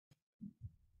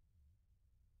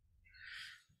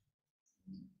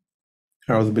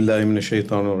أعوذ بالله من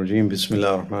الشيطان الرجيم بسم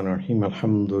الله الرحمن الرحيم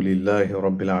الحمد لله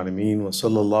رب العالمين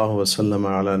وصلى الله وسلم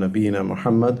على نبينا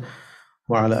محمد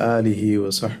وعلى آله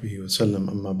وصحبه وسلم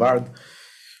أما بعد.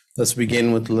 Let's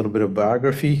begin with a little bit of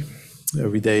biography.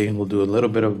 Every day we'll do a little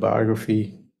bit of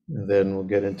biography and then we'll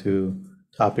get into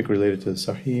topic related to the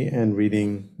Saheeh and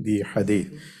reading the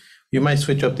Hadith. You might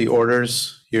switch up the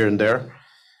orders here and there.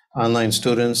 Online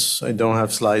students, I don't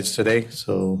have slides today,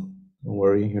 so don't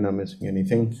worry, you're not missing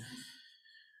anything.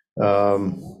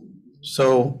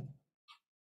 So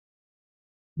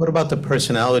what about the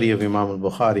personality of Imam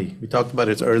al-Bukhari? We talked about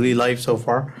his early life so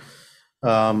far.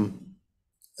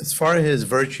 As far as his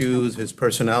virtues, his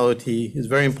personality, it's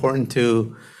very important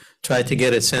to try to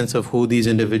get a sense of who these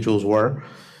individuals were.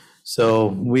 So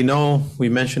we know, we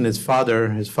mentioned his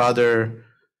father. His father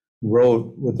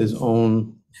wrote with his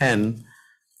own pen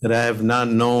that I have not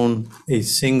known a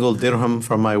single dirham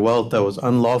from my wealth that was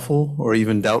unlawful or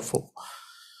even doubtful.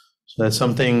 So that's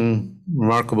something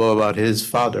remarkable about his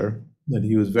father, that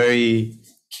he was very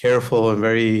careful and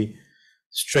very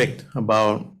strict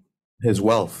about his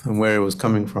wealth and where it was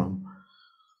coming from.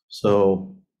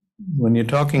 So when you're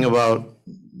talking about,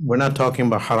 we're not talking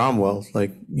about haram wealth,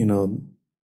 like,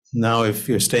 now if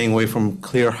you're staying away from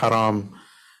clear haram,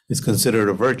 it's considered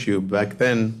a virtue. Back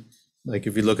then, like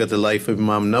if you look at the life of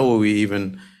Imam Nawawi,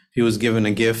 even if he was given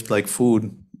a gift like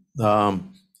food,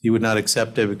 he would not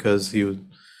accept it because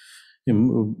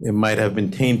it might have been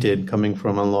tainted coming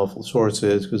from unlawful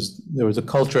sources, because there was a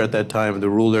culture at that time of the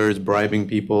rulers bribing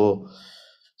people.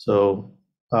 So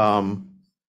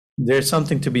there's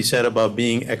something to be said about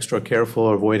being extra careful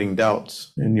or avoiding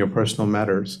doubts in your personal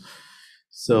matters.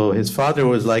 So his father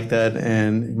was like that,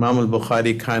 and Imam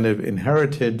al-Bukhari kind of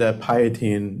inherited that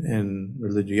piety and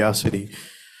religiosity.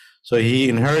 So he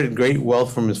inherited great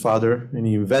wealth from his father, and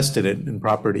he invested it in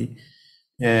property,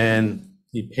 and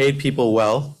he paid people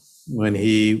well. When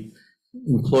he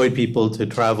employed people to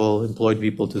travel, employed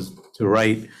people to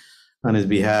write on his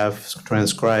behalf,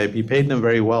 transcribe, he paid them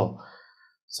very well.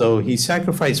 So he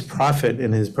sacrificed profit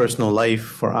in his personal life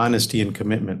for honesty and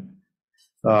commitment.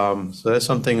 So that's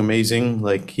something amazing.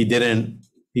 Like he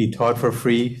taught for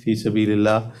free, fi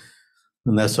sabilillah,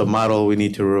 and that's a model we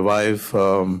need to revive,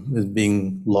 is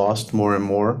being lost more and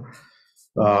more.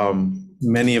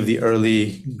 Many of the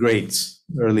early greats,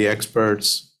 early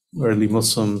experts, early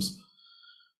Muslims,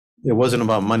 it wasn't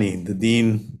about money. The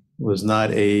deen was not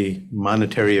a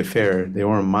monetary affair. They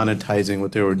weren't monetizing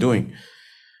what they were doing.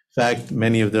 In fact,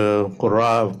 many of the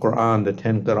Qur'an of Quran, the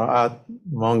 10 qira'at,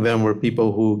 among them were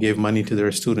people who gave money to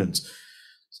their students.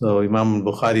 So Imam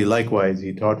al-Bukhari likewise,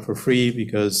 he taught for free.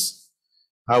 Because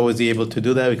how was he able to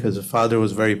do that? Because his father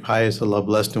was very pious, Allah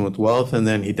blessed him with wealth, and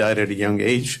then he died at a young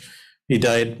age. He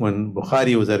died when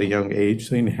Bukhari was at a young age,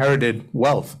 so he inherited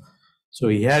wealth. So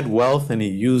he had wealth and he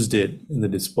used it in the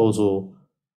disposal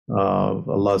of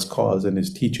Allah's cause and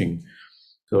his teaching.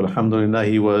 So alhamdulillah,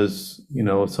 he was,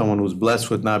 someone who was blessed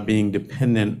with not being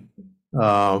dependent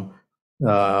on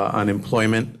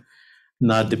employment,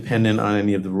 not dependent on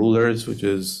any of the rulers, which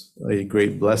is a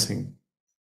great blessing.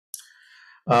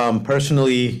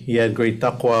 Personally, he had great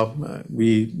taqwa.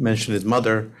 We mentioned his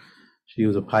mother. She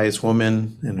was a pious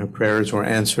woman and her prayers were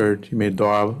answered. He made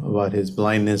dua about his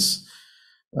blindness,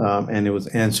 and it was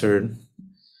answered.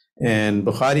 And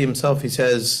Bukhari himself, he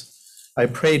says, I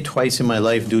prayed twice in my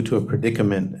life due to a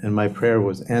predicament and my prayer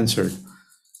was answered.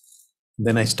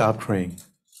 Then I stopped praying.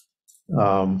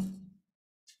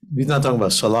 He's not talking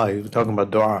about salah, he's talking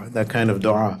about dua, that kind of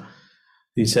dua.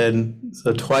 He said,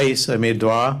 so twice I made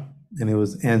dua and it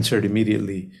was answered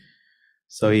immediately.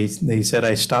 So he said,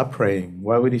 I stopped praying.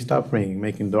 Why would he stop praying,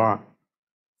 making dua?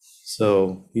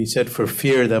 So he said, for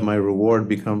fear that my reward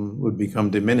would become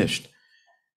diminished.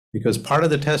 Because part of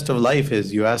the test of life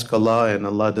is you ask Allah and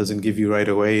Allah doesn't give you right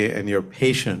away, and you're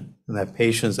patient, and that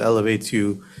patience elevates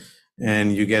you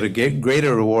and you get a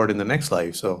greater reward in the next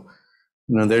life. So,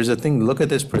 there's a thing, look at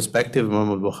this perspective of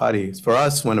Imam al-Bukhari. For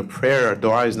us, when a prayer or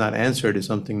dua is not answered, is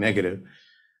something negative.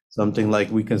 Something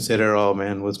like we consider, oh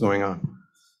man, what's going on?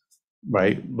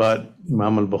 Right? But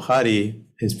Imam al-Bukhari,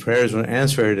 his prayers were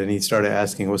answered and he started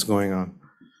asking what's going on.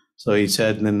 So he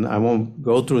said, then I won't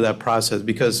go through that process,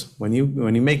 because when you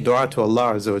make dua to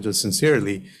Allah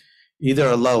sincerely, either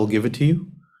Allah will give it to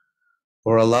you,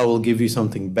 or Allah will give you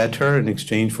something better in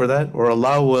exchange for that, or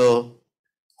Allah will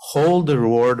hold the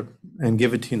reward and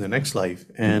give it to you in the next life.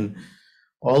 And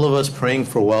all of us praying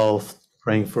for wealth,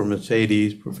 praying for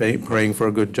Mercedes, praying for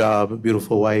a good job, a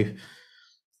beautiful wife.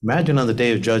 Imagine on the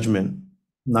day of judgment,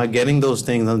 not getting those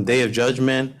things. On the day of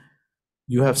judgment,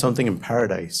 you have something in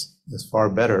paradise that's far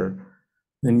better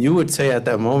And you would say at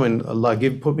that moment, Allah,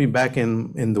 put me back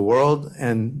in the world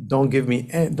and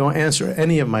don't answer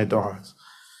any of my du'as.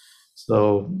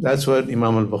 So that's what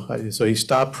Imam al-Bukhari, so he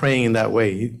stopped praying in that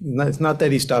way. It's not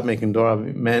that he stopped making dua,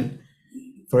 it meant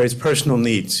for his personal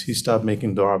needs, he stopped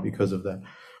making dua because of that.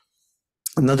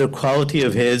 Another quality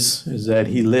of his is that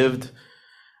he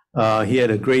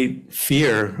had a great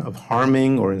fear of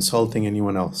harming or insulting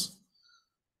anyone else.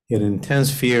 He had an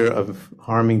intense fear of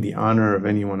harming the honor of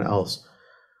anyone else.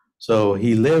 So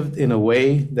he lived in a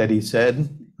way that he said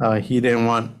he didn't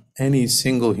want any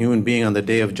single human being on the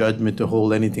day of judgment to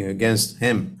hold anything against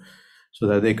him so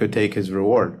that they could take his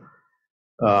reward.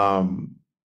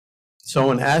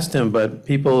 Someone asked him, but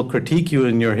people critique you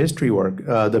in your history work.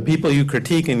 The people you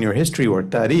critique in your history work,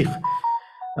 tarikh,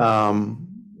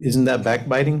 isn't that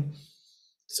backbiting?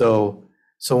 So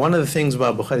one of the things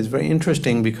about Bukhari is very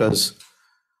interesting because,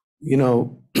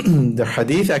 the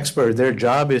hadith expert, their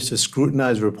job is to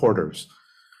scrutinize reporters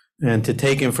and to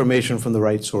take information from the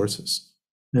right sources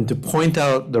and to point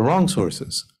out the wrong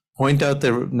sources, point out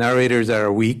the narrators that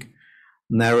are weak,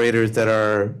 narrators that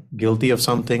are guilty of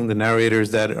something, the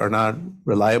narrators that are not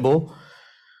reliable.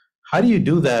 How do you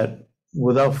do that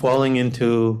without falling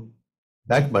into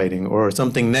backbiting or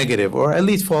something negative, or at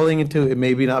least falling into, it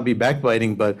maybe not be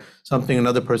backbiting, but something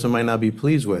another person might not be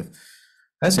pleased with?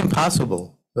 That's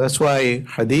impossible. That's why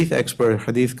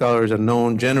hadith scholars are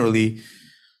known generally,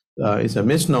 it's a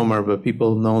misnomer, but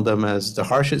people know them as the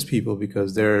harshest people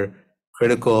because they're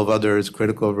critical of others,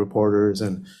 critical of reporters.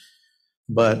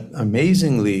 But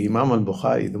amazingly, Imam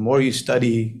al-Bukhari, the more you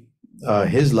study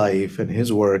his life and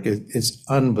his work, it's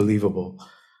unbelievable.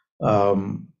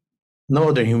 No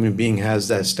other human being has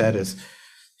that status.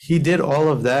 He did all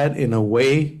of that in a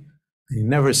way, he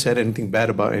never said anything bad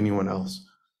about anyone else.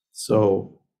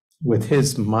 So with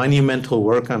his monumental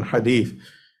work on hadith,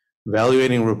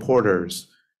 evaluating reporters,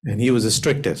 and he was the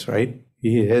strictest, right?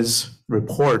 His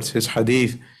reports, his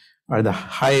hadith are the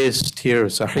highest tier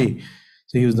of Saheeh.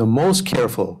 So he was the most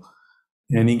careful,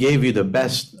 and he gave you the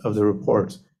best of the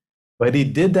reports. But he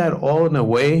did that all in a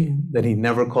way that he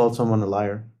never called someone a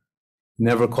liar,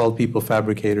 never called people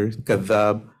fabricators,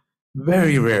 kadhab,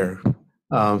 very rare.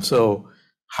 So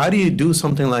how do you do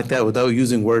something like that without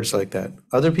using words like that?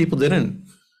 Other people didn't.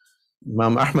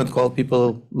 Imam Ahmad called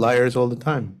people liars all the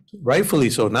time, rightfully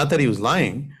so. Not that he was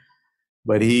lying,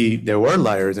 but there were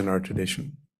liars in our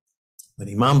tradition. But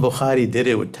Imam Bukhari did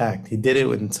it with tact. He did it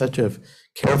in such a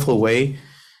careful way.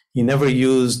 He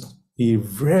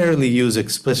rarely used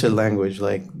explicit language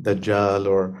like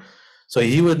Dajjal so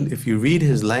he would, if you read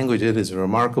his language, it is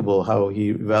remarkable how he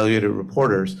evaluated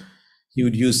reporters. He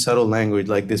would use subtle language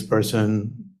like this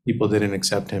person, people didn't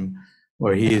accept him,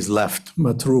 or he is left,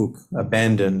 matruk,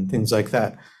 abandoned, things like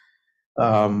that.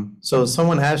 So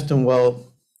someone asked him,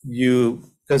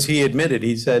 because he admitted,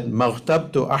 he said,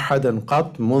 "Maghtabtu ahadan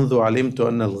qat mundu alimtu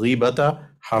anna al-ghibata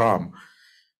haram."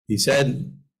 He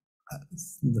said,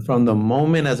 from the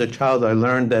moment as a child I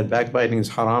learned that backbiting is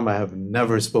haram, I have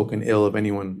never spoken ill of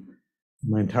anyone in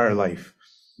my entire life.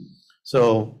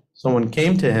 So someone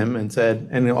came to him and said,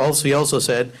 and he also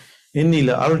said, "Inni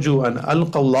la arju an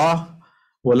alqa Allah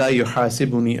wa la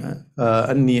yuhasibuni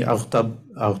anni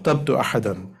aghtabtu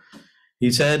ahadan."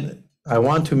 He said, I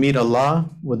want to meet Allah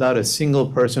without a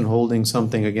single person holding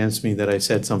something against me that I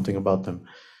said something about them.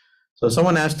 So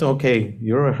someone asked him, okay,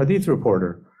 you're a hadith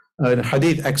reporter, a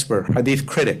hadith expert, hadith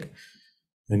critic,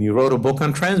 and you wrote a book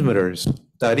on transmitters,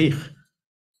 tarikh.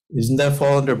 Isn't that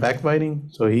fall under backbiting?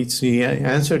 So he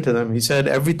answered to them, he said,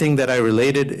 everything that I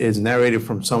related is narrated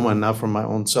from someone, not from my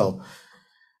own self.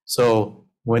 So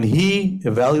when he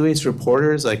evaluates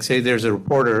reporters, like say there's a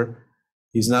reporter,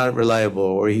 he's not reliable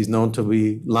or he's known to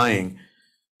be lying,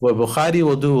 what Bukhari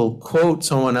will quote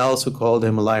someone else who called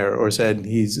him a liar or said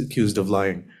he's accused of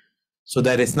lying, so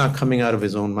that it's not coming out of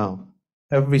his own mouth.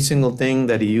 Every single thing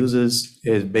that he uses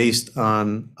is based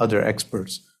on other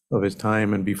experts of his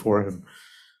time and before him.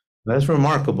 That's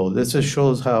remarkable. This just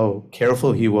shows how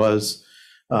careful he was.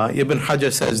 Ibn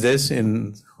Hajar says this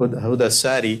in Huda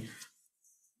Sari,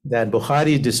 that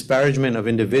Bukhari's disparagement of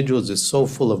individuals is so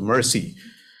full of mercy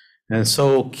and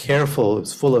so careful,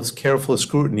 it's full of careful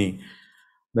scrutiny,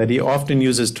 that he often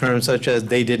uses terms such as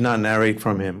they did not narrate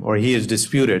from him or he is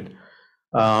disputed,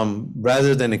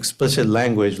 rather than explicit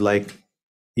language like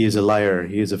he is a liar,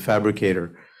 he is a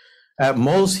fabricator. At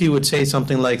most, he would say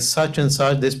something like such and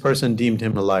such, this person deemed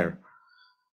him a liar.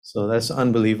 So that's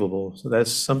unbelievable. So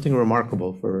that's something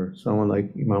remarkable for someone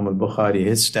like Imam al-Bukhari,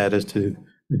 his status, to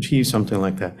achieve something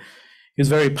like that. He was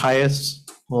very pious.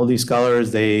 All these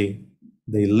scholars, they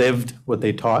lived what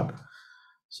they taught.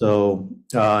 So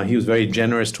he was very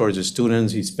generous towards his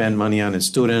students. He spent money on his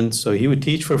students. So he would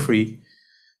teach for free.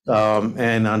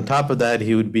 And on top of that,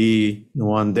 he would be the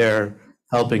one there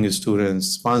helping his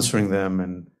students, sponsoring them,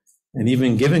 and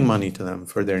even giving money to them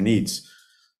for their needs.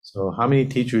 So how many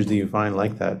teachers do you find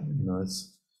like that?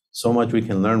 It's so much we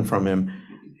can learn from him.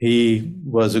 He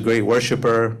was a great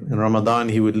worshiper. In Ramadan,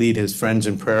 he would lead his friends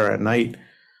in prayer at night.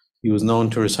 He was known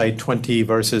to recite 20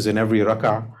 verses in every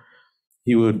rak'ah.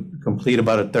 He would complete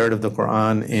about a third of the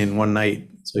Quran in one night.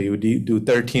 So he would do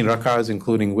 13 rak'ahs,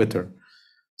 including witr.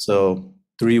 So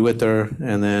 3 witr,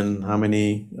 and then how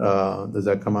many does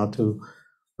that come out to?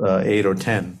 8 or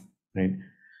 10, right?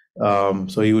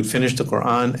 So he would finish the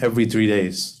Quran every 3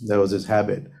 days. That was his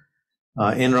habit.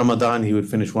 In Ramadan, he would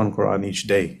finish one Quran each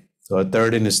day. So a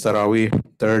third in his Taraweeh,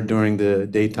 third during the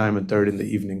daytime, and third in the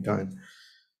evening time.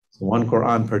 So one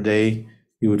Quran per day.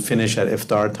 He would finish at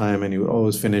iftar time, and he would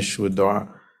always finish with dua.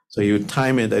 So he would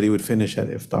time it that he would finish at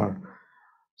iftar.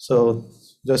 So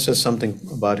that's just something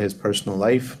about his personal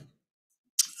life.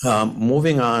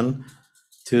 Moving on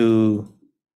to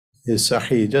his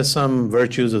Saheeh, just some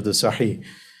virtues of the Saheeh.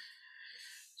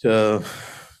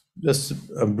 Just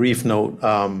a brief note.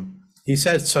 He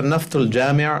said, صنفت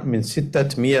الجامع من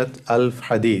 600,000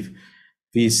 حديث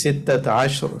في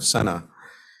 16 سنة.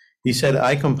 He said,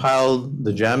 I compiled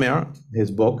the Jami', his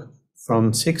book,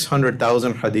 from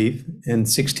 600,000 hadith in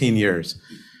 16 years.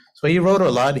 So he wrote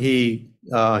a lot.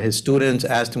 His students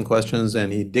asked him questions,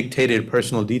 and he dictated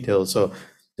personal details. So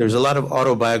there's a lot of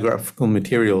autobiographical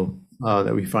material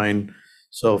that we find.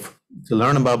 So to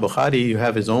learn about Bukhari, you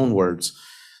have his own words.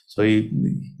 So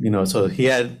he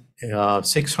had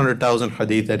 600,000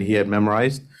 hadith that he had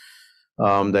memorized,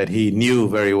 that he knew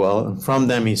very well. And from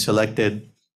them, he selected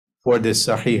for this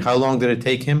Saheeh. How long did it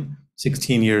take him?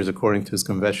 16 years, according to his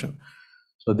confession.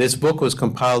 So this book was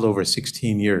compiled over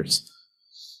 16 years.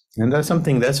 And that's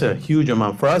a huge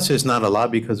amount. For us, it's not a lot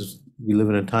because we live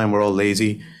in a time we're all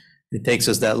lazy. It takes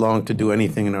us that long to do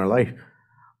anything in our life.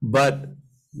 But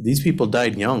these people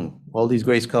died young. All these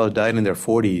great scholars died in their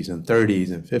 40s and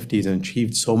 30s and 50s and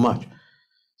achieved so much.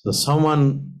 So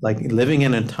someone like living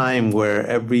in a time where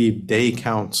every day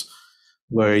counts,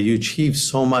 where you achieve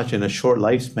so much in a short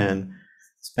lifespan,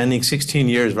 spending 16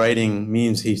 years writing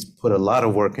means he's put a lot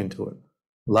of work into it,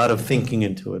 a lot of thinking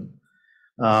into it.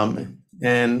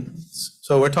 And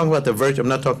so we're talking about the virtue. I'm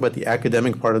not talking about the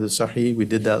academic part of the Saheeh. We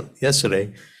did that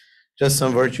yesterday. Just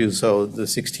some virtues. So the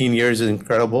 16 years is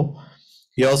incredible.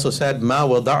 He also said, ما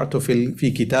وضعت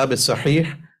في كتاب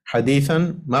الصحيح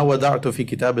حديثا ما وضعت في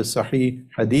كتاب الصحيح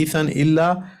حديثا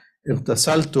إلا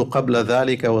اغتسلت قبل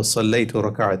ذلك وصليت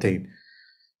ركعتين.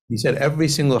 He said, every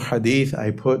single hadith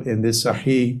I put in this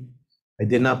Saheeh, I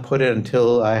did not put it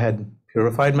until I had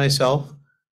purified myself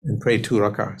and prayed 2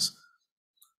 rak'ahs.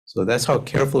 So that's how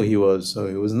careful he was. So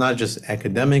it was not just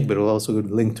academic, but it was also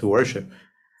linked to worship.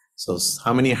 So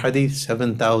how many hadith?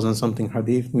 7,000 something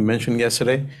hadith we mentioned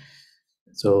yesterday.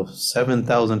 So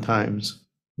 7,000 times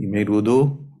he made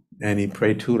wudu and he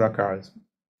prayed 2 rak'ahs.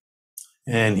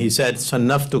 And he said,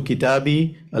 صنفت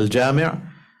كتابي الجامع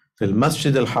في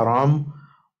المسجد الحرام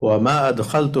وما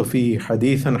أدخلت فيه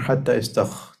حديثا حتى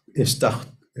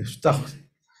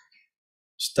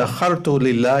استخرت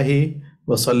لله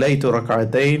وصليت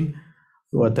ركعتين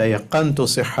وتيقنت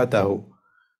صحته.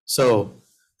 So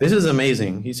this is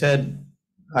amazing. He said,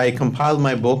 I compiled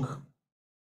my book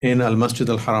in Al-Masjid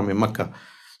al-Haram in Mecca.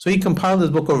 So he compiled his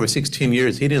book over 16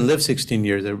 years. He didn't live 16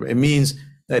 years. It means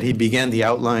that he began the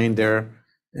outline there,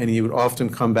 and he would often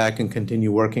come back and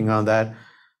continue working on that.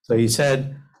 So he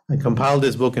said, I compiled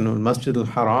this book in Masjid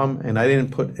al-Haram, and I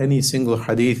didn't put any single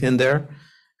hadith in there,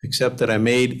 except that I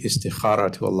made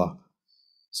istikhara to Allah.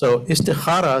 So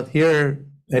istikhara here,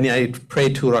 and I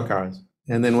prayed 2 rak'ahs.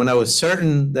 And then when I was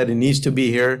certain that it needs to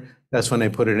be here, that's when I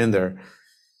put it in there.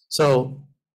 So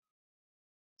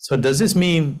does this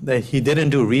mean that he didn't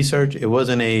do research? It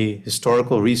wasn't a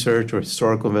historical research or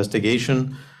historical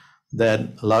investigation that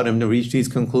allowed him to reach these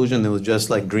conclusions? It was just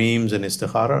like dreams and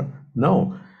istikhara?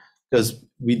 No, because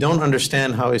we don't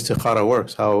understand how istikhara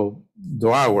works, how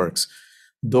dua works.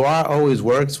 Dua always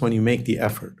works when you make the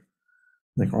effort.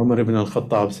 Like Umar ibn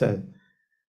al-Khattab said,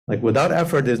 like without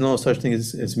effort, there's no such thing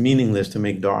as it's meaningless to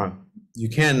make dua. You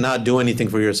can't not do anything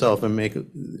for yourself and make,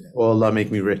 oh Allah, make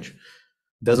me rich.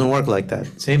 It doesn't work like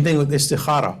that. Same thing with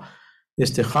istikhara.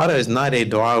 Istikhara is not a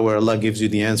dua where Allah gives you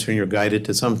the answer and you're guided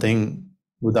to something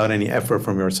without any effort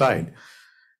from your side.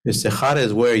 Istikhara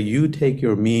is where you take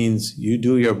your means, you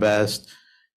do your best,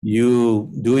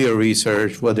 you do your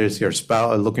research, whether it's your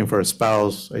spouse, looking for a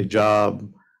spouse, a job,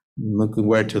 looking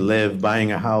where to live,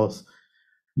 buying a house.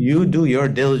 You do your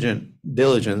diligent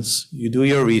diligence, you do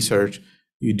your research,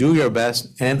 you do your best,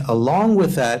 and along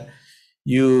with that,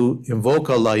 you invoke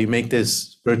Allah, you make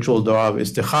this spiritual dua of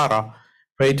istikhara,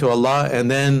 pray to Allah,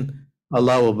 and then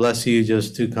Allah will bless you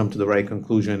just to come to the right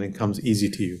conclusion. It comes easy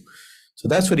to you. So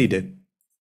that's what he did.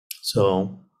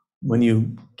 So when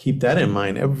you keep that in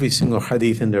mind, every single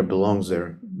hadith in there belongs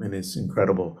there, and it's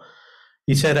incredible.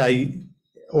 He said, I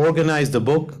organized the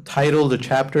book, titled the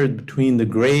chapter between the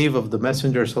grave of the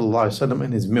Messenger ﷺ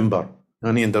and his mimbar,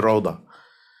 in the Rawda.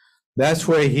 That's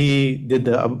where he did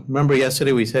remember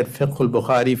yesterday we said, Fiqh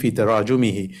al-Bukhari fi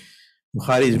tarajumihi.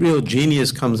 Bukhari's real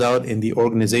genius comes out in the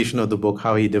organization of the book,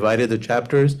 how he divided the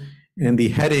chapters and the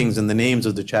headings and the names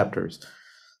of the chapters.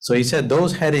 So he said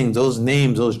those headings, those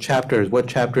names, those chapters, what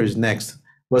chapter is next,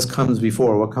 what comes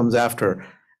before, what comes after,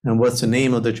 and what's the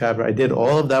name of the chapter. I did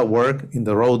all of that work in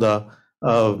the Rawda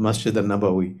of Masjid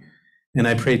al-Nabawi, and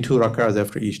I prayed 2 rak'ahs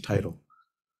after each title.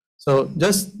 So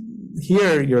just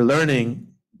here you're learning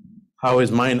how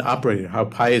his mind operated, how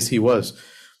pious he was,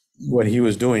 what he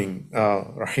was doing,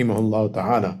 rahimahullah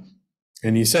ta'ala.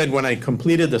 And he said, when I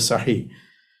completed the Saheeh,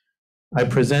 I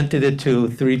presented it to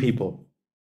 3 people.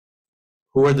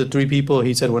 Who are the 3 people?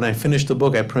 He said, when I finished the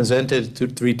book, I presented it to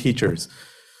 3 teachers.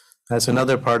 That's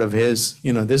another part of his,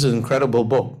 this is an incredible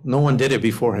book. No one did it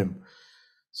before him.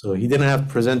 So he didn't have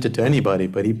to present it to anybody,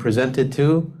 but he presented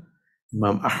to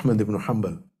Imam Ahmad ibn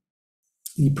Hanbal.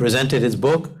 He presented his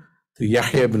book to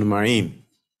Yahya ibn Ma'in,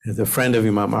 as a friend of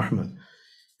Imam Ahmad.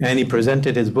 And he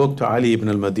presented his book to Ali ibn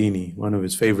al-Madini, one of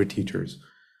his favorite teachers.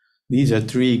 These are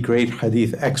 3 great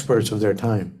hadith experts of their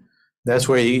time. That's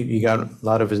where he got a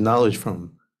lot of his knowledge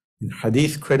from. In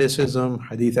hadith criticism,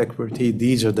 hadith expertise,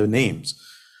 these are the names,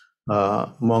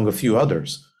 among a few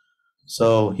others.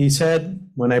 So he said,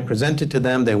 when I presented to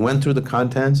them, they went through the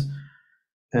contents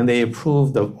and they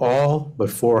approved of all but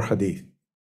 4 hadith.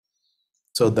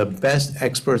 So the best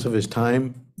experts of his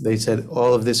time, they said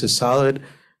all of this is solid.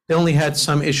 They only had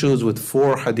some issues with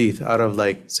 4 hadith out of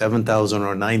like 7,000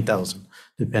 or 9,000,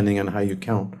 depending on how you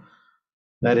count.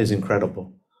 That is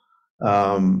incredible.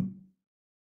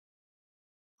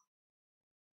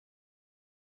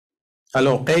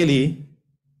 Al-Uqayli,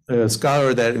 a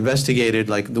scholar that investigated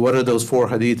like what are those 4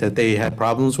 hadith that they had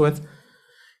problems with,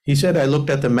 he said, I looked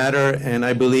at the matter and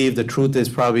I believe the truth is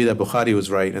probably that Bukhari was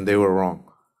right and they were wrong.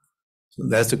 So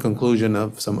that's the conclusion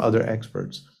of some other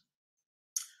experts.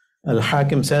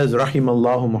 Al-Hakim says,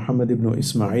 Rahimallahu Muhammad ibn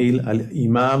Ismail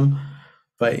al-Imam,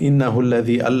 فَإِنَّهُ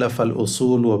الَّذِي أَلَّفَ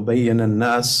الْأُصُولُ وَبَيَّنَ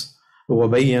النَّاسِ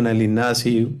وَبَيَّنَ لِلنَّاسِ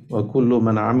وَكُلُّ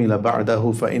مَنْ عَمِلَ بَعْدَهُ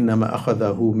فَإِنَّمَا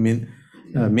أَخَذَهُ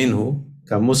مِنْهُ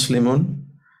كَمُسْلِمٌ.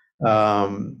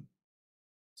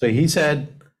 So he said,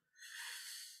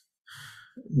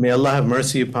 may Allah have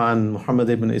mercy upon Muhammad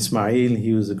ibn Ismail.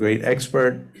 He was a great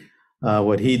expert.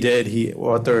 What he did, he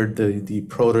authored the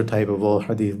prototype of all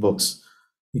hadith books.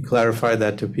 He clarified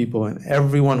that to people, and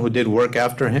everyone who did work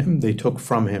after him, they took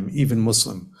from him, even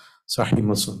Muslim, Sahih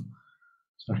Muslim.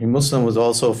 Sahih Muslim was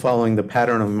also following the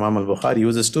pattern of Imam al-Bukhari. He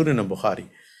was a student of Bukhari.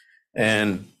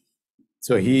 And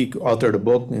so he authored a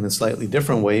book in a slightly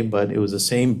different way, but it was the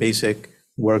same basic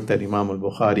work that Imam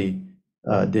al-Bukhari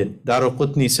did.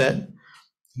 Daraqutni said,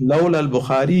 لولا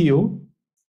البخاري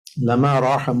لما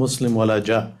راح مسلم ولا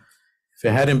جاء. If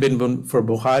it hadn't been for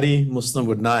Bukhari, Muslim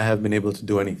would not have been able to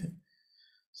do anything.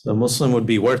 So Muslim would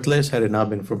be worthless had it not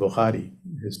been for Bukhari,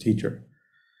 his teacher.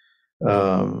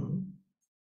 And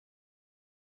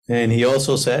he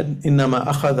also said, إنما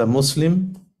أخذ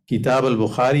مسلم كتاب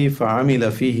البخاري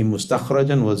فعمل فيه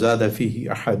مستخرجا وزاد فيه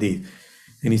أحاديث.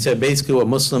 And he said basically what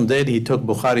Muslim did, he took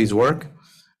Bukhari's work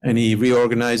and he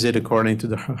reorganized it according to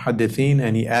the hadithin,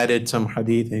 and he added some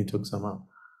hadith and he took some out.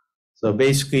 So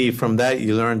basically from that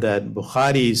you learn that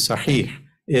Bukhari's Saheeh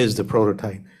is the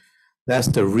prototype. That's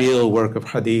the real work of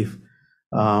hadith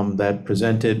that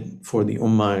presented for the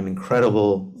ummah an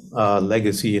incredible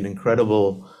legacy, an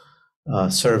incredible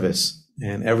service,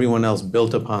 and everyone else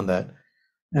built upon that.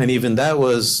 And even that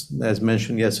was, as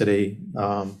mentioned yesterday,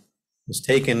 was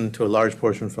taken to a large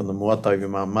portion from the Muwatta of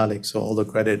Imam Malik. So all the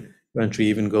credit eventually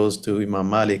even goes to Imam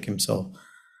Malik himself,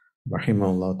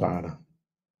 rahimahullah ta'ala.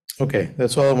 Okay,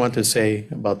 that's all I want to say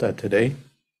about that today.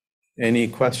 Any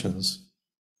questions?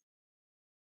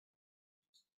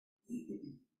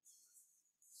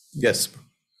 Yes.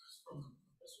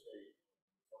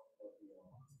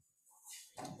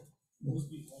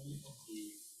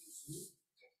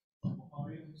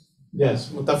 Yes,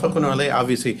 muttafaqun alayh,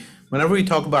 obviously. Whenever we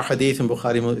talk about hadith in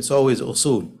Bukhari, it's always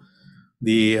usul.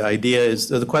 The idea is,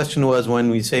 the question was when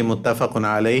we say muttafaqun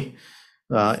alayh,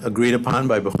 agreed upon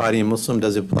by Bukhari and Muslim,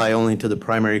 does it apply only to the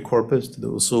primary corpus, to the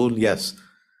usul? Yes.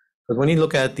 But when you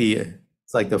look at the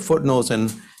It's like the footnotes. And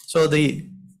so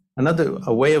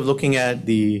a way of looking at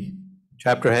the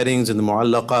chapter headings and the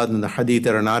mu'allaqat and the hadith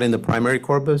that are not in the primary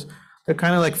corpus, they're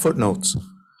kind of like footnotes.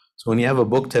 So when you have a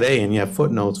book today and you have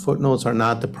footnotes, footnotes are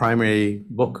not the primary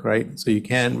book, right? So you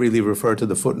can't really refer to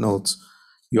the footnotes.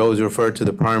 You always refer to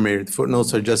the primary. The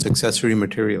footnotes are just accessory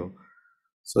material.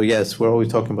 So yes, we're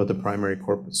always talking about the primary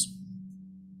corpus.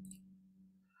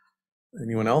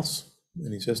 Anyone else?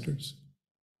 Any sisters?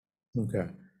 Okay.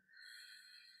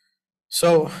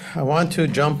 So I want to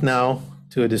jump now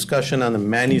to a discussion on the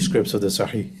manuscripts of the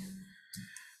Sahih.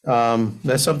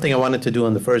 That's something I wanted to do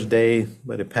on the first day,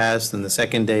 but it passed, and the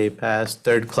second day passed,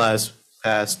 third class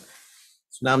passed.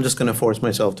 So now I'm just going to force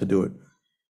myself to do it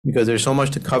because there's so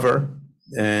much to cover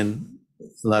and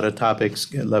a lot of topics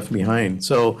get left behind.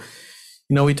 So,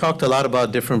 we talked a lot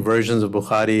about different versions of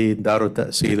Bukhari, Darut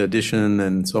Ta'sil edition,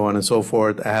 and so on and so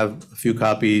forth. I have a few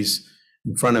copies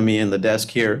in front of me in the desk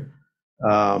here.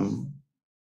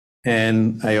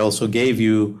 And I also gave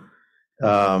you,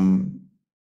 the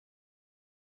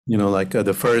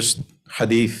first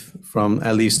hadith from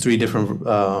at least 3 different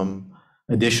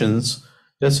editions,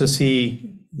 just to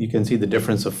see, you can see the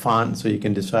difference of font, so you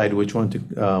can decide which one to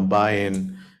buy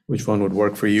and which one would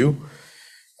work for you.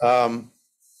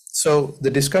 So the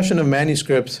discussion of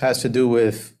manuscripts has to do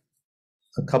with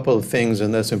a couple of things,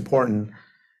 and that's important.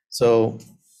 So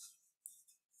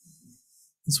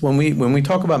it's when we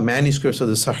talk about manuscripts of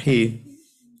the Sahih,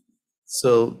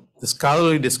 so the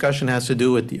scholarly discussion has to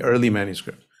do with the early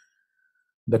manuscript,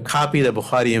 the copy that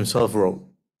Bukhari himself wrote.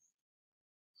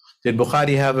 Did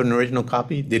Bukhari have an original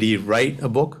copy? Did he write a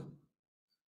book?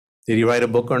 Did he write a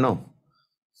book or no?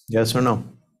 Yes or no?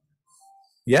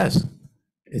 Yes.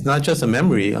 It's not just a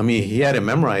memory. I mean, he had it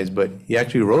memorized, but he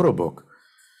actually wrote a book.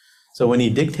 So when he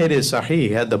dictated Sahih, he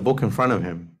had the book in front of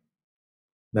him.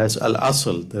 That's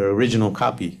al-asl, the original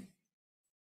copy.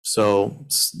 So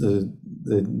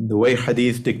the way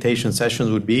hadith dictation sessions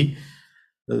would be,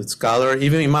 the scholar,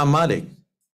 even Imam Malik,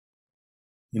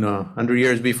 100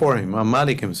 years before him, Imam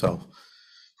Malik himself,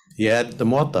 he had the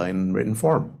Muwatta in written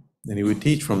form, and he would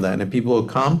teach from that, and people would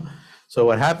come. So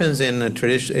what happens in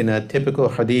a typical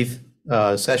hadith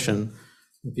session,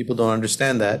 people don't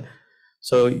understand that.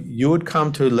 So you would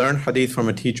come to learn hadith from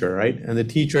a teacher, right? And the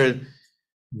teacher,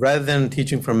 rather than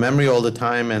teaching from memory all the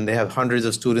time, and they have hundreds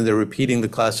of students, they're repeating the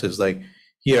classes. Like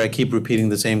here, I keep repeating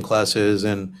the same classes.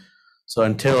 And so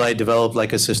until I develop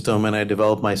like a system and I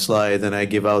develop my slides and I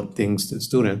give out things to the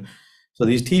student. So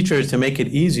these teachers, to make it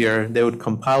easier, they would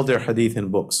compile their hadith in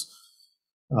books.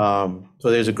 So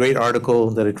there's a great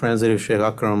article that I translated Sheikh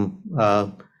Akram.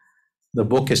 The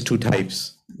book is 2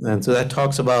 types. And so that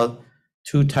talks about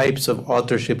 2 types of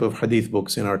authorship of hadith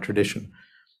books in our tradition.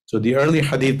 So the early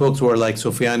hadith books were like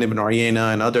Sufyan ibn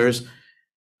Uyayna and others.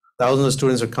 Thousands of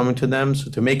students are coming to them. So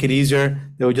to make it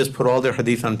easier, they would just put all their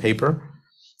hadith on paper,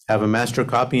 have a master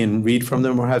copy and read from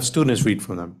them, or have students read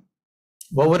from them.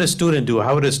 What would a student do?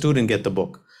 How would a student get the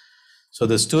book? So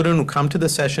the student would come to the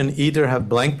session, either have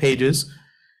blank pages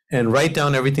and write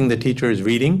down everything the teacher is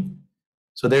reading.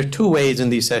 So there are 2 ways in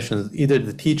these sessions. Either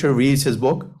the teacher reads his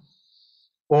book,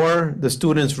 or the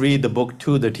students read the book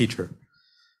to the teacher.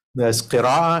 That's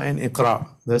qira'ah and iqra'.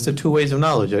 That's the 2 ways of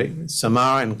knowledge, right?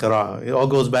 Sama' and qira'ah. It all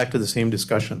goes back to the same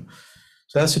discussion.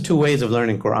 So that's the 2 ways of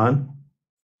learning Quran.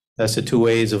 That's the 2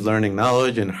 ways of learning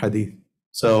knowledge and hadith.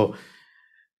 So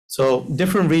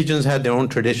different regions had their own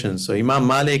traditions. So Imam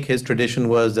Malik, his tradition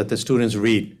was that the students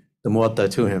read the Muwatta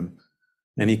to him,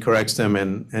 and he corrects them.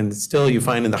 And still you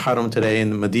find in the Haram today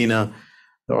in Medina,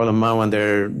 the ulama, when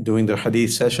they're doing their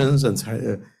hadith sessions, and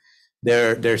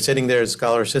they're sitting there,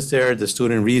 scholar sits there, the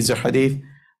student reads the hadith,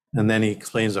 and then he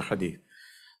explains the hadith.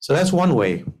 So that's one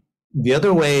way. The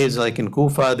other way is like in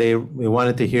Kufa, they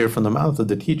wanted to hear from the mouth of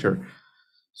the teacher.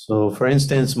 So for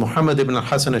instance, Muhammad ibn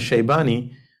al-Hasan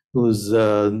al-Shaybani, who's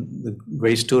the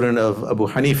great student of Abu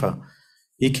Hanifa,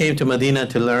 he came to Medina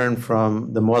to learn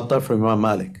from the Muwatta from Imam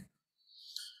Malik.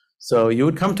 So you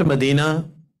would come to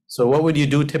Medina. So what would you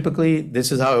do typically?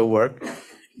 This is how it worked.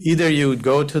 Either you would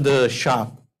go to the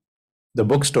shop, the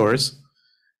bookstores,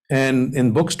 and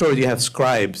in bookstores you have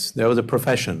scribes. There was a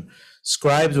profession.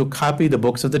 Scribes would copy the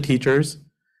books of the teachers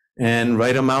and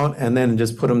write them out and then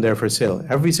just put them there for sale.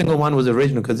 Every single one was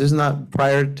original because this is not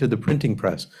prior to the printing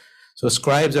press. So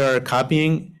scribes are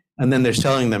copying and then they're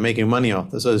selling them, making money off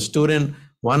this. So the student,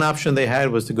 one option they had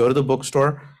was to go to the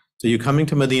bookstore. So you're coming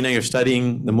to Medina, you're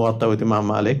studying the Muwatta with Imam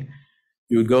Malik.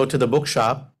 You would go to the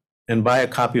bookshop and buy a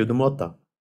copy of the Muwatta.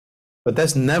 But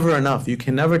that's never enough. You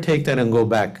can never take that and go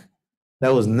back.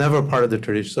 That was never part of the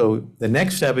tradition. So the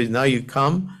next step is now you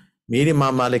come, meet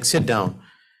Imam Malik, sit down.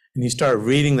 and you start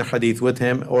reading the hadith with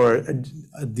him, or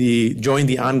join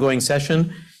the ongoing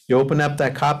session, you open up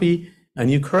that copy and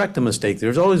you correct the mistake.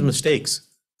 There's always mistakes,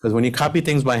 because when you copy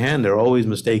things by hand, there are always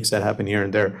mistakes that happen here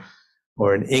and there,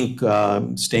 or an ink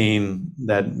stain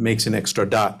that makes an extra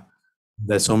dot.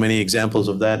 There's so many examples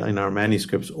of that in our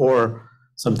manuscripts, or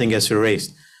something gets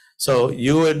erased. So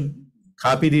you would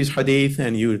copy these hadith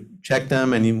and you would check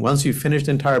them, and once you finished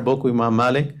the entire book with Imam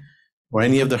Malik or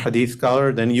any of the hadith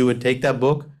scholar, then you would take that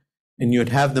book and you would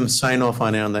have them sign off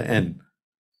on it on the end.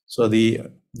 So the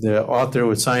author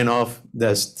would sign off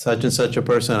that such and such a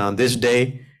person on this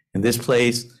day in this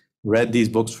place read these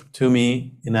books to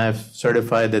me, and I've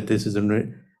certified that this is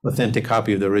an authentic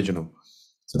copy of the original.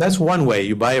 So that's one way.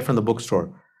 You buy it from the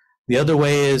bookstore. The other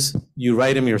way is you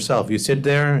write them yourself. You sit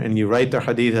there and you write the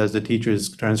hadith as the teacher is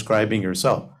transcribing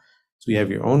yourself. So you have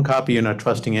your own copy. You're not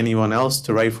trusting anyone else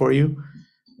to write for you.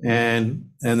 And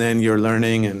then you're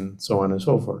learning, and so on and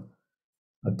so forth.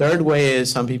 A third way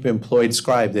is some people employed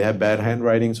scribes. They had bad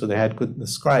handwriting, so they had good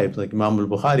scribes. Like Imam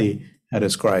al-Bukhari had a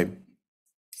scribe.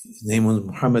 His name was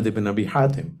Muhammad ibn Abi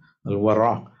Hatim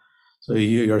al-Warraq. So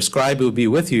your scribe will be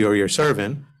with you, or your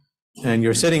servant, and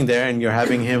you're sitting there and you're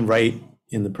having him write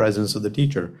in the presence of the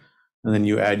teacher. And then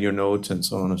you add your notes and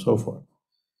so on and so forth.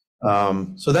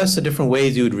 So that's the different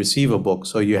ways you would receive a book.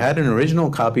 So you had an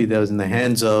original copy that was in the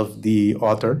hands of the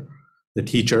author, the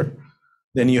teacher.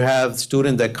 Then you have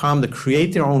students that come to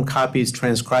create their own copies,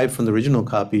 transcribe from the original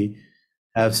copy,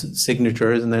 have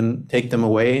signatures, and then take them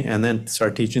away and then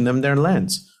start teaching them their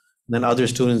lands. And then other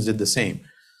students did the same.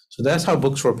 So that's how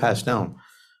books were passed down.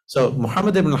 So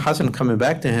Muhammad ibn Hassan, coming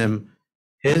back to him,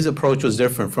 his approach was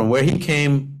different. From where he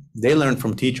came, they learned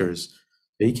from teachers.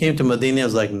 He came to Medina,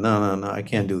 was like, no, I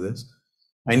can't do this.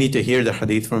 I need to hear the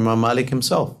hadith from Imam Malik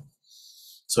himself.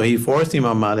 So he forced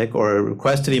Imam Malik, or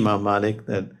requested Imam Malik,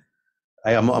 that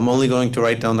I'm only going to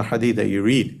write down the hadith that you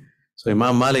read. So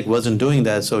Imam Malik wasn't doing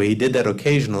that, so he did that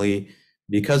occasionally.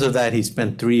 Because of that, he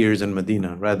spent 3 years in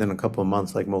Medina rather than a couple of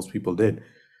months like most people did.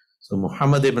 So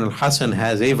Muhammad ibn al-Hasan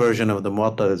has a version of the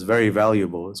Muwatta that's very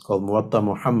valuable. It's called Muwatta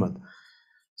Muhammad.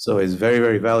 So it's very,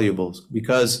 very valuable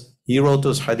because he wrote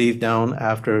those hadith down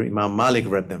after Imam Malik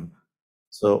read them.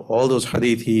 So all those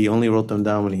hadith, he only wrote them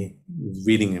down when he was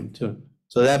reading them too.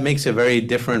 So that makes it very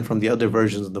different from the other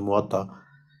versions of the Muwatta.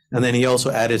 And then he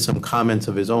also added some comments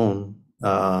of his own,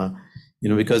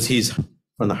 because he's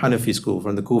from the Hanafi school,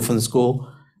 from the Kufan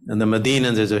school, and the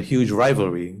Madinans, there's a huge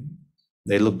rivalry.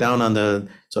 They look down on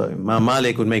so Imam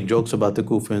Malik would make jokes about the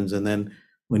Kufans, and then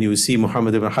when you would see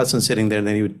Muhammad ibn Hassan sitting there,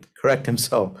 then he would correct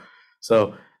himself.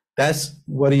 So that's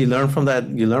what do you learn from that?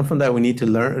 You learn from that. We need to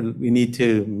learn, we need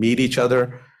to meet each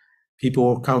other.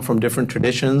 People come from different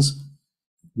traditions.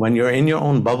 When you're in your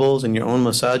own bubbles, in your own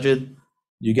masajid,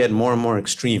 you get more and more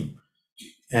extreme.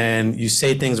 And you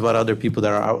say things about other people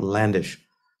that are outlandish.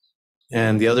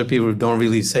 And the other people don't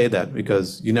really say that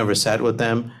because you never sat with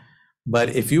them.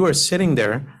 But if you are sitting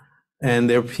there and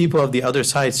there are people of the other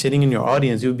side sitting in your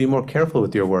audience, you would be more careful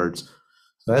with your words.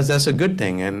 So that's a good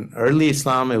thing. And early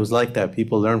Islam, it was like that.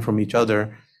 People learn from each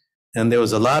other. And there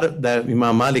was a lot that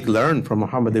Imam Malik learned from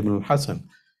Muhammad ibn Hassan.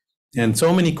 And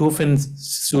so many Kufan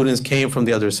students came from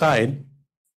the other side.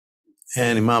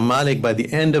 And Imam Malik, by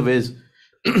the end of his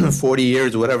 40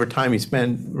 years, whatever time he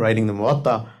spent writing the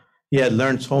Muwatta, he had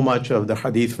learned so much of the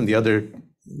hadith from the other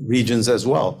regions as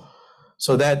well.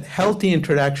 So that healthy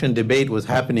interaction debate was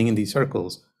happening in these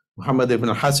circles. Muhammad ibn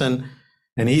Hassan,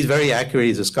 and he's very accurate,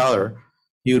 he's a scholar.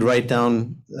 He would write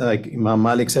down, like Imam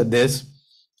Malik said this,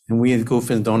 and we in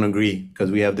Kufans don't agree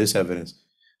because we have this evidence.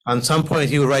 On some point,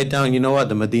 he would write down, you know what,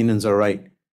 the Medinans are right.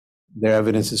 Their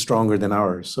evidence is stronger than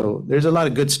ours. So there's a lot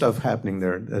of good stuff happening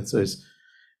there.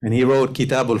 And he wrote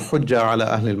Kitab al-Hujja ala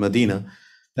Ahl al-Madina.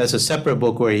 That's a separate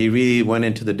book where he really went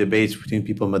into the debates between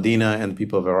people of Medina and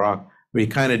people of Iraq, where he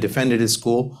kind of defended his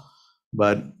school,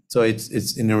 but so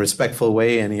it's in a respectful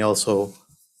way, and he also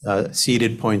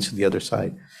ceded points to the other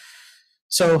side.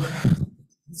 So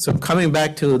coming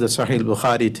back to the Sahih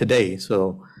Bukhari today,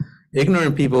 so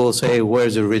ignorant people will say,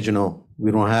 where's the original?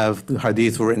 We don't have the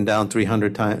hadith written down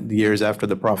 300 years after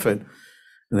the Prophet.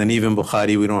 And then even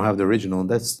Bukhari, we don't have the original.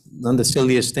 That's one of the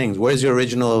silliest things. Where's the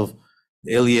original of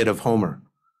the Iliad of Homer?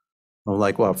 From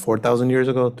like what, 4,000 years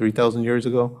ago, 3,000 years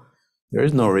ago? There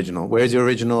is no original. Where's the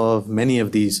original of many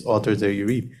of these authors that you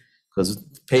read? Because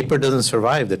paper doesn't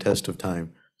survive the test of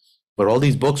time. But all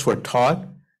these books were taught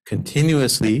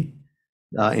continuously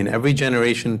in every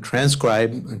generation,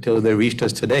 transcribed until they reached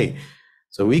us today.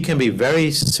 So we can be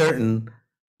very certain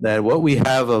that what we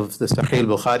have of the Sahih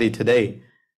Bukhari today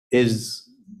is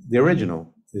the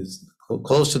original, is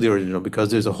close to the original, because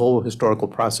there's a whole historical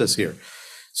process here.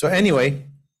 So anyway,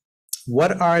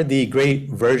 what are the great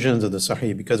versions of the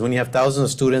Sahih? Because when you have thousands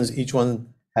of students, each one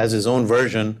has his own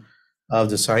version of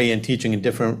the Sahih and teaching in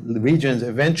different regions.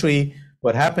 Eventually,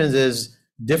 what happens is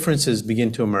differences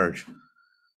begin to emerge.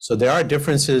 So there are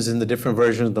differences in the different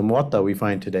versions of the Muwatta we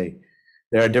find today.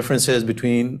 There are differences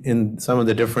in some of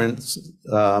the different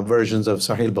versions of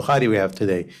Sahih al-Bukhari we have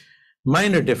today.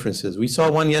 Minor differences. We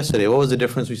saw one yesterday. What was the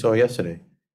difference we saw yesterday?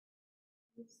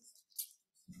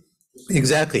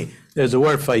 Exactly. There's a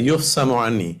word, فَيُفْسَمُ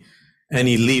عَنِّي, and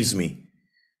he leaves me.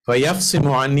 فَيَفْسِمُ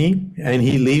عَنِّي, and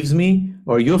he leaves me,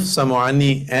 or يُفْسَمُ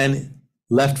عَنِّي, and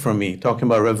left from me, talking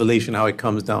about revelation, how it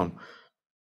comes down.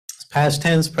 It's past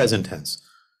tense, present tense.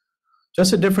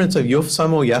 Just a difference of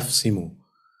يُفْسَمُ, يَفْسِمُ.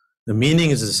 The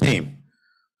meaning is the same.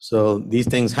 So these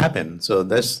things happen. So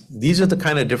these are the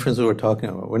kind of differences we're talking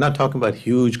about. We're not talking about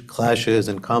huge clashes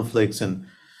and conflicts and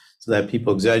so that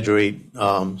people exaggerate.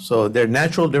 So there are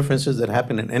natural differences that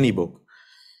happen in any book.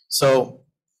 So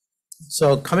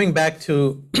coming back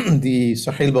to the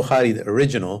Sahih Bukhari, the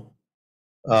original,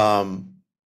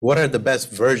 what are the best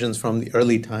versions from the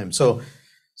early time? So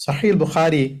Sahih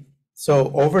Bukhari,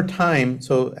 so over time,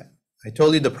 so I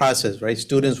told you the process, right?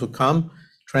 Students would come,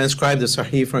 transcribe the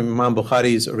Sahih from Imam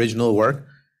Bukhari's original work,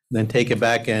 then take it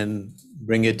back and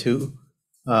bring it to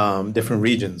different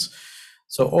regions.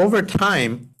 So over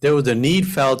time, there was a need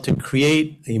felt to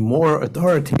create a more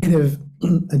authoritative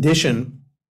edition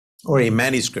or a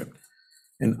manuscript,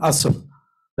 an asl,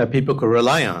 that people could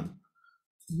rely on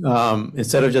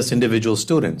instead of just individual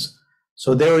students.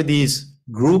 So there were these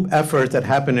group efforts that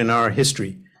happened in our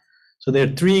history. So there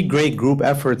are three great group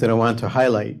efforts that I want to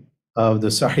highlight of the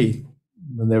Sahih,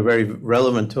 and they're very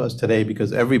relevant to us today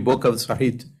because every book of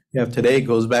Sahih you have today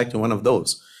goes back to one of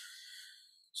those.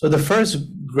 So the first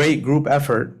great group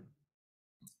effort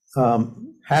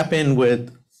happened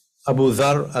with Abu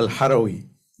Dharr al-Harawi,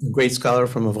 a great scholar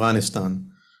from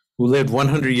Afghanistan, who lived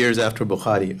 100 years after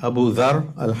Bukhari, Abu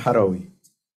Dharr al-Harawi.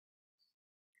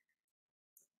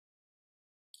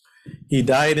 He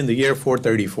died in the year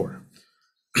 434.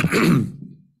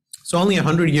 So only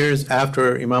 100 years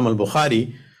after Imam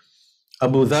al-Bukhari,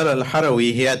 Abu Dharr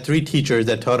al-Harawi, he had three teachers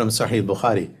that taught him Sahih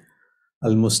al-Bukhari.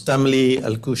 Al-Mustamli,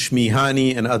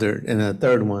 Al-Kushmihani, and a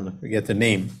third one, I forget the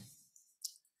name.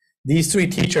 These three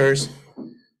teachers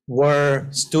were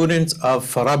students of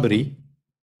Farabri,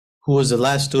 who was the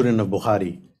last student of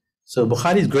Bukhari. So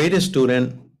Bukhari's greatest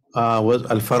student was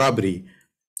Al-Farabri,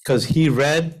 because he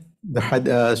read the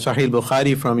Sahih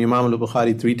al-Bukhari from Imam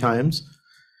al-Bukhari 3 times,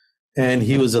 and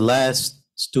he was the last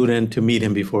student to meet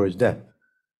him before his death.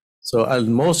 So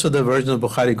most of the versions of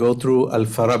Bukhari go through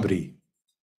Al-Farabri.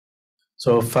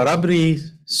 So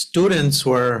Farabri's students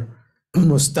were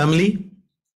Mustamli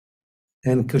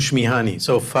and Kushmihani.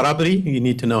 So Farabri, you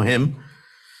need to know him.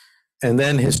 And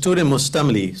then his student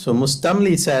Mustamli. So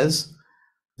Mustamli says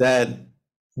that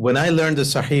when I learned the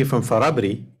Sahih from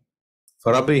Farabri,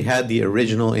 Farabri had the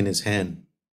original in his hand.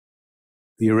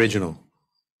 The original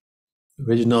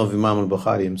of Imam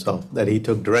al-Bukhari himself, that he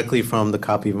took directly from the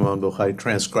copy of Imam al-Bukhari,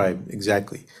 transcribed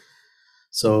exactly.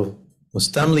 So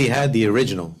Mustamli had the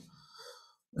original.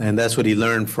 And that's what he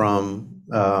learned from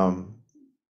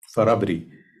Farabri.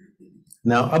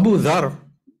 Now, Abu Dharr,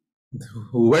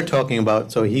 who we're talking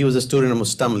about, so he was a student of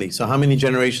Mustamli. So how many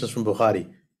generations from Bukhari?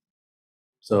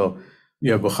 So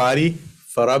you have Bukhari,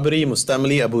 Farabri,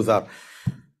 Mustamli, Abu Dharr.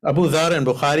 Abu Dharr and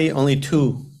Bukhari, only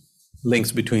 2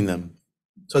 links between them.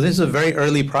 So this is a very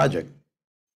early project.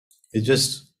 It's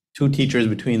just 2 teachers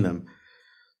between them.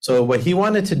 So what he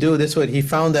wanted to do, this is what he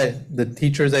found, that the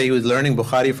teachers that he was learning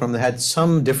Bukhari from had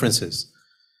some differences.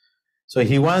 So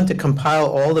he wanted to compile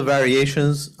all the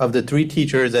variations of the 3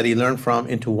 teachers that he learned from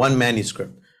into one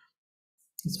manuscript.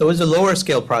 So it was a lower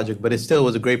scale project, but it still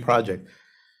was a great project.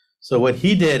 So what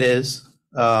he did is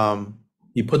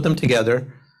he put them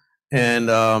together, and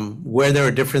where there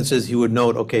are differences, he would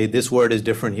note, okay, this word is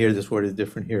different here, this word is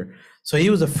different here. So he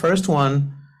was the first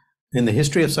one in the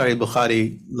history of Sahih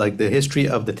Bukhari, like the history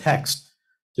of the text,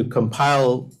 to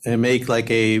compile and make like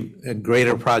a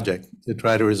greater project to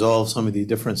try to resolve some of these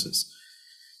differences.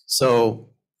 So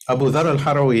Abu Dharr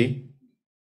al-Harawi,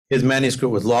 his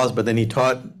manuscript was lost, but then he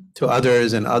taught to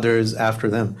others and others after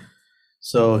them.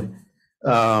 So,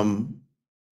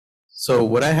 so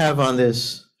what I have on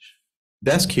this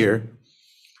desk here,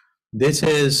 this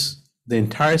is the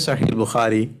entire Sahih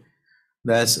Bukhari.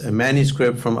 That's a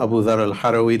manuscript from Abu Dharr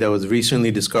al-Harawi that was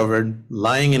recently discovered,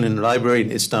 lying in a library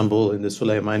in Istanbul in the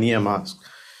Sulaymaniya Mosque.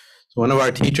 So one of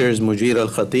our teachers, Mujir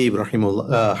al-Khatib,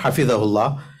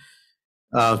 hafidhahullah.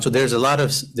 So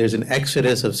there's an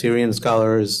exodus of Syrian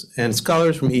scholars and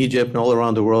scholars from Egypt and all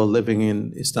around the world living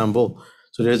in Istanbul.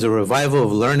 So there's a revival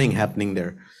of learning happening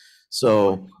there.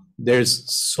 So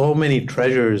there's so many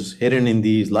treasures hidden in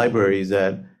these libraries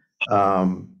that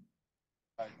are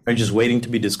just waiting to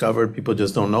be discovered. People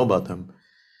just don't know about them.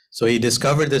 So he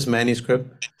discovered this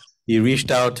manuscript. He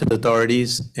reached out to the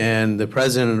authorities, and the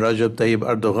president, Rajab Tayyip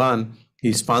Erdogan,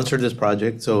 he sponsored this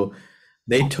project. So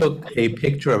they took a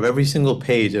picture of every single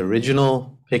page,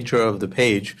 original picture of the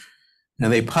page,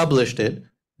 and they published it.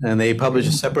 And they published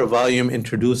a separate volume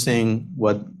introducing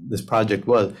what this project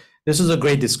was. This is a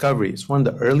great discovery. It's one of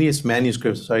the earliest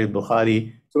manuscripts of Sahih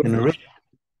Bukhari in original,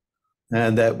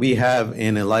 and that we have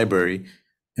in a library.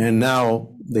 And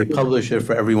now they publish it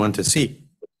for everyone to see.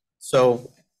 So,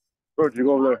 George, you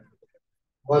go over there.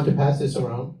 I want to pass this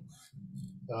around.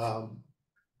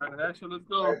 Let's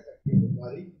go.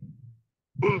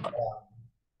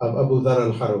 Of Abu Dhar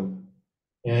al-Harb.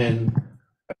 And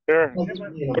Sure.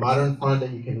 in a modern font that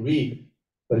you can read,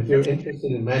 but if you're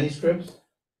interested in manuscripts,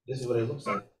 this is what it looks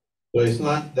like. So it's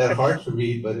not that hard to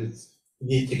read, but it's you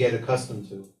need to get accustomed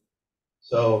to.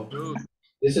 So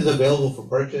this is available for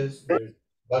purchase. There's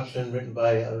production written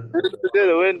by volume.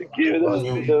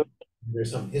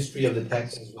 There's some history of the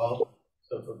text as well.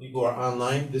 So for people who are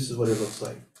online, this is what it looks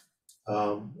like.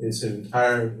 It's an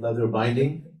entire leather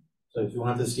binding. So if you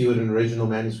want to see what an original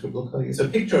manuscript looks like, it's a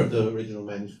picture of the original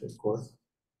manuscript, of course.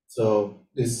 So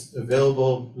it's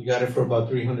available. We got it for about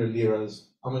 300 liras.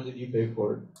 How much did you pay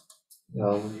for it?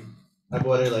 I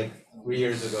bought it like 3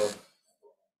 years ago.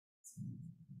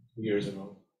 3 years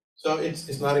ago. So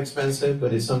it's not expensive,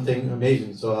 but it's something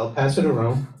amazing. So I'll pass it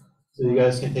around so you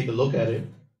guys can take a look at it.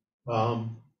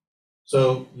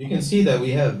 So you can see that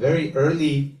we have very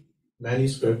early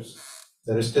manuscripts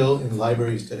that are still in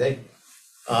libraries today.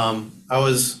 I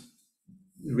was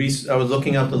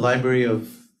looking up the library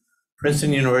of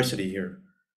Princeton University here.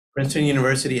 Princeton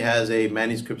University has a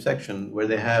manuscript section where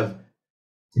they have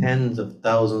tens of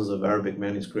thousands of Arabic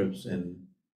manuscripts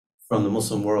from the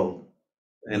Muslim world.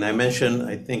 And I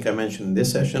think I mentioned in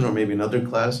this session or maybe another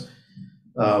class.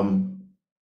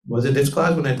 Was it this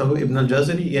class when I talked about Ibn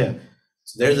al-Jazari? Yeah.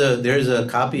 So there's a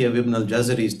copy of Ibn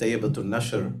al-Jazari's Tayyibatul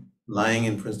Nashr lying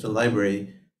in Princeton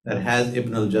Library that has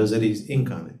Ibn al-Jazari's ink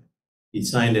on it. He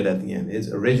signed it at the end, his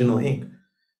original ink.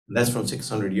 And that's from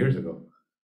 600 years ago.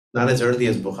 Not as early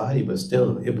as Bukhari, but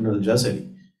still Ibn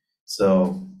al-Jazari.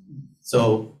 So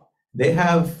they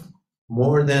have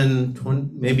more than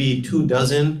maybe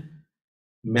 24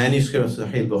 manuscripts of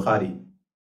Sahih Bukhari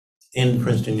in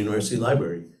Princeton University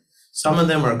Library. Some of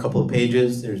them are a couple of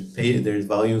pages, there's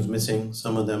volumes missing.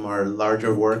 Some of them are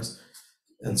larger works,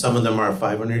 and some of them are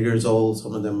 500 years old,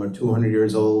 some of them are 200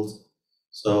 years old.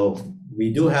 So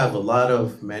we do have a lot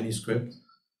of manuscripts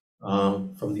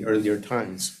from the earlier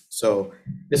times. So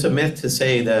it's a myth to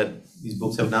say that these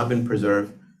books have not been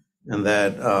preserved and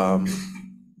that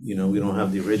we don't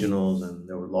have the originals and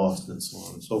they were lost and so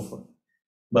on and so forth.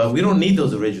 But we don't need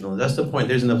those originals. That's the point.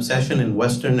 There's an obsession in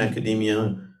Western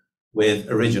academia with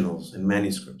originals and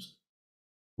manuscripts.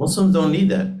 Muslims don't need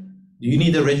that. Do you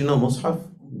need the original Mus'haf?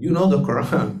 You know the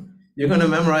Quran. You're going to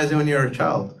memorize it when you're a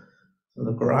child. So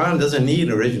the Quran doesn't need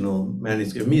original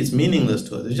manuscript. It's meaningless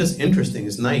to us. It's just interesting.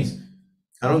 It's nice.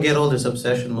 I don't get all this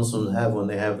obsession Muslims have when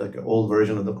they have like an old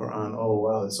version of the Quran. Oh,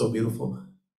 wow, it's so beautiful.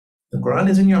 The Quran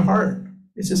is in your heart.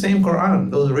 It's the same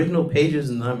Quran. Those original pages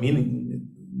are not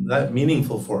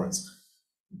meaningful for us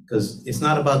because it's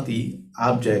not about the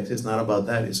object. It's not about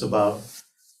that. It's about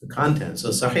the content. So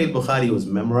Sahih Bukhari was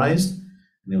memorized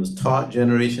and it was taught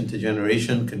generation to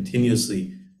generation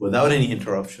continuously without any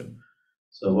interruption.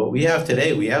 So what we have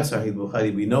today, we have Sahih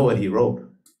Bukhari. We know what he wrote.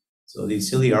 So these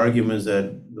silly arguments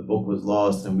that the book was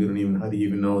lost and we don't even, how do you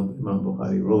even know Imam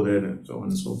Bukhari wrote it and so on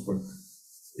and so forth.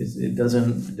 It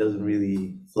doesn't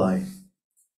really fly.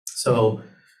 So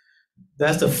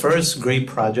that's the first great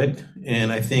project.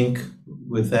 And I think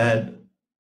with that,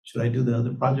 should I do the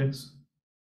other projects?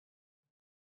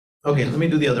 Okay, let me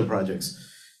do the other projects.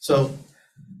 So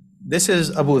this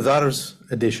is Abu Dhar's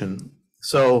edition.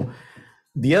 So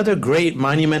the other great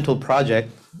monumental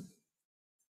project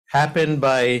happened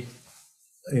by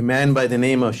a man by the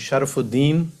name of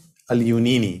Sharafuddin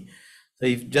al-Yunini. So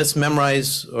you've just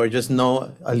memorized or just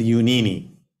know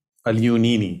al-Yunini.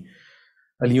 Al-Yunini.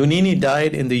 Al-Yunini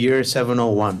died in the year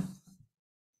 701.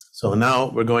 So now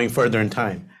we're going further in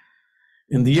time.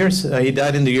 He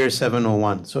died in the year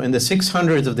 701. So in the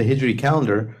 600s of the Hijri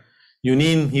calendar,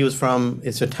 Yunin,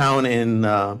 it's a town in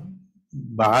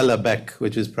Baalabek,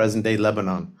 which is present-day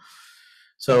Lebanon.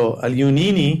 So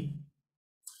Al-Yunini,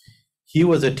 he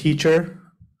was a teacher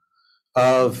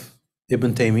of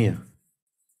Ibn Taymiyyah.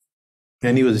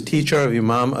 And he was a teacher of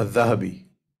Imam al-Dhahabi.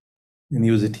 And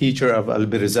he was a teacher of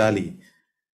al-Birzali.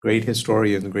 great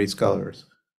historians, great scholars.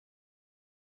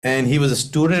 And he was a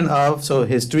student of, so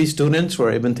his three students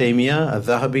were Ibn Taymiyyah,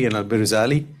 al-Dhahabi, and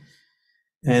al-Birzali.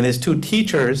 And his two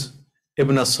teachers,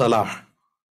 Ibn al-Salah,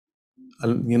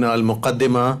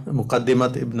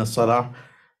 Muqaddimat Ibn al-Salah,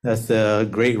 that's a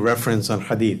great reference on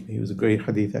Hadith. He was a great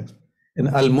Hadith expert. And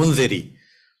al-Mundhiri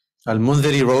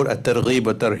wrote At-Targhib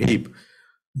wa Tarhib.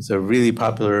 It's a really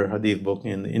popular Hadith book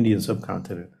in the Indian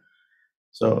subcontinent.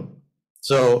 So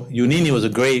Unini was a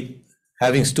great,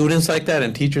 having students like that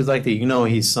and teachers like that,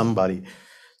 he's somebody.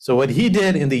 So what he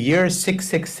did in the year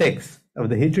 666 of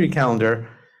the Hijri calendar,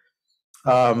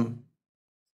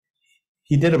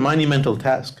 he did a monumental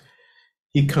task.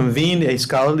 He convened a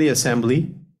scholarly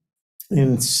assembly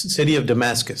in the city of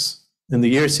Damascus in the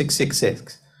year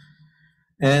 666.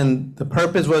 And the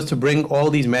purpose was to bring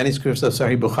all these manuscripts of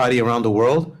Sahih Bukhari around the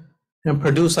world and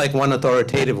produce like one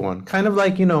authoritative one. Kind of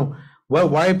like,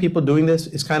 why are people doing this?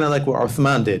 It's kind of like what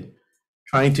Uthman did,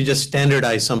 trying to just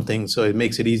standardize something so it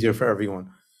makes it easier for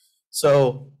everyone.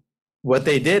 So what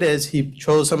they did is he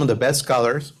chose some of the best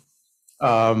scholars,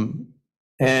 and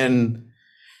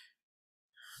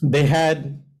they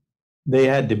had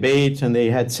debates and they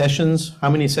had sessions.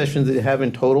 How many sessions did they have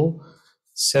in total?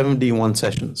 71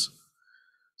 sessions.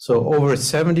 So over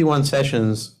 71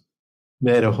 sessions,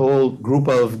 they had a whole group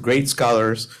of great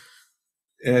scholars,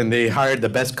 and they hired the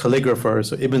best calligrapher.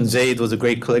 So Ibn Zayd was a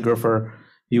great calligrapher.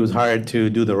 He was hired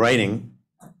to do the writing.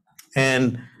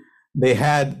 And they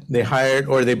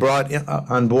brought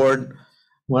on board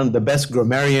one of the best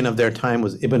grammarian of their time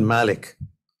was Ibn Malik.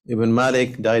 Ibn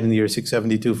Malik died in the year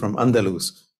 672 from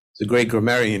Andalus. He's a great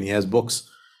grammarian. He has books.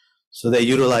 So they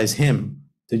utilized him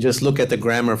to just look at the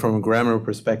grammar from a grammar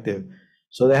perspective.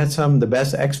 So they had some of the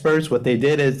best experts. What they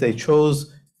did is they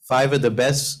chose 5 of the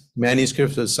best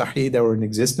manuscripts of Sahih that were in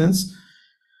existence.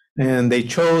 And they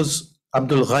chose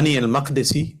Abdul Ghani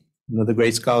al-Maqdisi, another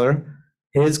great scholar,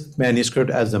 his manuscript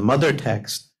as the mother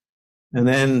text. And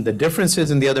then the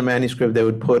differences in the other manuscript they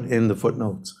would put in the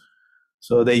footnotes.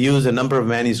 So they used a number of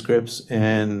manuscripts,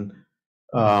 and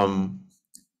then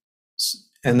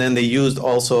they used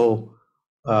also,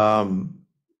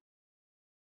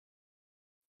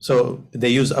 so they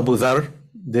used Abu Dhar,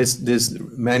 this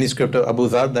manuscript of Abu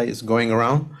Dhar that is going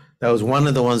around. That was one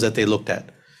of the ones that they looked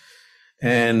at.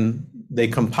 And they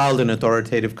compiled an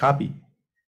authoritative copy.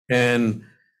 And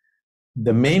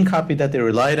the main copy that they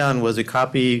relied on was a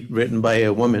copy written by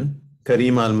a woman,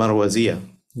 Karima al-Marwaziyah,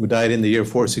 who died in the year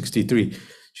 463.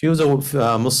 She was a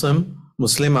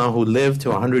Muslimah who lived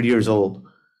to 100 years old.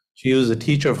 She was a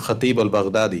teacher of Khatib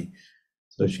al-Baghdadi.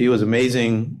 So she was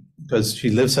amazing because she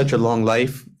lived such a long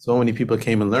life. So many people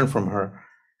came and learned from her.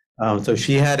 So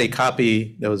she had a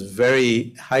copy that was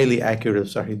very highly accurate of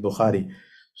Sahih Bukhari.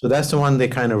 So that's the one they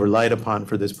kind of relied upon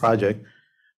for this project.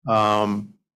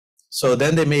 So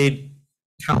then they made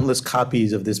countless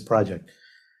copies of this project.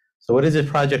 So what is this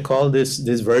project called, this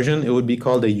version? It would be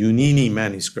called a Unini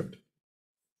manuscript.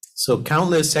 So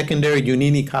countless secondary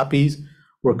Unini copies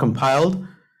were compiled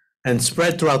and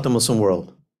spread throughout the Muslim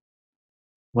world.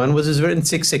 When was this written?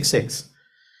 666.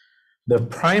 The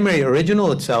primary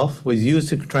original itself was used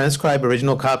to transcribe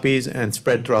original copies and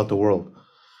spread throughout the world.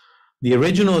 The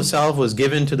original itself was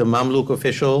given to the Mamluk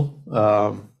official,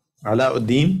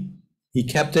 Alauddin. He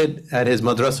kept it at his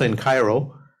madrasa in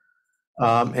Cairo.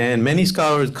 And many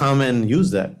scholars come and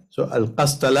use that. So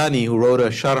Al-Qastalani, who wrote a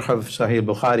Sharh of Sahih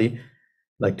Bukhari,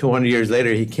 like 200 years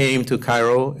later, he came to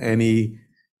Cairo and he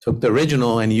took the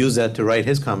original and used that to write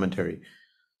his commentary.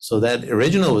 So that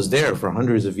original was there for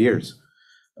hundreds of years.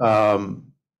 Then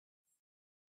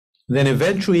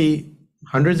eventually,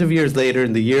 hundreds of years later,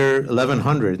 in the year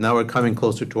 1100, now we're coming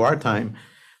closer to our time,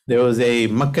 there was a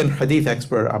Meccan Hadith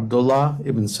expert, Abdullah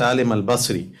ibn Salim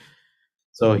al-Basri.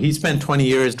 So he spent 20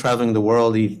 years traveling the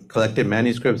world. He collected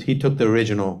manuscripts. He took the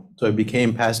original. So it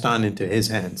became passed on into his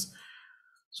hands.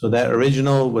 So that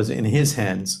original was in his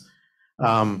hands.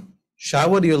 Shah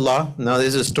Waliullah, now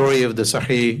this is a story of the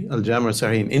Sahih al-Jami'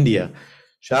 al-Sahih in India.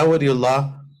 Shah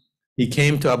Waliullah, he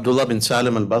came to Abdullah bin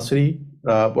Salim al-Basri,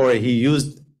 or he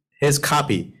used his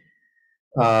copy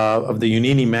of the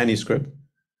Unini manuscript.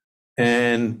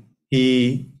 And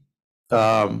he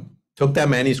took that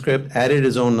manuscript, added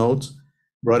his own notes,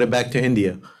 brought it back to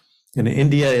India. In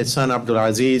India, his son Abdul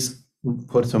Aziz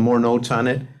put some more notes on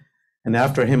it. And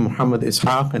after him, Muhammad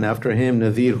Ishaq, and after him,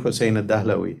 Nadir Hussain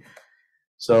al-Dahlawi.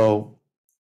 So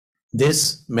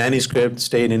this manuscript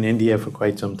stayed in India for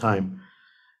quite some time.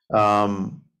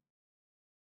 Ahmad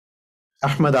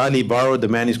Ali borrowed the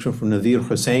manuscript from Nadir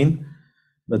Hussain,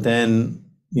 but then,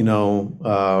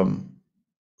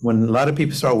 when a lot of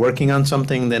people start working on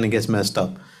something, then it gets messed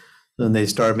up. Then they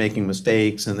start making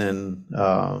mistakes, and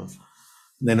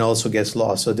then also gets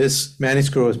lost. So this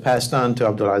manuscript was passed on to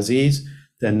Abdul Aziz,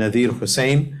 then Nadir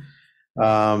Hussain,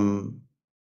 and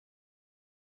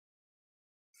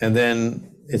then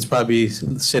it's probably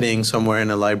sitting somewhere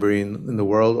in a library in the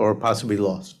world, or possibly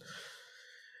lost.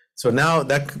 So now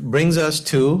that brings us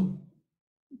to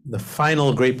the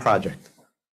final great project.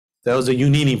 That was a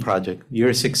Unini project,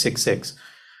 year 666.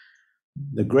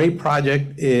 The great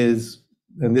project is,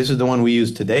 and this is the one we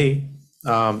use today,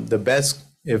 the best,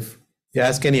 if you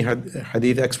ask any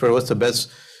hadith expert, what's the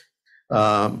best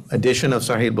edition of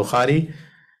Sahih Bukhari,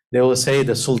 they will say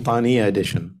the Sultaniya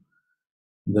edition,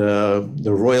 the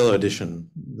royal edition,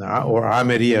 or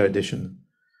Amiriya edition.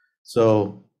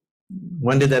 So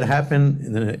when did that happen?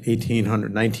 In the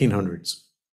 1900s.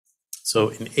 So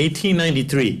in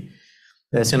 1893,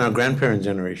 that's in our grandparents'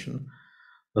 generation,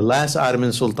 the last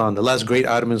Ottoman Sultan, the last great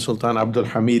Ottoman Sultan, Abdul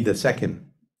Hamid II.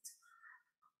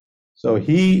 So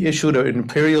he issued an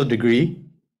imperial decree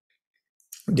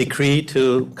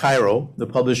to Cairo, the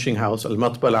publishing house,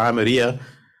 Al-Matba al-Amiriya,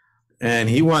 and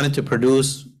he wanted to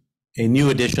produce a new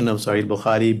edition of Sahih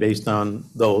Bukhari based on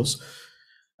those,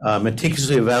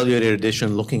 meticulously evaluated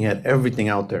edition, looking at everything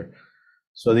out there.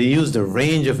 So they used a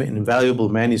range of invaluable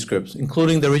manuscripts,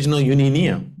 including the original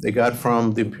Uniniya they got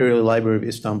from the Imperial Library of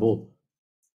Istanbul,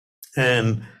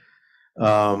 and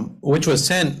which was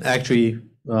sent actually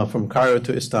from Cairo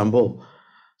to Istanbul.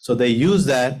 So they used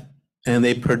that, and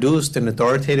they produced an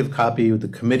authoritative copy with a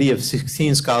committee of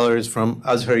 16 scholars from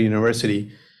Azhar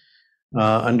University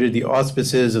under the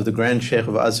auspices of the Grand Sheikh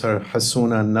of Azhar,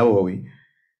 Hassun al-Nawawi.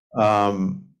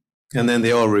 And then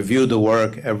they all reviewed the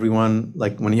work. Everyone,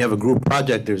 like when you have a group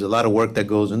project, there's a lot of work that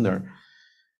goes in there.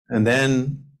 And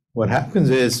then what happens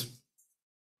is,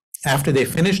 after they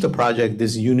finish the project,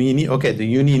 this Unini,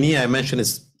 the Unini I mentioned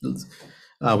is,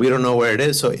 we don't know where it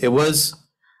is. So it was,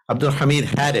 Abdul Hamid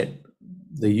had it,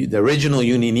 the original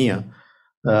Uniniya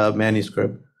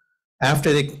manuscript.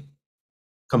 After they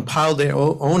compiled their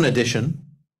own edition,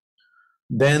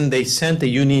 then they sent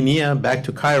the Uniniya back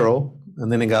to Cairo,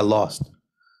 and then it got lost.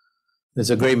 It's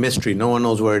a great mystery. No one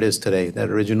knows where it is today, that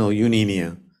original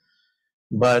Uniniya.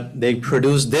 But they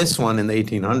produced this one in the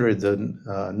 1800s, the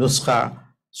Nuskha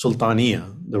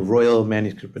Sultaniya, the royal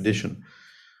manuscript edition.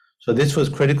 So this was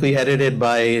critically edited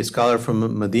by a scholar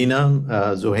from Medina,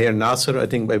 Zuhair Nasser. I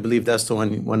believe that's the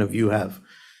one of you have.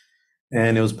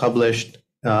 And it was published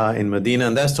in Medina,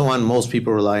 and that's the one most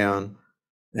people rely on.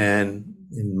 And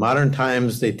in modern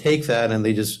times, they take that and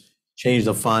they just change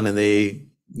the font, and they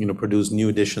produce new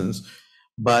editions.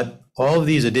 But all of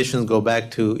these editions go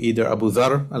back to either Abu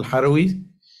Dhar al-Harawi,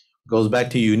 goes back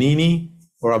to Unini,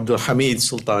 or Abdul Hamid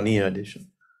Sultaniya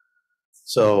edition.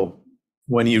 So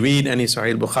when you read any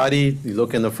Sahih Bukhari, you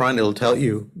look in the front, it'll tell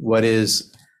you what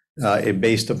is it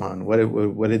based upon,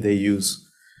 what did they use.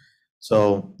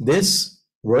 So this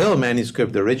royal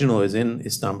manuscript, the original, is in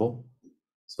Istanbul.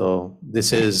 So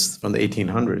this is from the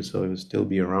 1800s, so it will still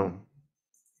be around.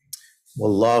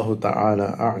 Wallahu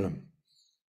ta'ala a'lam.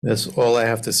 That's all I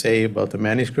have to say about the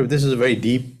manuscript. This is a very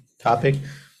deep topic.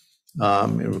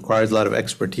 It requires a lot of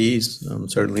expertise. I'm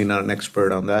certainly not an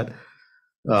expert on that.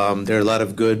 There are a lot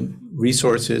of good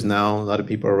resources now. A lot of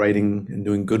people are writing and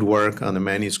doing good work on the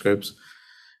manuscripts.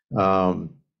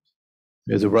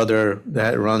 There's a brother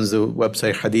that runs the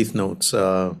website Hadith Notes.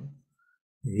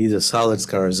 He's a solid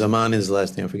scholar. Zaman is his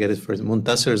last name. I forget his first name.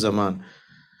 Muntasir Zaman.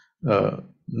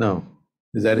 No,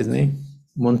 is that his name?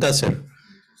 Muntasir.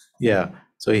 Yeah.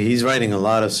 So he's writing a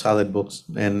lot of solid books,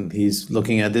 and he's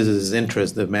looking at this as his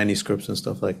interest, the manuscripts and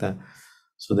stuff like that.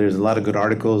 So there's a lot of good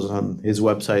articles on his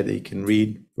website that you can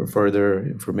read for further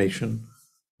information.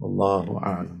 Allahu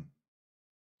a'lam.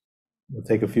 We'll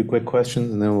take a few quick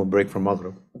questions, and then we'll break for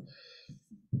Maghrib.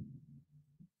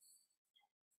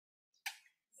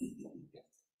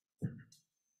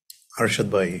 Arshad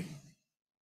Bhai.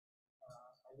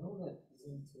 I know that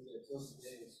isn't till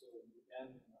today, so you can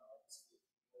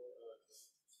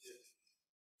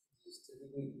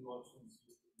typically do options,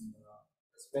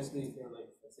 especially if you're like,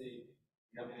 let's say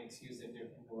you have an excuse that you're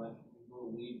from the land, you go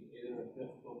read either a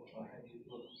fifth book or hadith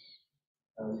book.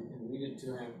 You can read it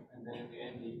to him, and then in the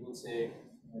end he will say,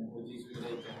 would you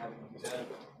like to have hijab?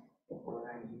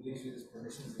 And he gives you his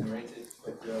permissions and writes it.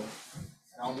 But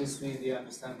and obviously they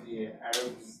understand the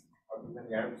Arabs, or even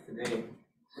the Arabs today,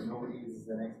 so nobody is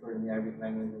an expert in the Arabic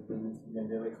language, and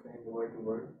they'll explain the word to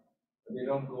word. But they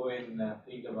don't go in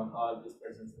think of how this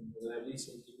person's, at least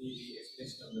will give you the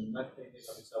explanation of the nothing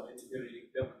of itself. And if you're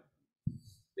reading them,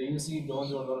 they usually don't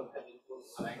do a lot of hadith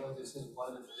books. And I know this is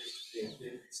one of the traditions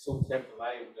they still kept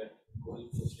alive that people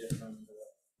share from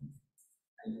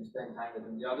and you spend time with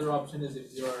them. The other option is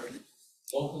if you're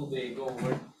local, they go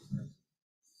work.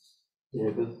 Yeah,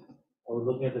 because I was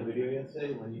looking at the video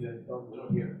yesterday, when you guys talk, we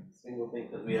don't hear a single thing,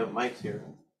 because we have mics here,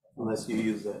 unless you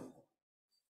use that.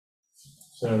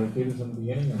 Should I repeat it from the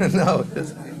beginning? No,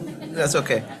 that's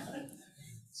okay.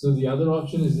 So the other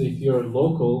option is if you're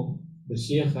local, the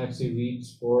sheikh actually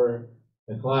reads for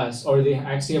the class, or they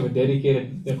actually have a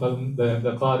dedicated, the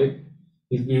qari,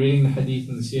 he'll be reading the hadith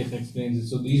and the sheikh explains it.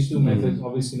 So these two methods,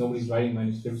 obviously nobody's writing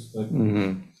manuscripts, but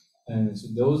and so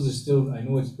those are still, I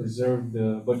know it's preserved,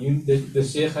 but the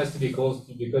sheikh has to be close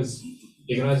to, because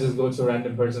you cannot just go to a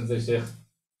random person and say, sheikh,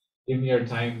 give me your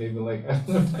time. They'll be like, I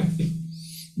don't have time.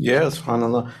 Yeah,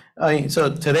 subhanAllah.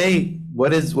 So today,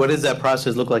 what does that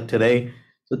process look like today?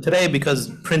 So today,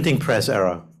 because printing press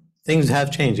era, things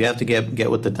have changed. You have to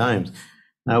get with the times.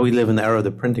 Now we live in the era of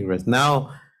the printing press.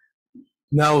 Now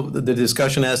the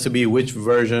discussion has to be which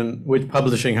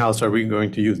publishing house are we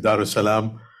going to use? Darul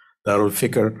Salam, Darul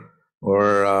Fikr,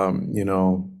 or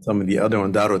some of the other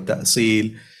one, Darul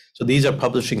Ta'sil. So these are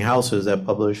publishing houses that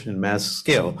publish in mass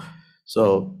scale.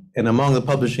 So, and among the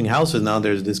publishing houses now,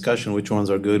 there's discussion which ones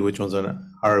are good, which ones are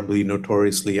horribly,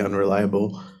 notoriously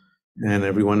unreliable, and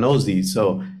everyone knows these.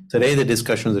 So today the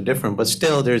discussions are different, but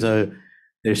still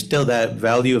there's still that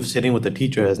value of sitting with the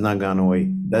teacher has not gone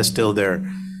away. That's still there.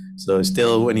 So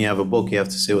still, when you have a book, you have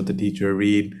to sit with the teacher,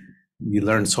 read. You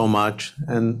learn so much,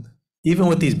 and even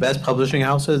with these best publishing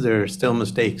houses, there are still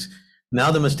mistakes.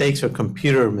 Now the mistakes are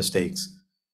computer mistakes,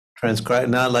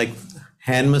 not like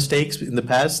hand mistakes in the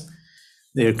past.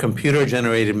 They're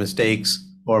computer-generated mistakes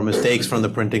or mistakes from the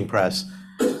printing press,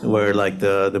 where like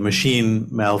the machine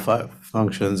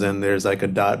malfunctions and there's like a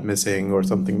dot missing or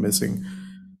something missing.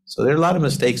 So there are a lot of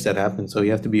mistakes that happen. So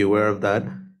you have to be aware of that.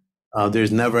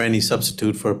 There's never any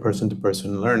substitute for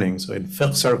person-to-person learning. So in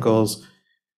fiqh circles,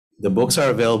 the books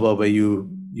are available, but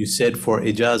you sit for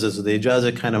ijazah. So the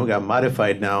ijazah kind of got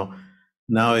modified now.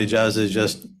 Now ijazah is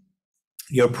just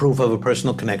your proof of a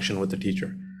personal connection with the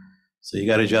teacher. So you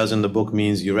got ijazah in the book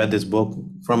means you read this book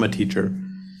from a teacher,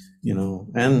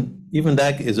 and even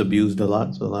that is abused a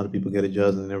lot. So a lot of people get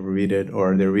ijazah and never read it,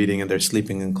 or they're reading and they're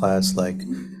sleeping in class, like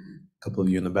a couple of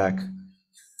you in the back.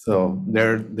 So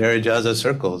they're ijazah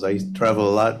circles. I travel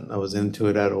a lot. I was into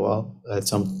it at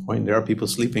some point. There are people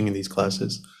sleeping in these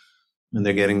classes and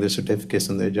they're getting their certificates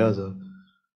and their ijazah.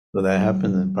 So that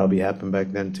happened, and probably happened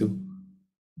back then too.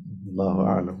 Allahu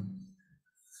A'lam.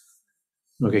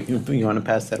 Okay, you want to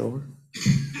pass that over?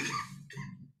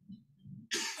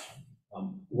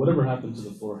 Whatever happened to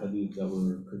the 4 hadith that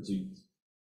were critiqued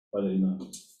by the Imam?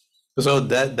 So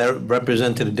that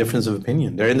represented a difference of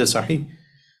opinion. They're in the Saheeh.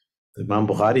 Imam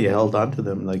Bukhari held on to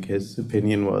them, like his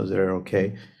opinion was they're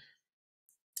okay.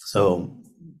 So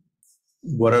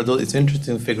what are those? It's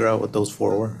interesting to figure out what those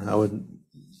 4 were.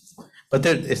 But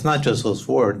it's not just those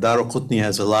 4. Daraqutni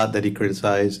has a lot that he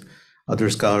criticized.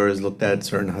 Other scholars looked at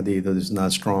certain hadith that is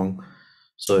not strong.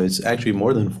 So it's actually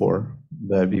more than 4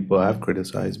 that people have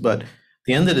criticized. But at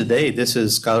the end of the day, this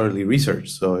is scholarly research.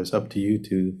 So it's up to you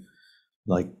to,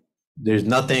 there's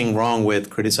nothing wrong with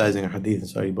criticizing a hadith in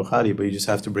Sahih Bukhari, but you just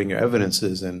have to bring your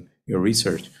evidences and your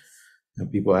research.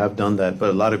 And people have done that. But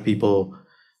a lot of people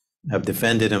have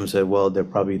defended him, said, well, they're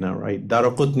probably not right.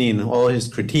 Daraqutni, in all his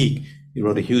critique, he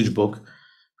wrote a huge book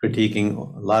critiquing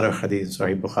a lot of hadith in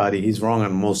Sahih Bukhari. He's wrong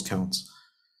on most counts.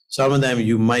 Some of them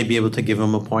you might be able to give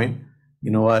him a point.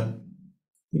 You know what?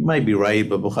 He might be right,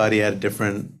 but Bukhari had a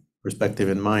different perspective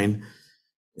in mind.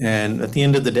 And at the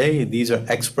end of the day, these are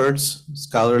experts,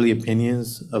 scholarly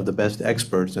opinions of the best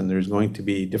experts, and there's going to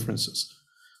be differences.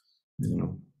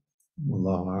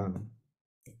 Wallahu a'lam.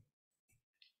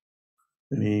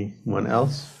 Anyone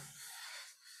else?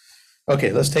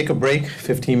 Okay, let's take a break,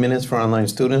 15 minutes for online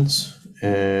students,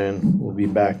 and we'll be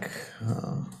back.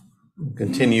 We'll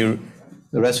continue.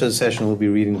 The rest of the session, we'll be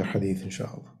reading the hadith,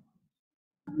 inshallah.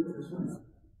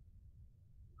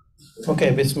 Okay,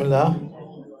 Bismillah.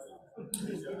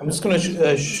 I'm just going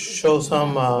to show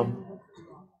some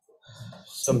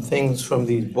things from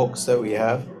these books that we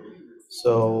have.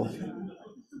 So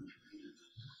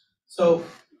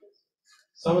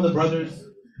some of the brothers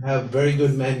have very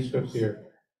good manuscripts here.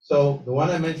 So the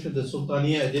one I mentioned, the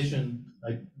Sultaniya edition,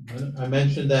 I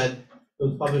mentioned that it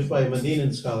was published by a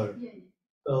Medinan scholar.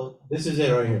 So this is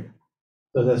it right here.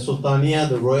 So the Sultaniya,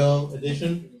 the royal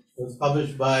edition, was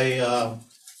published by,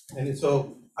 and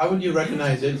so how would you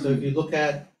recognize it? So if you look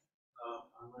at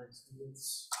online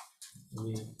students, let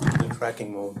me in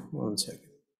tracking mode, 1 second.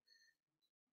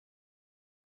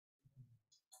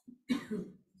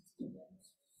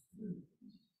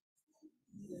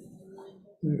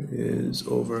 There is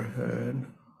overhead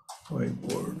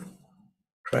whiteboard.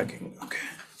 Tracking, okay.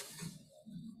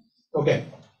 Okay,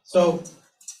 so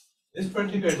this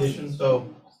particular edition, so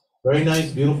very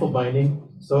nice, beautiful binding.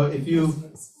 So if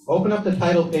you open up the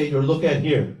title page or look at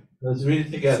here, let's read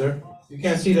it together. You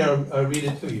can't see that, I'll read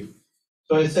it to you.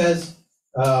 So it says,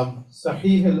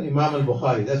 Saheeh al-Imam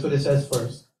al-Bukhari, that's what it says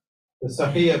first. The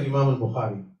Saheeh of Imam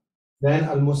al-Bukhari. Then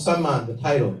al-Musamman, the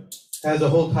title, has the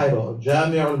whole title,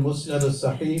 Jami' al-Musnad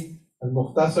al-Sahih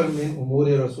al-Mukhtasar min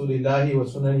Umuri Rasulillahi wa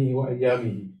Sunanihi wa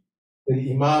Ayyamihi.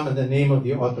 The Imam and the name of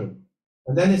the author.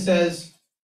 And then it says,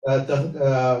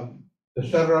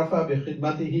 تشرف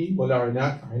بخدمته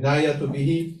والعناية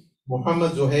به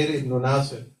Muhammad Zuhair ibn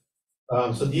Nasir.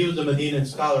 So he was a Medinan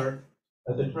scholar.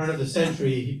 At the turn of the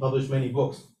century, he published many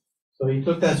books. So he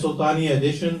took that Sultani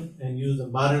edition and used a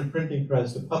modern printing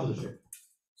press to publish it.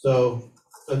 So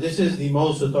this is the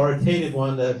most authoritative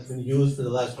one that's been used for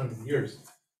the last 100 years.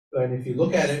 And if you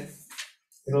look at it,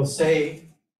 it'll say,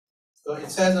 so it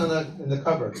says in the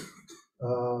cover,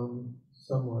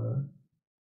 somewhere.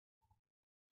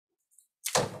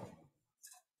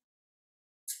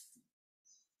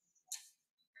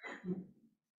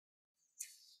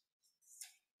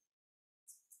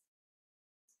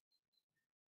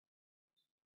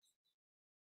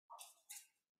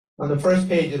 On the first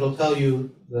page, it'll tell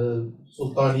you the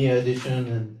Sultaniya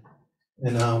edition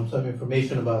and some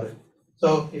information about it.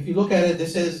 So if you look at it,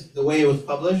 this is the way it was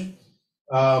published.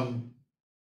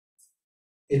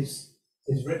 It's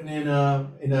written in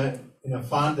a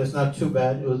font that's not too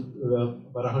bad. It was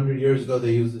about 100 years ago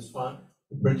they used this font,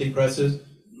 the printing presses.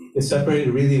 It's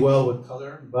separated really well with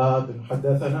color, Bab and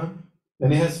Haddathana,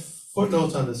 and it has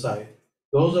footnotes on the side.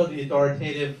 Those are the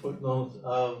authoritative footnotes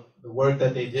of the work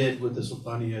that they did with the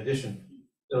Sultani edition.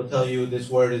 It'll tell you this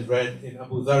word is read in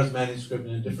Abu Dhar's manuscript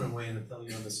in a different way, and it'll tell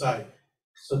you on the side.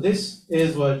 So this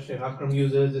is what Sheikh Akram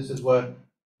uses. This is what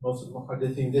most of the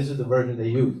Muhaddithin, this is the version they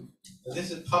use. So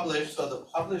this is published, so the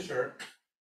publisher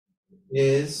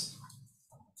is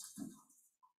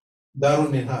Darul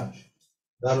Minhaj.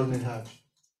 Darul Minhaj.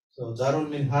 So Darul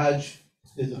Minhaj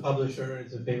is the publisher,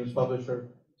 it's a famous publisher.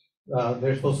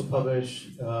 They're supposed to publish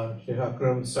Sheikh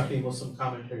Akram's Sahih Muslim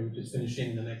commentary, which is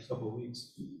finishing in the next couple of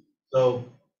weeks. So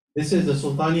this is the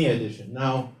Sultani edition.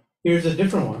 Now, here's a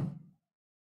different one,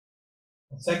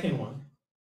 a second one.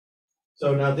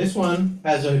 So now this one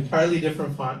has an entirely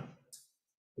different font.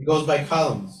 It goes by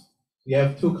columns. You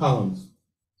have 2 columns.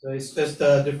 So it's just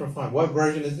a different font. What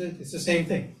version is it? It's the same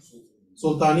thing.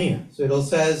 Sultaniya. So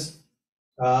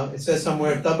it says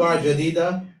somewhere, Taba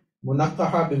Jadida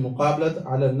Munaqqaha bimuqablat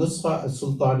ala nusxa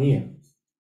al-Sultaniya.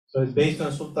 So it's based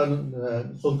on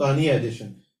Sultaniya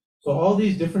edition. So all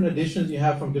these different editions you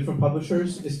have from different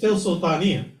publishers, it's still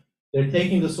Sultaniya. They're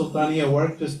taking the Sultaniya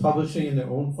work, just publishing in their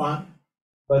own font.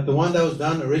 But the one that was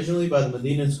done originally by the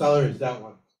Medinan scholar is that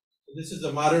one. So this is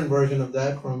a modern version of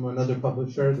that from another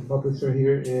publisher. The publisher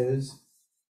here is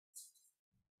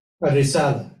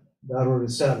Risala, Darul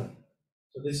Risala.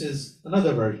 So this is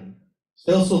another version,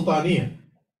 still Sultaniya.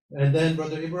 And then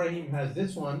Brother Ibrahim has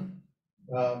this one.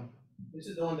 This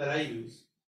is the one that I use.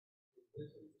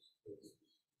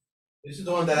 This is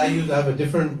the one that I use. I have a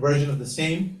different version of the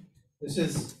same. This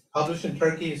is published in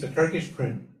Turkey. It's a Turkish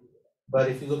print. But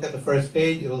if you look at the first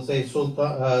page, it'll say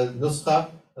Nuskha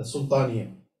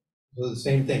Sultaniya. So the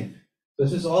same thing.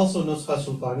 This is also Nuskha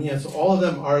Sultaniya. So all of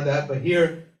them are that, but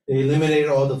here they eliminated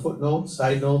all the footnotes,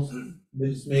 side notes. They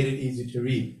just made it easy to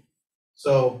read.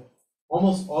 So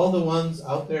almost all the ones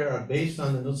out there are based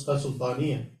on the Nuskha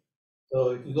Sultaniya.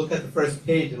 So if you look at the first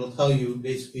page, it'll tell you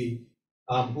basically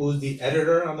who's the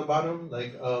editor on the bottom,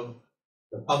 like of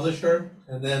the publisher,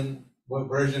 and then what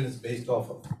version it's based off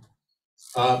of.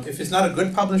 If it's not a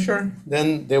good publisher,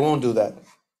 then they won't do that.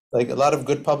 Like a lot of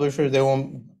good publishers, they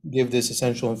won't give this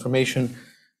essential information.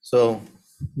 So,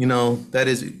 that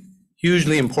is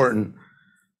hugely important.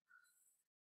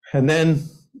 And then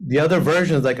the other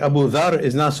versions, like Abu Dhar,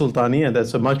 is not Sultaniya.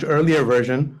 That's a much earlier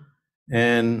version.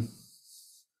 And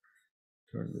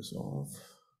turn this off.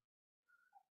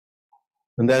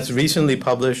 And that's recently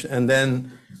published. And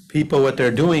then people, what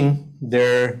they're doing,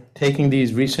 they're taking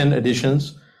these recent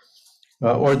editions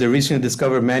or the recently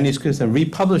discovered manuscripts and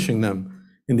republishing them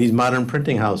in these modern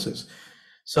printing houses.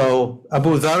 So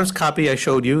Abu Dhar's copy I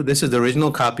showed you, this is the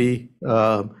original copy,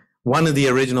 one of the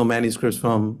original manuscripts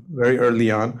from very early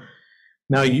on.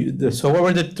 Now, so what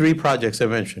were the 3 projects I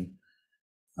mentioned?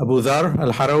 Abu Dhar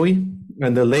al-Harawi,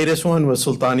 and the latest one was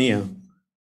Sultaniya.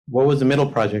 What was the middle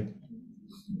project?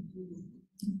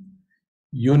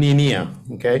 Uniniya,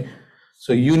 okay?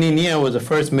 So Uniniya was the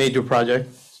first major project.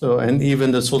 So, and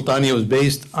even the Sultaniya was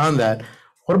based on that.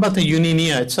 What about the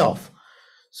Uniniya itself?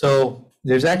 So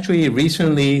There's actually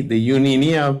recently the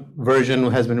Uninia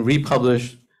version has been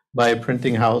republished by a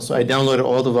printing house. So I downloaded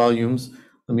all the volumes.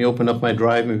 Let me open up my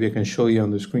drive. Maybe I can show you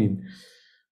on the screen.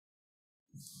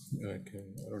 Okay,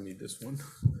 I don't need this one.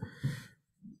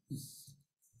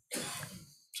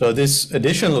 So this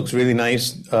edition looks really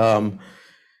nice, and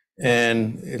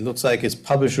it looks like it's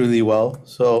published really well.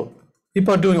 So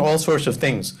people are doing all sorts of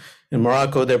things. In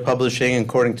Morocco, they're publishing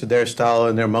according to their style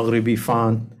and their Maghribi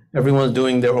font. Everyone's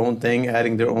doing their own thing,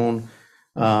 adding their own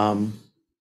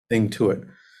thing to it.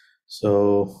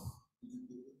 So,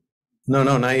 no,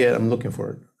 not yet. I'm looking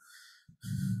for it.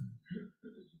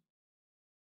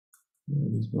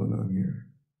 What is going on here?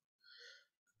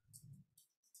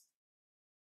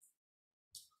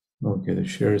 Okay, the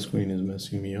share screen is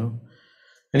messing me up.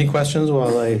 Any questions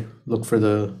while I look for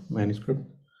the manuscript?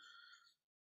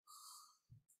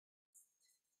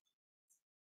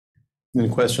 Any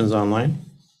questions online?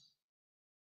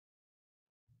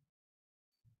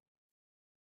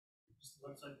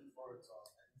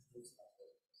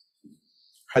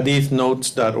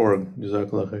 Hadithnotes.org.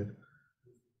 Jazakallah khair.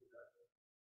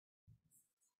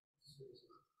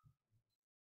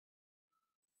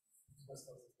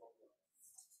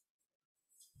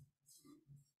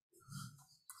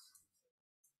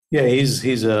 Yeah, he's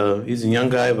a young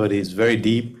guy, but he's very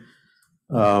deep.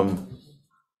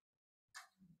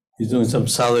 He's doing some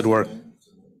solid work.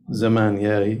 Zaman,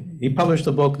 yeah. He published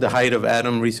the book, The Height of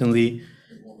Adam, recently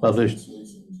published.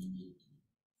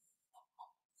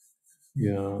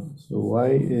 Yeah, so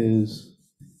why is,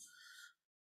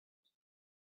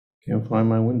 can't find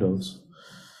my windows.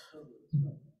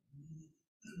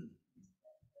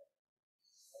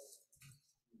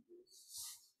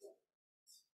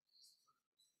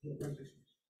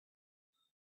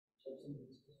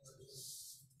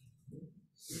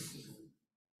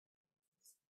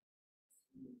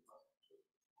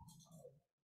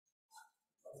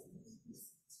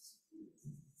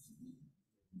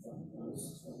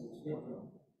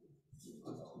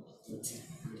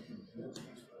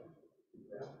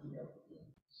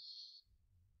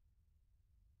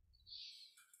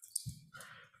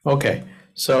 Okay,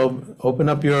 so open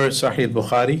up your Sahih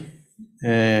Bukhari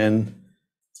and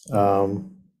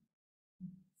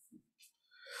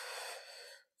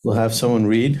we'll have someone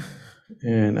read,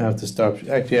 and I have to stop,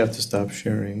 actually I have to stop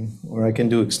sharing, or I can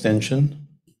do extension,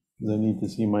 because I need to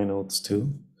see my notes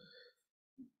too.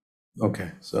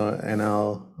 Okay, so, and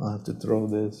I'll have to throw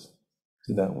this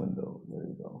to that window. There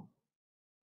you go.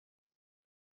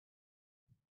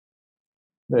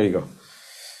 There you go.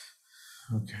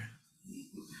 Okay.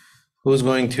 Who's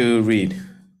going to read?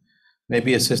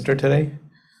 Maybe a sister today?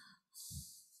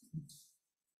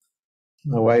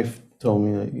 My wife told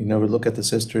me that you never look at the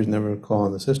sisters, never call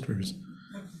on the sisters.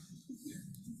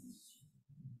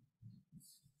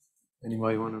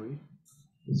 Anybody want to read?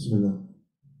 Bismillah.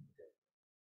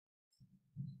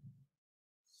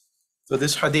 So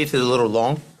this hadith is a little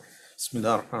long.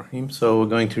 Bismillah ar-Rahim. So we're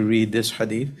going to read this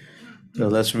hadith. So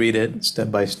let's read it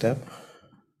step by step.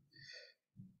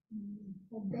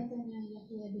 حدثنا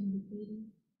يحيى بن بكير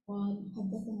قال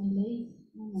حدثنا الليث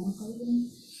عن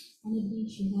عقيل عن ابن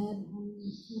شهاب عن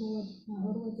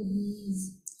عروة بن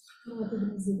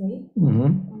الزبير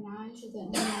عن عائشة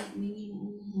أم المؤمنين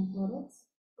أنها قالت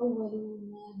أول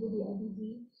ما بدأ به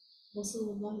رسول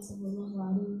الله صلى الله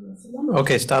عليه وسلم.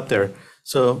 Okay, stop there.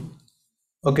 So,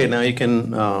 okay, now you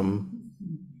can,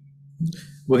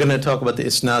 we're going to talk about the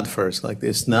isnad first. Like the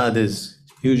isnad is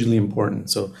hugely important.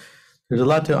 So there's a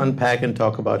lot to unpack and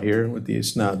talk about here with the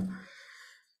isnad.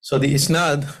 So the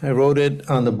isnad, I wrote it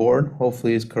on the board.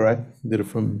 Hopefully it's correct. Did it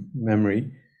from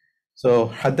memory. So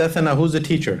haddathana, who's the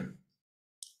teacher?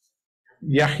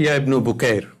 Yahya ibn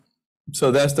Bukair.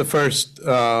 So that's the first,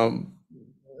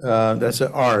 that's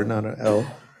an R, not an L.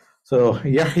 So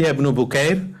Yahya ibn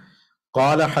Bukair.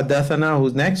 قال حدثنا,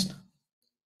 who's next?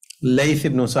 Layth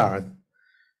ibn Sa'ad.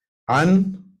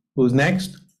 An, who's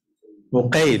next?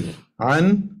 Uqayl.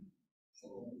 An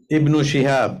Ibn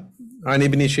Shihab. An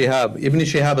Ibn Shihab. Ibn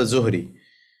Shihab al-Zuhri.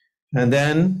 And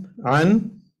then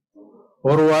An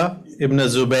Urwa ibn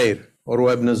Zubayr.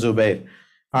 Urwa ibn Zubayr.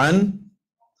 An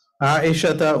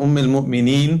Aisha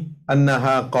al-Mu'minin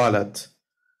annaha qalat.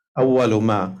 Awwalu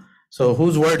ma. So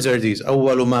whose words are these?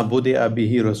 Awwalu ma budi'a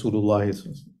bihi Rasulullah.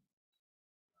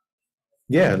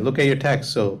 Yeah, look at your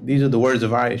text. So these are the words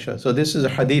of Aisha. So this is a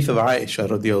hadith of Aisha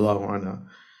radiallahu anha.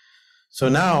 So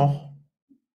now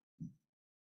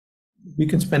we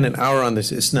can spend an hour on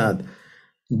this isnad,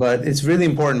 but it's really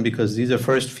important because these are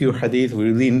first few hadith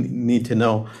we really need to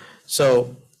know.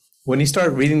 So when you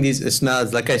start reading these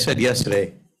isnads, like I said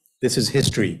yesterday, this is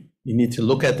history. You need to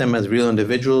look at them as real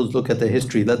individuals, look at the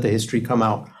history, let the history come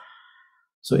out.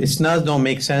 So isnads don't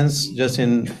make sense just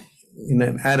in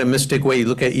an atomistic way. You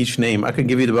look at each name. I could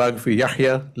give you the biography,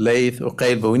 Yahya, Layth,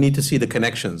 Uqayl, but we need to see the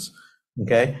connections,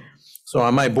 okay? So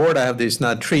on my board, I have the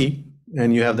isnad tree,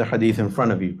 and you have the hadith in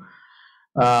front of you.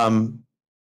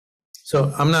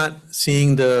 So I'm not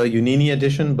seeing the Unini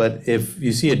edition, but if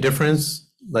you see a difference,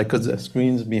 like because the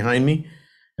screen's behind me,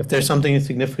 if there's something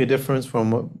significantly different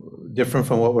from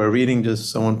what we're reading,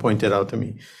 just someone point it out to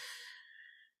me.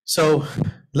 So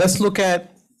let's look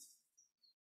at,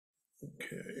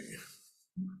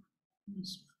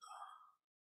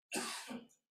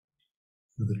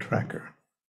 the tracker.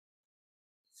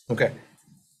 Okay.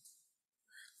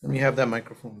 Let me have that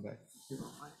microphone back.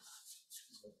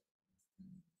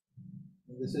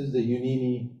 This is the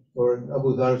Unini or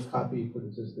Abu Dhar's copy for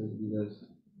the sisters, because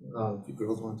if you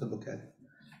girls want to look at it.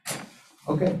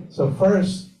 Okay, so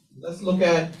first, let's look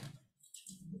at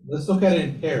it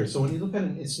in pairs. So when you look at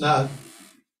an isnad,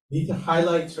 you need to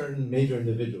highlight certain major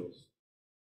individuals.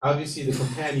 Obviously, the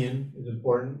companion is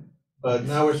important, but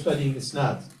now we're studying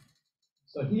isnads.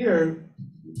 So here,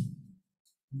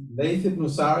 Layth ibn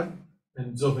Sa'd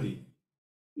and Zuhri,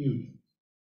 huge.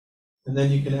 And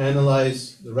then you can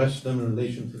analyze the rest of them in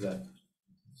relation to that.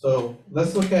 So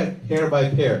let's look at pair by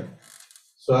pair.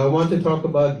 So I want to talk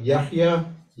about Yahya,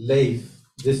 Layth,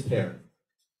 this pair.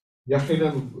 Yahya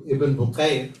ibn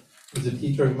Bukhari is a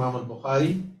teacher of Imam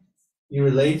al-Bukhari. He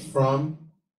relates from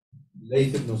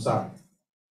Layth ibn Sa'd.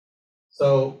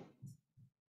 So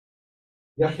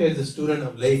Yahya is a student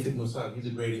of Layth ibn Sa'd. He's a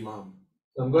great Imam.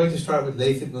 So I'm going to start with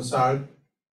Layth ibn Sa'd,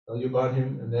 tell you about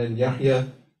him, and then Yahya,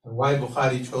 and why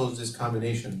Bukhari chose this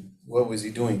combination. What was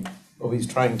he doing? What was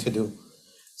he trying to do?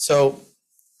 So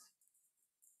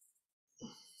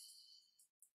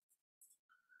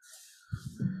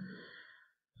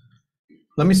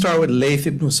let me start with Layth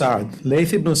ibn Sa'd.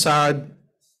 Layth ibn Sa'd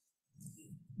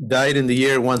died in the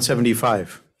year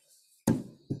 175.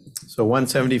 So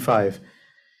 175.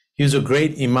 He was a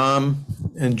great Imam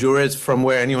and jurist from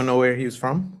where? Anyone know where he was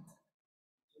from?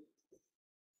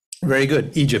 Very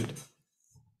good, Egypt.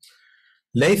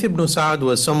 Layth ibn Sa'd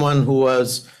was someone who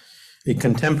was a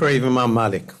contemporary of Imam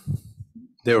Malik.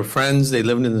 They were friends, they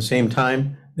lived in the same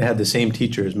time, they had the same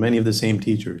teachers, many of the same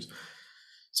teachers.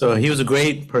 So he was a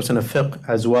great person of fiqh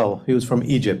as well. He was from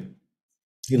Egypt.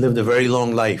 He lived a very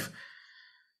long life.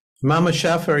 Imam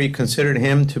al-Shafi'i considered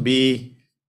him to be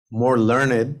more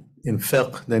learned in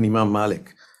fiqh than Imam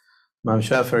Malik. Imam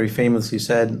Shafi'i famously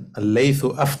said,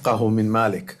 "Al-Laythu afqahu min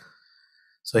Malik."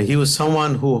 So he was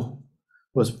someone who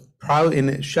was proud, in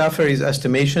Shafi'i's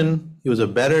estimation, he was a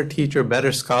better teacher,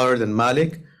 better scholar than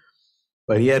Malik,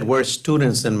 but he had worse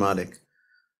students than Malik.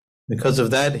 Because of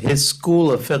that, his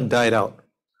school of fiqh died out.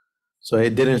 So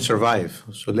it didn't survive.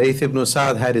 So Layth ibn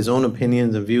Sa'd had his own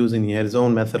opinions and views, and he had his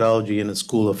own methodology in the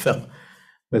school of fiqh.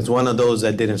 But it's one of those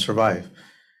that didn't survive.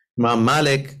 Imam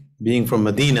Malik, being from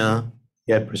Medina,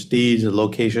 he had prestige, the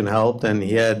location helped, and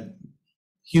he had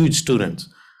huge students.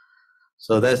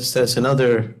 So that's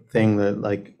another thing that,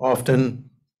 like, often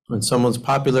when someone's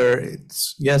popular,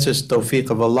 it's tawfiq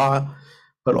of Allah,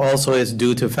 but also it's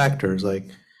due to factors like,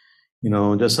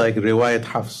 just like Riwayat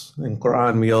Hafs. In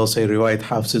Quran, we all say Riwayat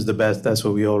Hafs is the best. That's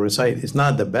what we all recite. It's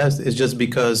not the best. It's just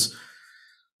because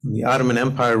the Ottoman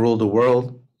Empire ruled the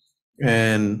world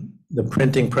and the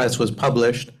printing press was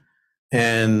published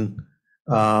and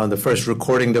the first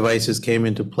recording devices came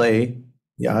into play.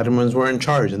 The Ottomans were in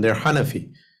charge and they're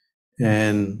Hanafi.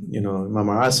 And, Imam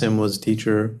Asim was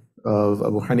teacher of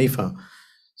Abu Hanifa.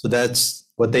 So that's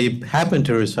what they happened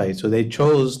to recite. So they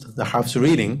chose the Hafs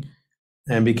reading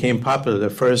and became popular.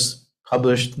 The first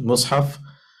published Mus'haf,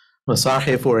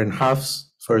 Masahif were in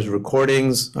Hafs, first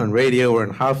recordings on radio were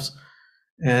in Hafs,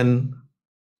 and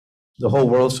the whole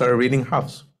world started reading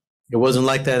Hafs. It wasn't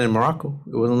like that in Morocco.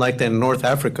 It wasn't like that in North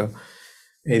Africa.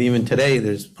 And even today,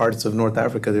 there's parts of North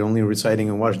Africa, they're only reciting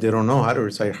in Warsh. They don't know how to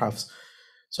recite Hafs.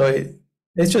 So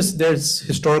it's just, there's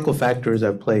historical factors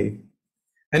at play.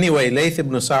 Anyway, Layth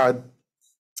ibn Sa'd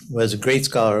was a great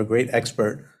scholar, a great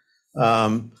expert.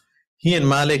 He and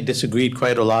Malik disagreed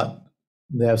quite a lot.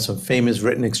 They have some famous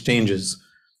written exchanges.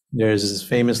 There's these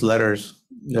famous letters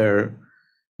there.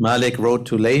 Malik wrote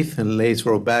to Layth and Layth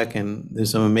wrote back, and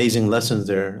there's some amazing lessons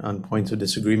there on points of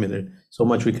disagreement. There's so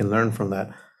much we can learn from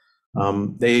that.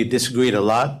 They disagreed a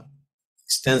lot,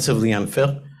 extensively on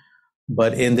fiqh,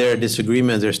 but in their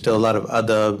disagreements, there's still a lot of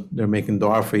adab. They're making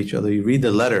dua for each other. You read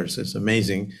the letters, it's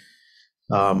amazing.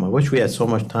 I wish we had so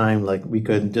much time, like we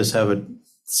could just have a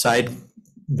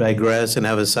digress and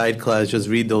have a side class, just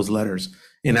read those letters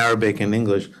in Arabic and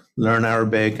English, learn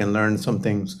Arabic and learn some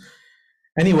things.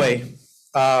 Anyway,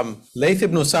 Layth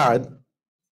ibn Sa'd,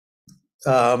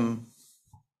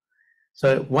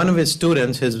 so one of his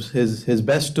students, his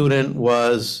best student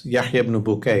was Yahya ibn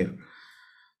Bukayr.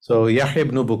 So Yahya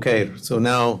ibn Bukayr. So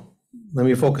now let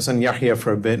me focus on Yahya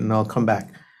for a bit and I'll come back.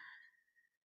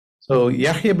 So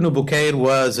Yahya ibn Bukayr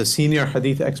was a senior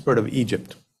hadith expert of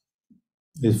Egypt.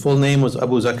 His full name was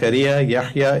Abu Zakaria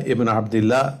Yahya ibn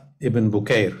Abdullah ibn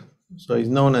Bukayr. So he's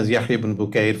known as Yahya ibn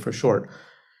Bukayr for short.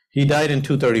 He died in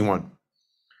 231.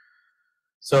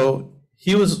 So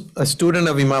he was a student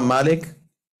of Imam Malik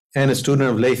and a student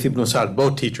of Layth ibn Sa'd,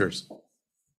 both teachers.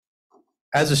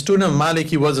 As a student of Malik,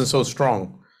 he wasn't so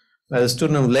strong. As a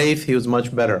student of Layth, he was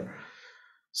much better.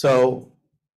 So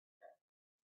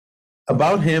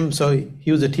about him, so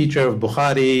he was a teacher of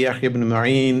Bukhari, Yahya ibn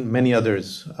Ma'in, many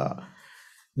others.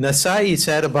 Nasa'i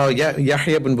said about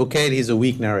Yahya ibn Bukayr, he's a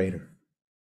weak narrator.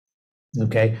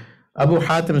 Okay. Abu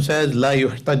Hatim says, La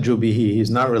yuhtajju bihi, he's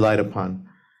not relied upon.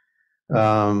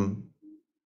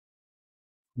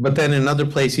 But then in another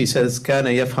place he says, Kana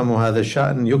yafhamu hadha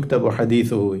sha'n yuktabu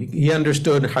hadithuhu. He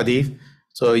understood hadith,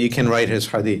 so you can write his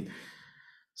hadith.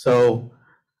 So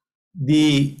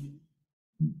the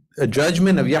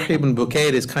judgment of Yahya ibn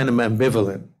Bukayr is kind of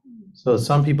ambivalent. So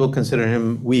some people consider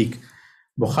him weak.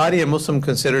 Bukhari and Muslim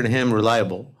considered him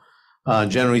reliable,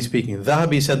 generally speaking.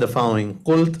 Dhahabi said the following,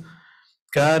 قلت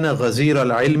كان غزير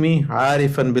العلم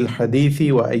عارفا بالحديث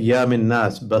وأيام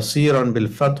الناس بصيرا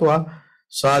بالفتوى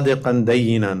صادقا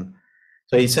دينا.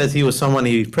 So he says he was someone,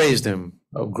 he praised him,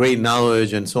 of great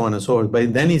knowledge and so on and so forth.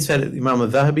 But then he said, Imam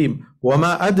al-Dhahabi,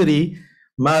 وما أدري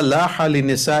ما لاح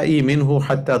للنساء منه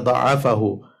حتى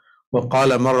ضعفه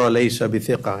وقال مرة ليس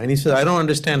بثقة. And he said, I don't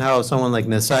understand how someone like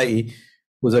Nasa'i,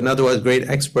 who's an otherwise great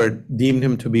expert, deemed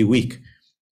him to be weak.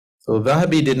 So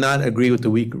Dhahabi did not agree with the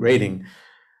weak rating.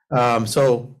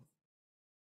 So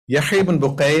Yahya ibn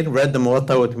Bukayr read the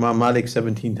Muwatta with Imam Malik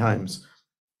 17 times.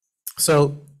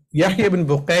 So Yahya ibn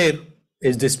Bukayr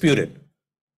is disputed,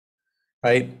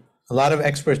 right? A lot of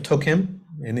experts took him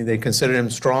and they considered him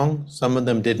strong. Some of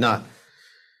them did not.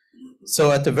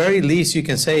 So at the very least, you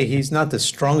can say he's not the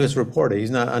strongest reporter.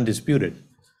 He's not undisputed.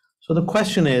 So the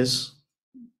question is,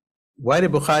 why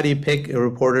did Bukhari pick a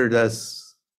reporter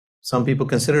that's some people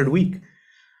considered weak?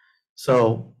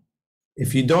 So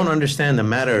if you don't understand the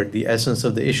matter, the essence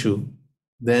of the issue,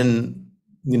 then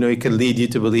it could lead you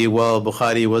to believe, well,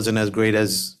 Bukhari wasn't as great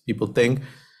as people think,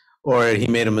 or he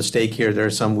made a mistake here. There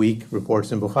are some weak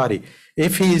reports in Bukhari.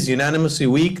 If he's unanimously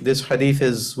weak, this hadith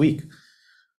is weak.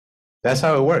 That's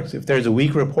how it works. If there's a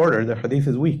weak reporter, the hadith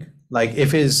is weak. Like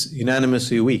if it's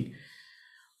unanimously weak.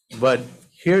 But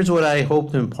here's what I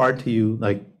hope to impart to you,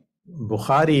 like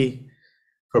Bukhari,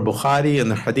 for Bukhari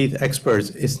and the hadith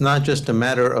experts, it's not just a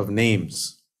matter of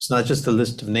names. It's not just a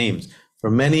list of names. For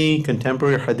many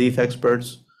contemporary hadith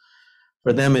experts,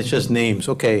 for them it's just names.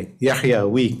 Okay, Yahya,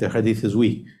 weak, the hadith is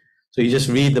weak. So you just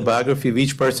read the biography of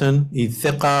each person, he's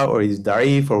thiqa or he's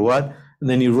da'if or what, and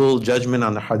then you rule judgment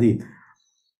on the hadith.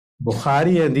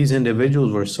 Bukhari and these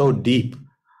individuals were so deep.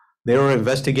 They were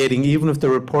investigating, even if the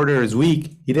reporter is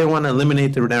weak, he didn't want to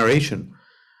eliminate the narration.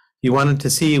 He wanted to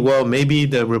see, well, maybe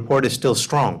the report is still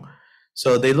strong.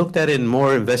 So they looked at it in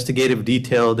more investigative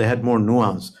detail. They had more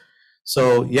nuance.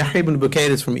 So Yahya ibn Bukayr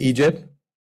is from Egypt.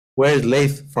 Where is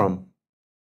Layth from?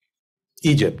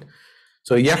 Egypt.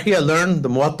 So Yahya learned the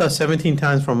Muwatta 17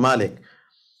 times from Malik.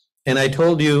 And I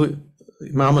told you,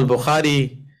 Imam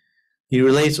al-Bukhari, he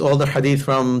relates all the hadith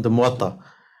from the Muwatta.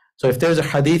 So if there's a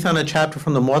hadith on a chapter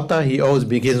from the Muwatta, he always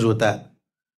begins with that.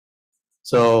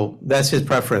 So that's his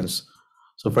preference.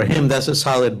 So for him, that's a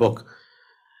solid book.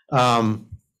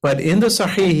 But in the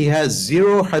Sahih, he has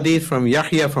 0 hadith from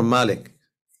Yahya from Malik,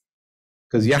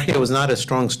 because Yahya was not a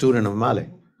strong student of Malik.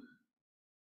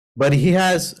 But he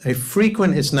has a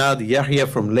frequent isnad, Yahya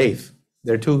from Layth.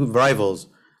 They're two rivals.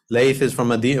 Layth is from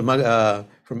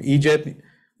from Egypt,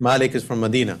 Malik is from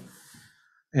Medina.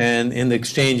 And in the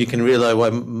exchange, you can realize why,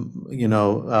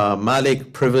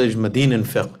 Malik privileged Medinan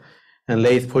fiqh, and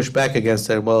Layth pushed back against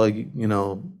it. Well,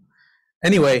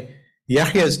 anyway,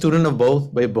 Yahya is a student of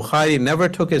both, but Bukhari never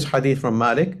took his hadith from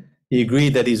Malik. He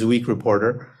agreed that he's a weak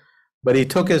reporter, but he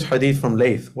took his hadith from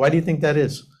Layth. Why do you think that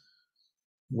is?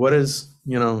 What is,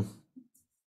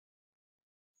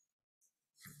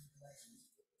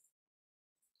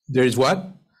 there's what?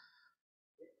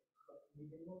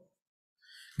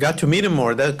 Got to meet him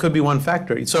more. That could be one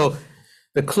factor. So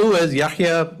the clue is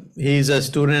Yahya, he's a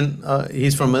student,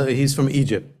 he's from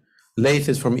Egypt. Layth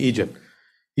is from Egypt.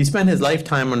 He spent his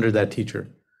lifetime under that teacher.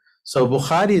 So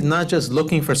Bukhari is not just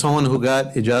looking for someone who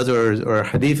got ijazah or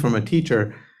hadith from a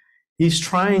teacher. He's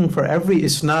trying for every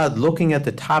isnad, looking at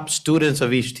the top students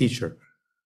of each teacher.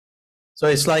 So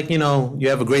it's like, you know, you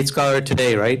have a great scholar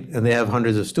today, right? And they have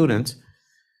hundreds of students.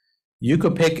 You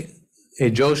could pick a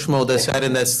Joe Schmo that sat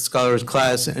in that scholar's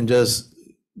class and just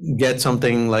get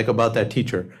something like about that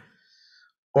teacher.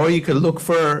 Or you could look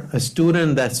for a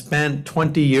student that spent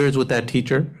 20 years with that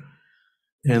teacher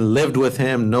and lived with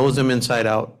him, knows him inside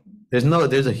out. There's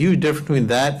a huge difference between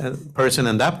that person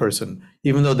and that person,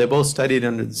 even though they both studied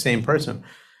under the same person.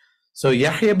 So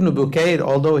Yahya ibn Bukayr,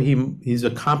 although he's a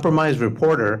compromised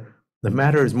reporter, the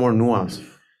matter is more nuanced.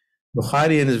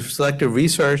 Bukhari, in his selective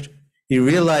research, he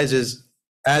realizes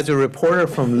as a reporter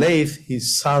from Layth,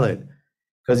 he's solid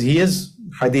because he is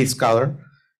hadith scholar,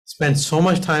 spent so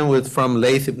much time from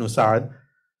Layth ibn Sa'd.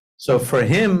 So for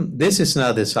him, this is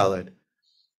not as solid.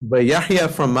 But Yahya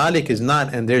from Malik is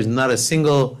not, and there's not a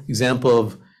single example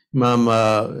of Imam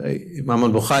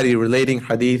al-Bukhari relating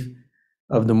hadith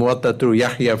of the Muwatta through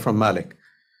Yahya from Malik.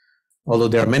 Although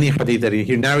there are many hadith that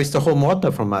he narrates the whole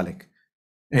Muwatta from Malik.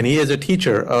 And he is a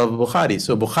teacher of Bukhari.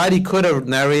 So Bukhari could have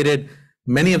narrated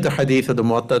many of the hadith of the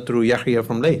Muwatta through Yahya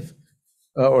from Layth,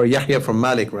 or Yahya from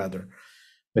Malik rather,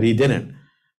 but he didn't.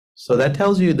 So that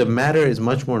tells you the matter is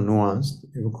much more nuanced.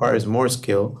 It requires more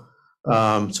skill.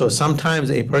 So sometimes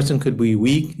a person could be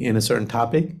weak in a certain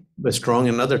topic, but strong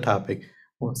in another topic.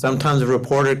 Sometimes a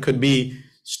reporter could be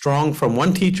strong from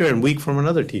one teacher and weak from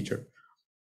another teacher.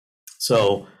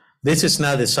 So this is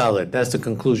not as solid. That's the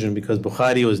conclusion, because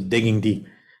Bukhari was digging deep.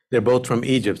 They're both from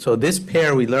Egypt. So this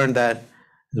pair, we learned that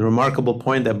the remarkable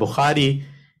point that Bukhari,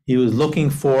 he was looking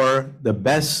for the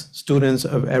best students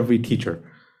of every teacher.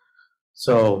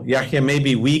 So Yahya may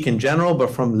be weak in general, but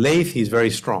from Layth, he's very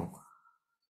strong.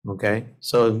 Okay,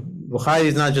 so Bukhari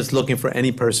is not just looking for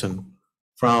any person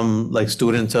from like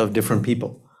students of different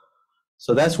people.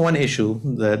 So that's one issue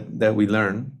that we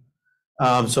learn.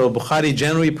 So Bukhari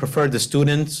generally preferred the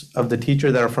students of the teacher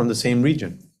that are from the same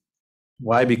region.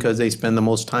 Why? Because they spend the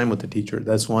most time with the teacher.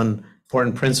 That's one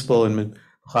important principle in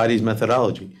Bukhari's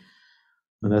methodology.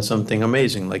 And that's something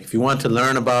amazing. Like if you want to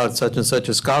learn about such and such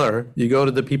a scholar, you go to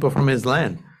the people from his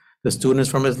land, the students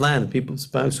from his land,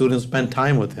 students spend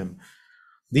time with him.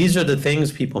 These are the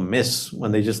things people miss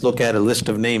when they just look at a list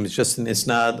of names, just an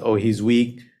isnad, oh, he's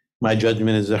weak, my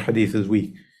judgment is the hadith is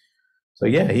weak. So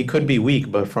yeah, he could be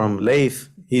weak, but from Layth,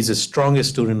 he's the strongest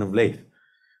student of Layth.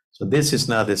 So this is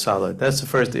not as solid. That's the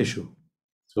first issue.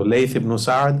 So Layth ibn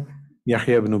Sa'd,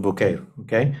 Yahya ibn Bukayr,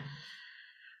 okay?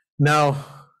 Now,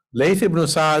 Layth ibn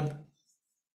Sa'd,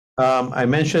 I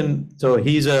mentioned, so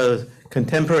he's a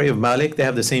contemporary of Malik. They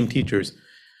have the same teachers.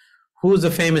 Who's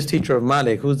the famous teacher of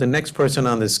Malik? Who's the next person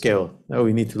on this scale that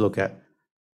we need to look at?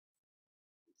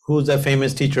 Who's that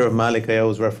famous teacher of Malik I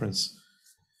always reference?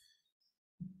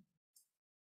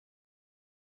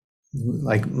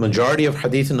 Like majority of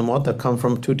hadith in the Muwatta come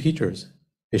from two teachers,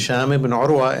 Hisham ibn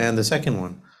Urwa and the second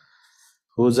one.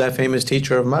 Who's that famous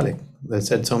teacher of Malik that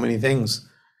said so many things?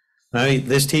 Right?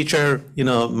 This teacher, you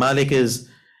know, Malik is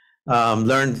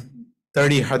learned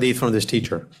 30 hadith from this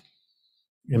teacher.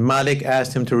 And Malik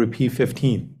asked him to repeat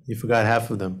 15. He forgot half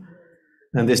of them.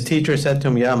 And this teacher said to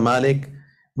him, "Ya Malik,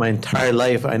 my entire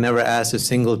life, I never asked a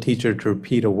single teacher to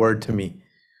repeat a word to me.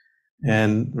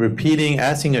 And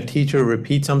asking a teacher to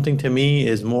repeat something to me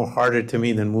is more harder to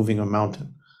me than moving a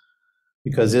mountain."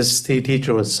 Because this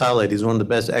teacher was solid. He's one of the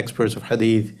best experts of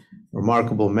hadith,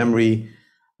 remarkable memory.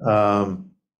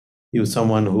 He was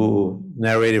someone who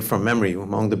narrated from memory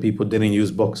among the people who didn't use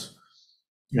books.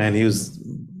 And he was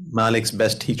Malik's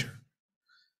best teacher.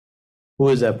 Who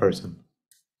is that person?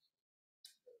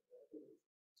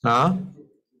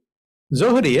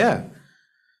 Zuhri, yeah.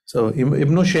 So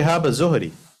Ibn Shihab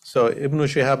al-Zuhri.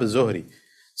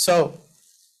 So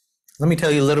let me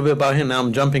tell you a little bit about him. Now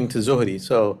I'm jumping to Zuhri.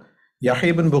 So Yahya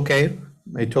ibn Bukayr,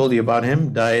 I told you about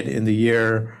him, died in the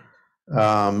year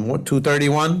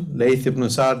 231. Layth ibn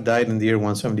Sa'd died in the year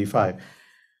 175.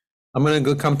 I'm going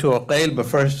to come to Uqayl, but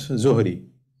first Zuhri.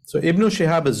 So Ibn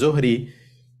Shihab al-Zuhri,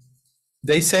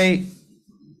 they say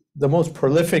the most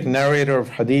prolific narrator of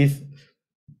hadith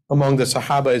among the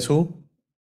Sahaba is who?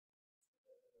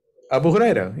 Abu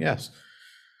Huraira, yes.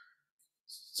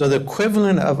 So the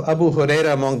equivalent of Abu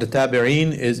Huraira among the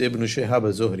Tabi'een is Ibn Shihab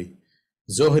al-Zuhri.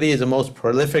 Zuhri is the most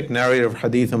prolific narrator of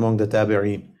hadith among the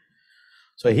Tabi'een.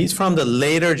 So he's from the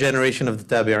later generation of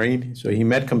the Tabi'een. So he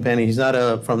met companions. He's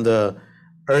not from the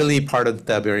early part of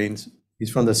the Tabi'een.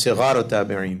 He's from the Sighar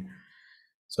Tabi'een.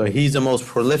 So he's the most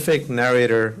prolific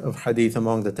narrator of hadith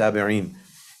among the Tabi'een.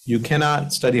 You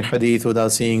cannot study hadith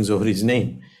without seeing Zuhri's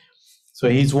name. So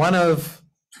he's one of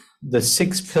the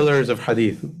 6 pillars of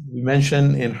hadith. We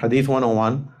mentioned in Hadith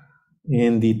 101,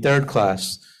 in the 3rd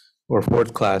class or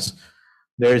 4th class,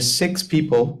 there's 6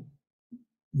 people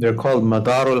They're called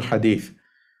Madarul Hadith.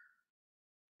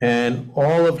 And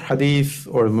all of Hadith,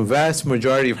 or the vast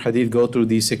majority of Hadith, go through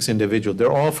these 6 individuals.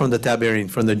 They're all from the Tabi'in,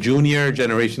 from the junior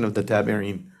generation of the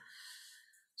Tabi'in.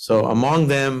 So among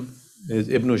them is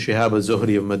Ibn Shihab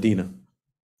al-Zuhri of Medina.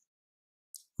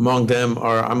 Among them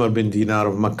are Amr bin Dinar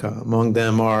of Makkah. Among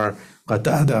them are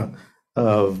Qatada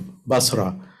of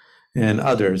Basra and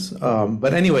others.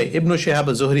 But anyway, Ibn Shihab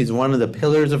al-Zuhri is one of the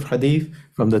pillars of Hadith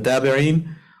from the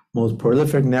Tabi'in, most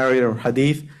prolific narrator of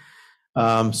Hadith.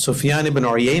 Sufyan ibn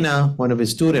Uyayna, one of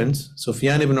his students,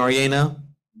 Sufyan ibn Uyayna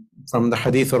from the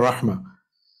Hadith al-Rahmah.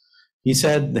 He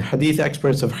said the Hadith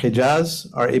experts of Hijaz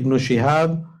are Ibn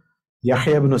Shihab,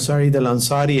 Yahya ibn Sa'id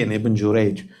al-Ansari, and Ibn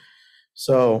Jurayj.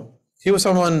 So he was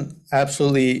someone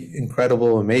absolutely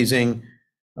incredible, amazing.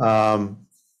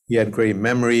 He had great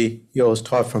memory. He always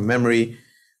taught from memory.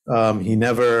 He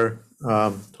never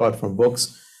taught from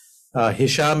books.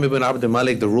 Hisham ibn Abd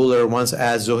al-Malik, the ruler, once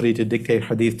asked Zuhri to dictate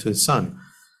hadith to his son.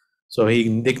 So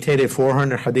he dictated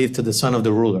 400 hadith to the son of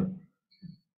the ruler.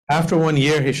 After 1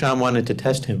 year, Hisham wanted to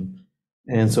test him.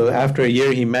 And so after a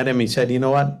year, he met him. He said, you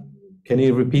know what? Can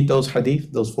you repeat those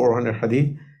hadith, those 400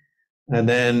 hadith? And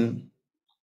then,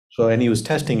 and he was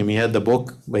testing him. He had the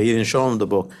book, but he didn't show him the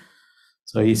book.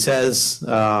 So he says,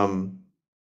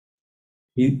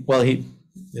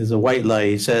 there's a white lie.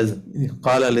 He says,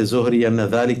 قال لزهري أن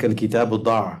ذلك الكتاب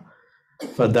ضاع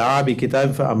فدعا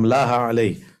بكتاب فأملاها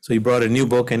عليه. So he brought a new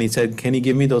book and he said, can you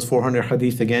give me those 400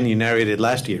 hadith again? You narrated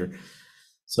last year.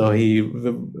 So he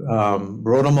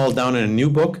wrote them all down in a new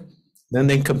book. Then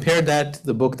they compared that to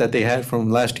the book that they had from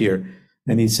last year.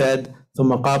 And he said,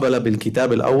 ثم قابل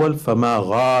بالكتاب الأول فما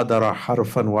غادر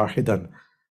حرفا واحدا.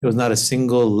 There was not a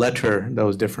single letter that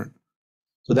was different.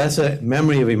 So that's a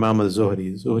memory of Imam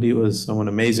al-Zuhri. Zuhri was someone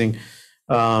amazing.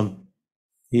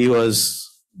 He was,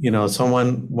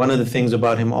 one of the things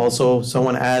about him also,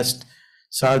 someone asked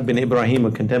Sa'd bin Ibrahim,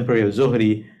 a contemporary of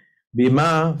Zuhri,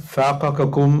 Bima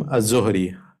faqaqakum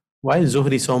az-Zuhri. Why is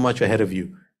Zuhri so much ahead of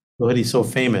you? Zuhri is so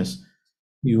famous.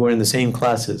 You were in the same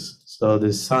classes. So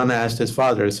the son asked his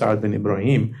father, Sa'd bin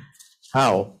Ibrahim,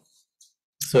 how?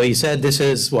 So he said, this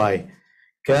is why.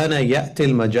 كان يأتي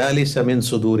المجالس من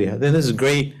صدورها. Then this is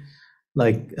great,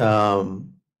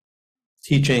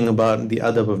 teaching about the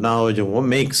adab of knowledge and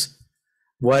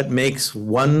what makes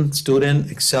one student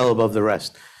excel above the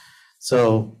rest.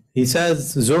 So he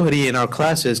says, Zuhri in our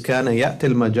classes, كان يأتي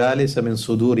المجالس من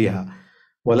صدورها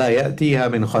ولا يأتيها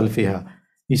من خلفها.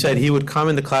 He said he would come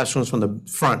in the classrooms from the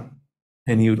front,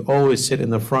 and he would always sit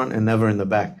in the front and never in the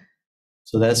back.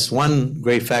 So that's one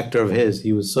great factor of his.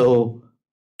 He was so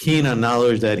keen on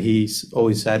knowledge that he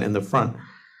always sat in the front.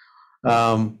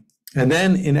 And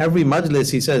then in every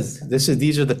majlis, he says,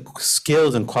 these are the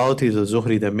skills and qualities of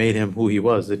Zuhri that made him who he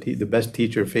was, the best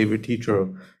teacher, favorite teacher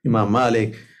of Imam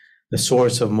Malik, the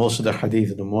source of most of the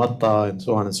hadith, the Muwatta, and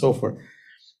so on and so forth.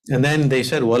 And then they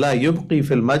said, وَلَا يُبْقِي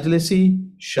فِي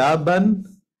الْمَجْلِسِ شَابًا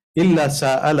إِلَّا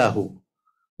سَأَلَهُ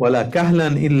وَلَا كَهْلًا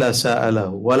إِلَّا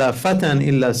سَأَلَهُ وَلَا فَتًى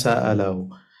إِلَّا سَأَلَهُ.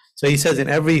 So he says in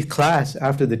every class,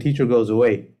 after the teacher goes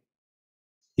away,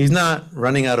 he's not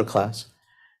running out of class.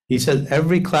 He says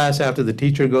every class after the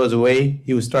teacher goes away,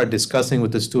 he would start discussing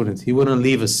with the students. He wouldn't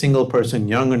leave a single person,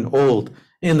 young and old,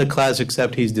 in the class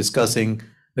except he's discussing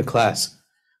the class.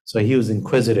 So he was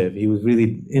inquisitive. He was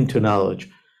really into knowledge.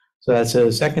 So that's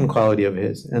a second quality of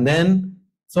his. And then,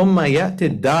 ثُمَّ يَأْتِ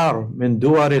الدَّارُ مِنْ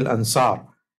دُوَرِ الْأَنصَارِ.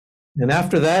 And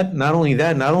after that, not only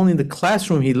in the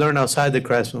classroom, he learned outside the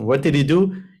classroom. What did he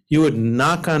do? He would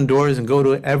knock on doors and go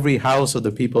to every house of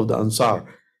the people of the Ansar.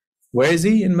 Where is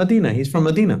he? In Medina. He's from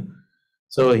Medina.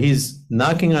 So he's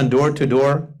knocking on door to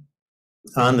door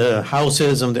on the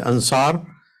houses of the Ansar,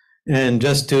 and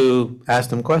just to ask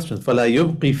them questions. فَلَا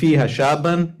يُبْقِي فِيهَا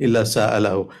شَابًا إِلَّا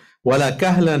سَأَلَهُ وَلَا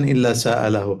كَهْلًا إِلَّا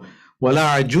سَأَلَهُ وَلَا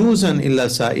عَجُوزًا إِلَّا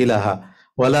سَائِلَهَا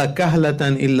وَلَا كَهْلَةً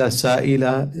إِلَّا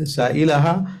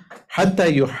سَائِلَهَا حَتَّى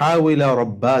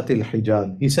يُحَاوِلَ رَبَّاتِ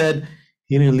الْحِجَالِ. He said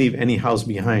he didn't leave any house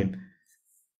behind.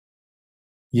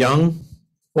 Young,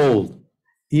 old,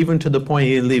 even to the point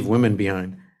he didn't leave women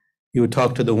behind. He would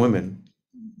talk to the women.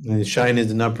 And his shyness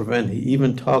did not prevent. He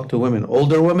even talked to women,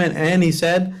 older women, and he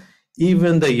said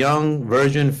even the young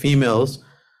virgin females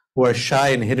who are shy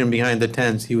and hidden behind the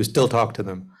tents, he would still talk to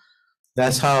them.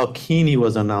 That's how keen he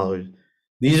was on knowledge.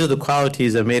 These are the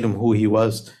qualities that made him who he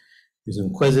was. He was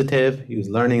inquisitive. He was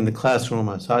learning in the classroom,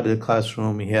 outside of the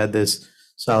classroom. He had this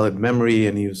solid memory,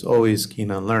 and he was always keen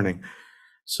on learning.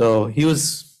 So he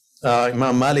was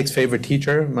Imam Malik's favorite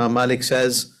teacher. Imam Malik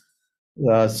says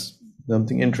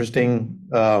something interesting.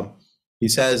 He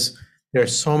says, there are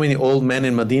so many old men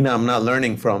in Medina I'm not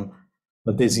learning from,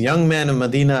 but this young man in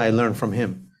Medina, I learned from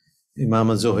him. Imam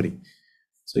al-Zuhri.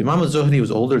 So Imam al-Zuhri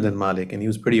was older than Malik, and he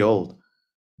was pretty old.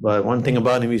 But one thing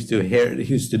about him, he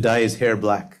used to dye his hair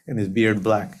black and his beard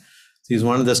black. So he's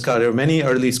one of the scholars. There are many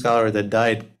early scholars that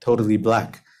dyed totally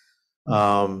black.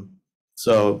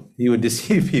 So he would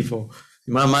deceive people.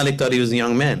 Imam Malik thought he was a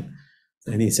young man,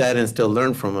 and he sat and still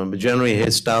learned from him. But generally,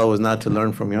 his style was not to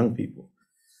learn from young people.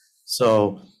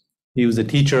 So he was a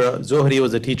teacher. Zuhri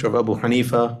was a teacher of Abu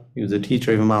Hanifa. He was a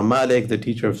teacher of Imam Malik, the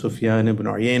teacher of Sufyan ibn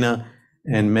Uyayna,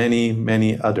 and many,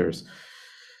 many others.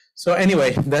 So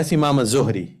anyway, that's Imam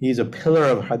al-Zuhri. He's a pillar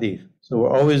of hadith. So we're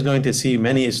always going to see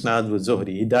many isnad with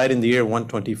Zuhri. He died in the year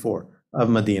 124 of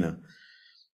Medina.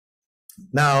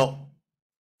 Now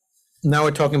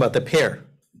we're talking about the pair.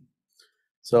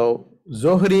 So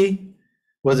Zuhri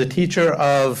was a teacher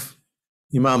of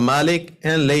Imam Malik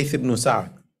and Layth ibn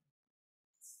Sa'd.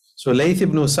 So Layth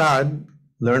ibn Sa'd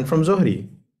learned from Zuhri.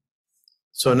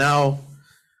 So now,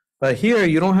 but here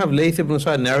you don't have Layth ibn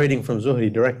Sa'd narrating from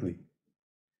Zuhri directly.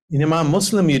 In Imam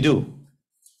Muslim you do.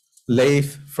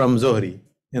 Layth from Zuhri.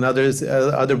 In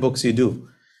other books you do.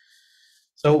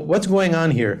 So what's going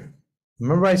on here?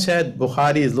 Remember I said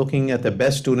Bukhari is looking at the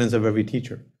best students of every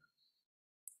teacher.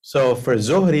 So for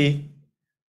Zuhri,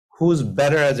 who's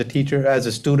better as a teacher, as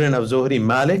a student of Zuhri,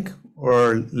 Malik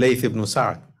or Layth ibn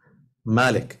Sa'd?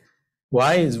 Malik.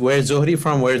 Why? Where's Zuhri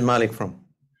from? Where's Malik from?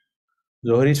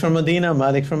 Zuhri's from Medina,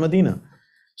 Malik's from Medina.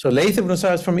 So Layth ibn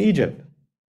Sa'd is from Egypt.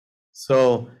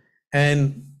 So,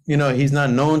 and he's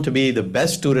not known to be the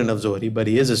best student of Zuhri, but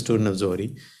he is a student of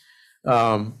Zuhri.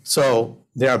 So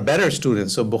there are better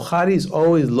students. So Bukhari is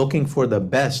always looking for the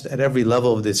best at every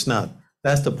level of the isnad.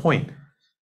 That's the point.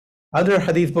 Other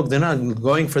hadith books, they're not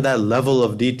going for that level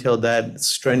of detail, that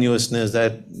strenuousness,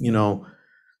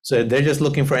 so they're just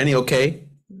looking for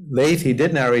Layth, he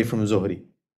did narrate from Zuhri,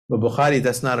 but Bukhari,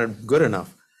 that's not good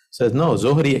enough. Says, no,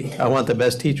 Zuhri, I want the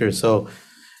best teacher. So,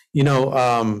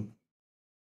 so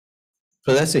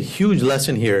that's a huge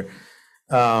lesson here.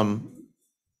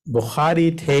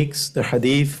 Bukhari takes the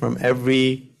hadith from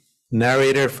every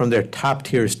narrator from their top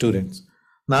tier students,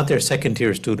 not their second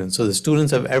tier students. So the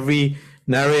students of every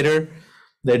narrator,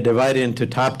 they're divided into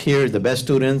top tier, the best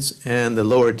students, and the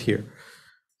lower tier.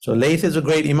 So Layth is a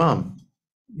great Imam.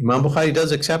 Imam Bukhari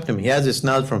does accept him. He has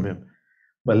isnad from him.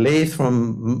 But Layth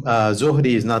from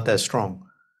Zuhri is not that strong.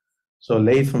 So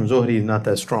Layth from Zuhri is not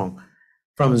that strong.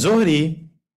 From Zuhri,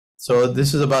 so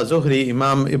this is about Zuhri,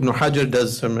 Imam Ibn Hajar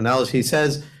does some analysis. He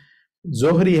says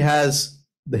Zuhri has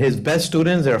his best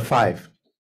students, there are 5,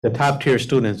 the top tier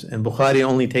students, and Bukhari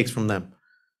only takes from them.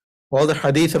 All the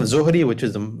hadith of Zuhri, which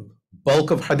is the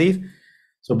bulk of hadith,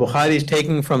 so Bukhari is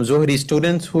taking from Zuhri's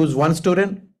students. Who's one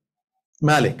student?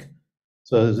 Malik.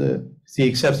 So he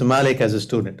accepts Malik as a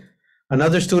student.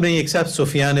 Another student he accepts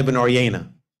Sufyan ibn Uyayna.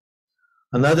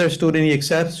 Another student he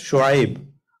accepts Shu'aib.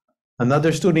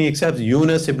 Another student he accepts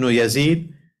Yunus ibn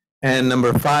Yazid. And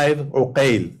number 5,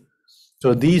 Uqayl.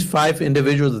 So these 5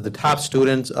 individuals are the top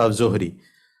students of Zuhri.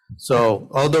 So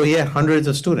although he had hundreds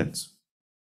of students.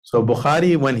 So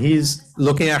Bukhari, when he's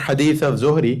looking at hadith of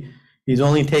Zuhri, he's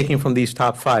only taking from these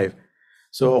top 5.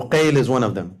 So Uqayl is one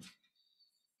of them.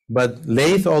 But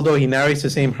Layth, although he narrates the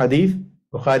same hadith,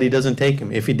 Bukhari doesn't take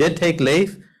him. If he did take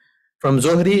Layth from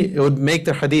Zuhri, it would make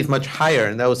the hadith much higher,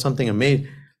 and that was something amazing.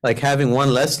 Like having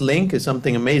one less link is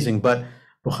something amazing, but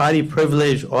Bukhari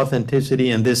privileged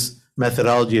authenticity and this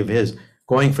methodology of his,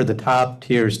 going for the top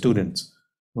tier students.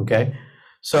 Okay?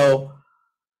 So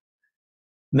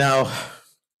now,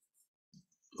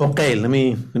 Uqayl, let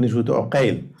me finish with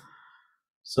Uqayl.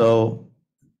 So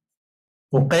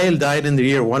Uqayl died in the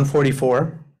year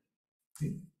 144.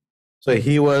 So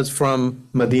he was from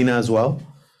Medina as well.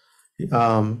 He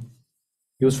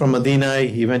was from Medina.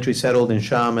 He eventually settled in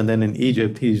Sham and then in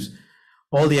Egypt. He's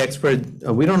all the experts.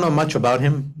 We don't know much about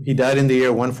him. He died in the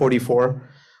year 144.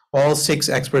 All 6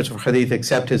 experts of hadith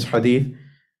accept his hadith,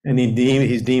 and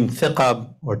he's deemed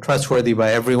thiqa, or trustworthy,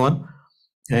 by everyone.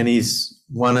 And he's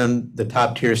one of the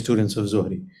top tier students of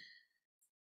Zuhri.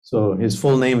 So his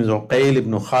full name is Uqayl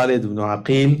ibn Khalid ibn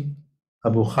Aqil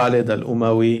Abu Khalid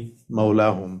al-Umawi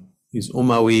Mawlahum. He's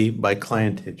Umawi by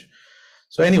clientage.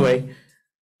 So anyway,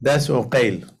 that's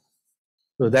Uqayl.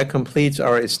 So that completes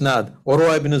our isnad.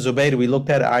 Urwa ibn Zubayr, we looked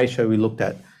at. Aisha, we looked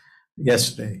at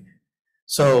yesterday.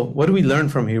 So what do we learn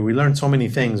from here? We learned so many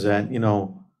things that,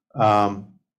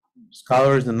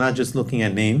 scholars are not just looking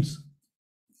at names.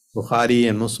 Bukhari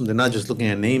and Muslim, they're not just looking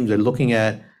at names, they're looking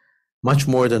at much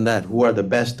more than that. Who are the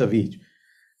best of each?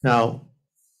 Now,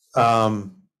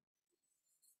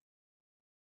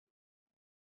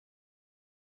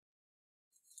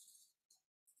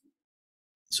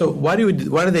 so why do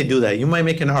they do that? You might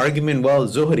make an argument, well,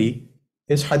 Zuhri,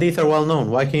 his hadith are well known.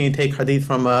 Why can't you take hadith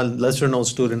from a lesser known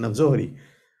student of Zuhri?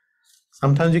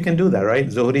 Sometimes you can do that, right?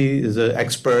 Zuhri is an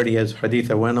expert, he has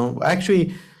hadith are well known.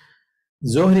 Actually,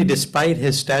 Zuhri, despite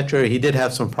his stature, he did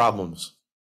have some problems.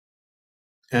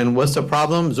 And what's the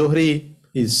problem? Zuhri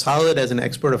is solid as an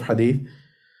expert of hadith.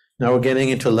 Now we're getting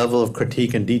into a level of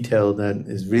critique and detail that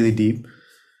is really deep.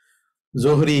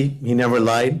 Zuhri, he never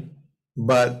lied,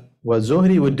 but what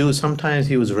Zuhri would do, sometimes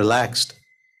he was relaxed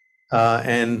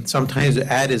and sometimes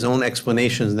add his own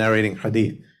explanations narrating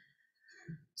hadith.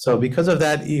 So because of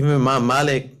that, even Imam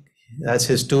Malik, that's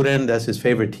his student, that's his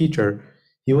favorite teacher,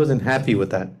 he wasn't happy with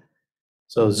that.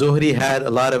 So Zuhri had a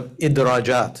lot of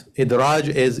idrajat. Idraj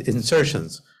is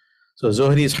insertions. So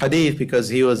Zuhri's hadith, because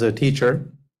he was a teacher,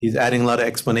 he's adding a lot of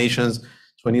explanations.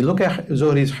 So when you look at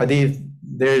Zuhri's hadith,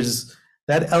 there's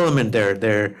that element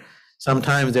there.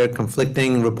 Sometimes there are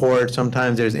conflicting reports,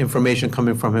 sometimes there's information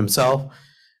coming from himself.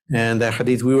 And the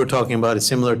hadith we were talking about is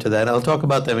similar to that. I'll talk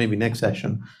about that maybe next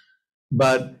session.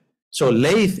 But so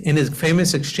Layth, in his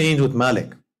famous exchange with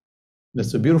Malik,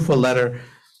 it's a beautiful letter.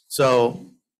 So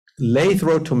Layth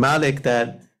wrote to Malik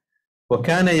that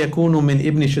وَكَانَ يَكُونُ مِنْ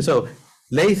إِبْنِ شِهَابٍ. So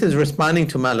Layth is responding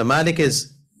to Malik. Malik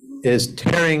is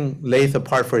tearing Layth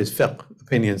apart for his fiqh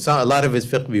opinions, a lot of his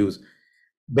fiqh views,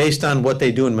 based on what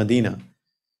they do in Medina.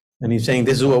 And he's saying,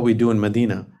 this is what we do in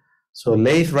Medina. So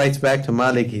Layth writes back to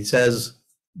Malik, he says,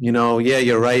 yeah,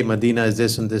 you're right, Medina is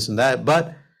this and this and that.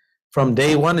 But from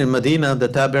day one in Medina, the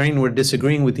Tabi'in were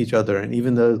disagreeing with each other, and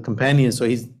even the companions, so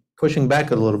he's pushing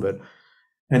back a little bit.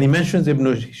 And he mentions Ibn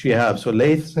Shihab. So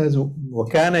Layth says,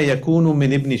 وَكَانَ يَكُونُ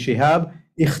مِنْ إِبْنِ شِهَابٍ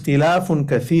اِخْتِلَافٌ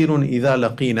كَثِيرٌ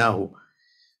إِذَا لَقِينَاهُ.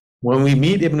 When we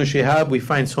meet Ibn Shihab, we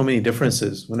find so many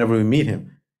differences whenever we meet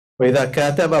him. وَإِذَا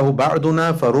كَاتَبَهُ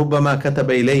بَعْضُنَا فَرُبَّمَا كَتَبَ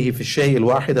إِلَيْهِ فِي الشَّيْءِ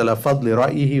الْوَاحِدِ عَلَى فَضْلِ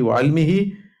رَأْيِهِ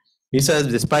وَعِلْمِهِ. He says,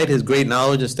 despite his great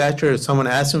knowledge and stature, if someone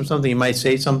asks him something, he might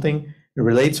say something,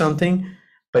 relate something,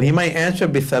 but he might answer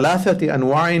بِثَلَاثَةِ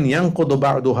أَنْوَاعٍ يَنْقُضُ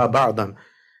بَعْضُهَا بَعْضًا.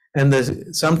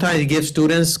 And sometimes he gives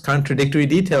students contradictory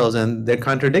details and they're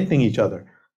contradicting each other.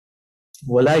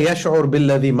 وَلَا يَشْعُرْ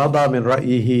بِالَّذِي مَضَى مِنْ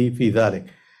رَأْيِهِ فِي ذَلِكَ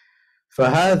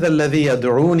فَهَذَا الَّذِي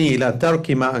يَدْعُونِي إِلَى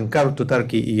تَرْكِ مَا أَنْكَرْتُ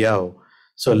تَرْكِي إِيَّاهُ.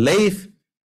 So Layth,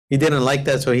 he didn't like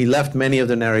that, so he left many of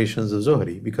the narrations of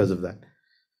Zuhri because of that.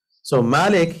 So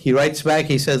Malik, he writes back,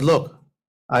 he says, look,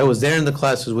 I was there in the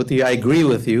classes with you, I agree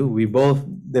with you, we both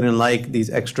didn't like these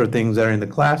extra things that are in the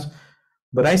class,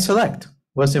 but I select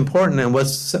what's important and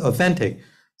what's authentic.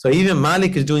 So even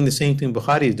Malik is doing the same thing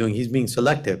Bukhari is doing, he's being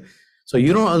selective. So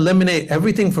you don't eliminate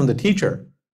everything from the teacher.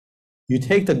 You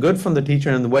take the good from the teacher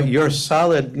and what you're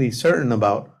solidly certain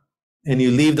about, and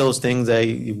you leave those things that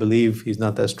you believe he's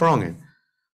not that strong in.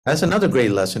 That's another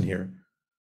great lesson here,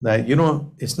 that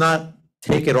it's not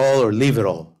take it all or leave it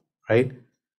all, right?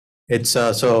 It's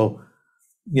there's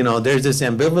this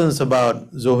ambivalence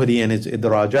about Zuhri and its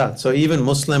idrajat. So even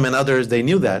Muslim and others, they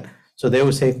knew that. So they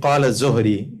would say, Qala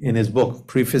Zuhri in his book,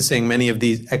 prefacing many of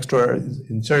these extra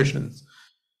insertions.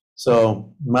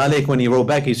 So Malik, when he wrote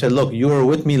back, he said, look, you were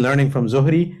with me learning from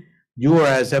Zuhri. You were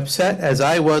as upset as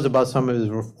I was about some of his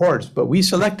reports, but we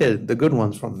selected the good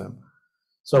ones from them.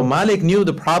 So Malik knew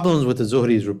the problems with the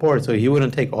Zuhri's report, so he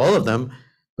wouldn't take all of them,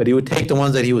 but he would take the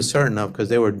ones that he was certain of because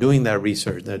they were doing that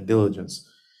research, that diligence.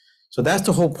 So that's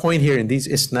the whole point here in these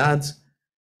isnads.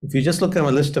 If you just look at a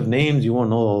list of names, you won't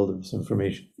know all of this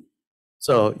information.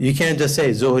 So you can't just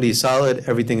say Zuhri is solid,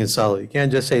 everything is solid. You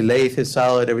can't just say Layth is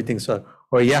solid, everything's solid.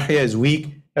 Or Yahya is weak,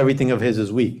 everything of his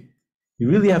is weak. You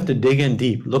really have to dig in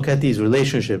deep, look at these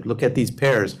relationships, look at these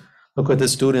pairs, look what the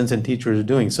students and teachers are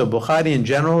doing. So Bukhari in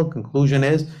general, conclusion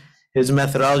is, his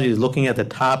methodology is looking at the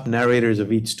top narrators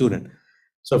of each student.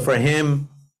 So for him,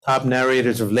 top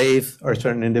narrators of Layth are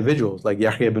certain individuals like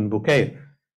Yahya ibn Bukayr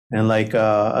and like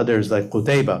others like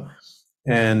Qutayba.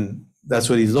 And that's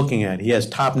what he's looking at. He has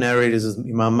top narrators of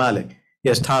Imam Malik. He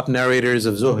has top narrators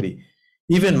of Zuhri.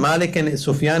 Even Malik and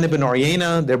Sufyan ibn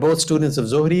Uyayna, they're both students of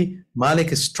Zuhri.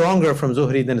 Malik is stronger from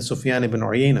Zuhri than Sufyan ibn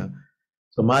Uyayna.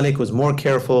 So Malik was more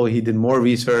careful, he did more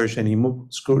research, and he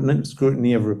moved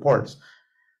scrutiny of reports.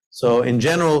 So in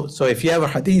general, so if you have a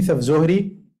hadith of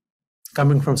Zuhri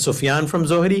coming from Sufyan from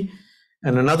Zuhri,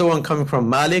 and another one coming from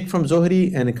Malik from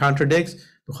Zuhri, and it contradicts,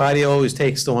 Bukhari always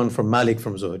takes the one from Malik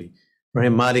from Zuhri. For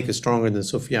him, Malik is stronger than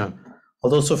Sufyan.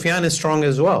 Although Sufyan is strong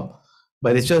as well.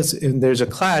 But it's just, if there's a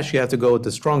clash, you have to go with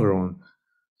the stronger one.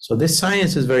 So this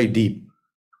science is very deep.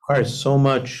 It requires so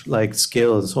much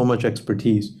skill and so much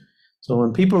expertise. So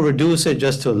when people reduce it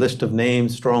just to a list of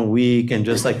names, strong, weak, and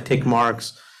just tick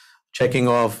marks, checking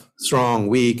off strong,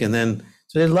 weak, and then,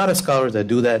 so there's a lot of scholars that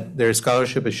do that. Their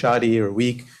scholarship is shoddy or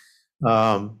weak.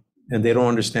 And and they don't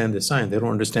understand the science. They don't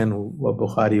understand what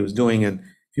Bukhari was doing. And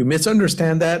if you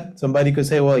misunderstand that, somebody could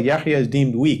say, well, Yahya is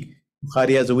deemed weak.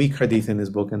 Bukhari has a weak hadith in his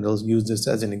book, and they'll use this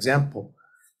as an example,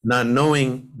 not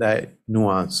knowing that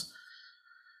nuance.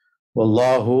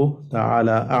 Wallahu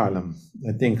ta'ala a'lam.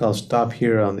 I think I'll stop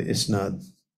here on the isnad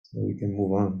so we can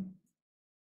move on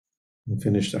and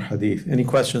finish the hadith. Any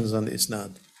questions on the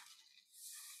isnad?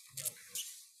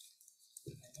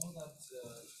 I know that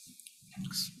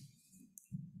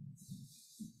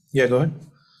Yeah, go ahead.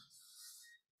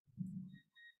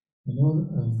 I know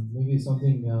maybe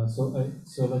something.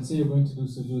 So let's say you're going to do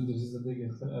sujood. This is a big.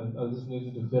 I'll just relate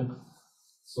it to fiqh.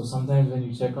 So sometimes when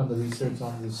you check on the research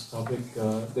on this topic,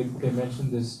 they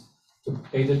mention this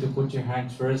either to put your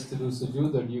hands first to do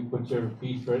sujood, or do you put your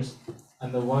feet first?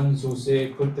 And the ones who say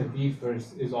put the feet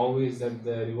first is always that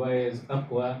the riwayah is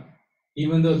aqwa,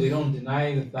 even though they don't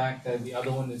deny the fact that the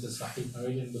other one is a sahih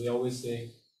narration, but they always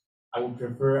say, I would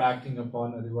prefer acting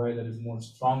upon a riwayah that is more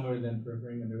stronger than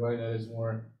preferring a riwayah that is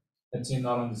more, let's say,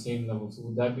 not on the same level. So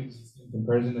would that be in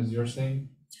comparison as you're saying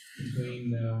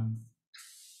between?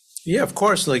 Yeah, of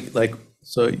course.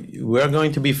 So we're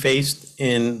going to be faced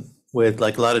with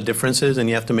like a lot of differences, and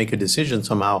you have to make a decision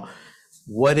somehow.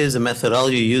 What is the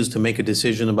methodology used to make a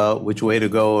decision about which way to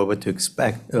go or what to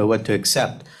expect, or what to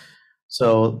accept?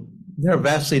 So there are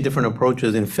vastly different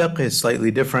approaches. In fiqh, it's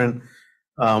slightly different.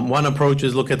 One approach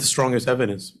is look at the strongest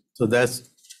evidence. So that's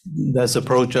the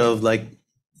approach of like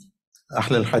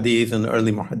Ahl al-Hadith and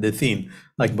early Muhaddithin,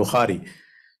 like Bukhari.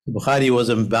 Bukhari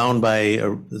wasn't bound by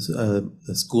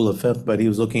a school of fiqh, but he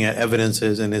was looking at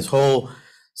evidences, and his whole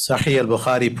Saheeh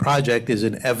al-Bukhari project is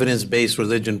an evidence-based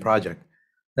religion project.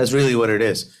 That's really what it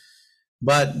is.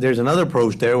 But there's another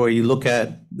approach there where you look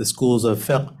at the schools of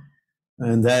fiqh,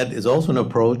 and that is also an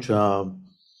approach.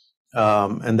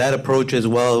 And that approach is,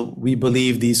 well, we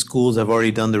believe these schools have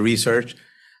already done the research.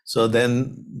 So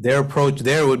then their approach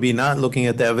there would be not looking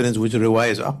at the evidence, which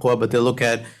riwayah is aqwa, but they look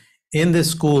at in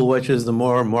this school, which is the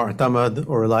more mu'tamad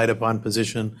or relied upon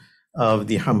position of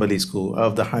the Hanbali school,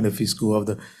 of the Hanafi school,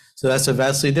 so that's a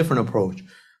vastly different approach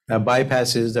that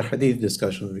bypasses the hadith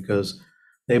discussions, because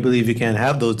they believe you can't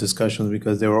have those discussions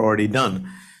because they were already done.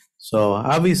 So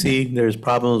obviously there's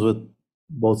problems with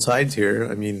both sides here.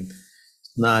 I mean,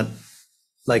 it's not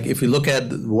like if you look at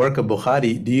the work of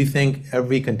Bukhari, do you think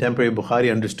every contemporary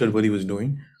Bukhari understood what he was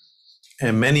doing?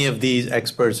 And many of these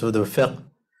experts of the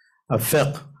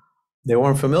fiqh, they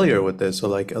weren't familiar with this. So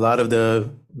like a lot of the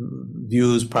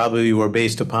views probably were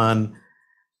based upon,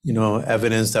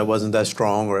 evidence that wasn't that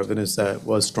strong or evidence that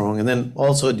was strong. And then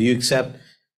also, do you accept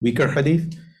weaker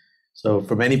hadith? So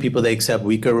for many people, they accept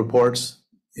weaker reports.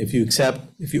 If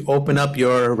you open up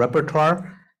your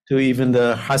repertoire to even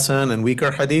the Hasan and weaker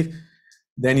hadith,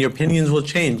 then your opinions will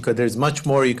change because there's much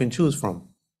more you can choose from.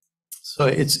 So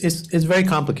it's very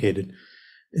complicated,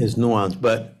 it's nuanced,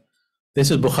 but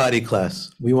this is Bukhari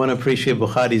class. We want to appreciate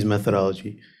Bukhari's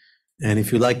methodology. And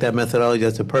if you like that methodology,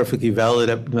 that's a perfectly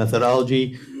valid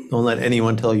methodology. Don't let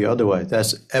anyone tell you otherwise.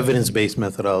 That's evidence-based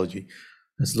methodology.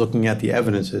 That's looking at the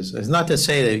evidences. It's not to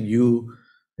say that you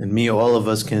and me, all of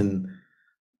us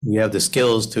we have the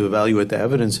skills to evaluate the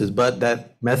evidences, but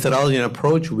that methodology and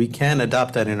approach, we can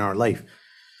adopt that in our life.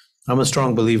 I'm a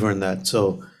strong believer in that.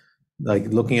 So like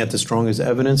looking at the strongest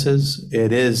evidences,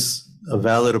 it is a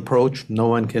valid approach. No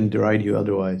one can deride you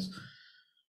otherwise.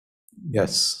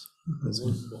 Yes. Was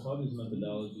Bukhari's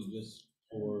methodology just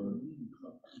for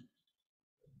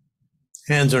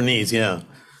hands or knees? Yeah.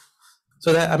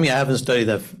 So I haven't studied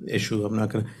that issue. I'm not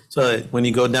going to. So when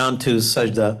you go down to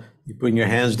sajda, you bring your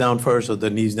hands down first or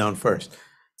the knees down first.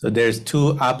 So there's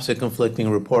two opposite conflicting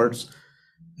reports,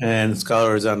 and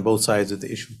scholars on both sides of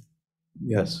the issue.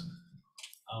 Yes.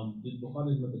 Did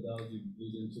Bukhari's methodology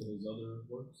bleed into his other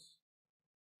works?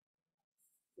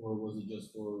 Or was it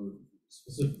just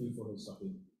specifically for his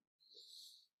Sahih?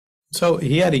 So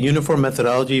he had a uniform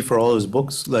methodology for all his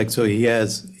books. So he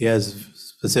has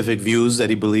specific views that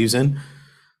he believes in,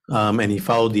 and he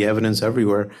followed the evidence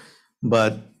everywhere.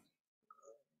 But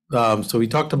so we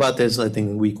talked about this, I think,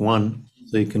 in week 1.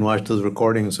 So you can watch those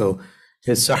recordings. So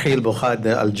his Sahih al-Bukhari,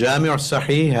 the Al-Jami'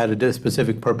 al-Sahih, had a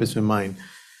specific purpose in mind.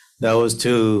 That was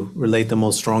to relate the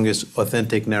most strongest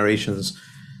authentic narrations.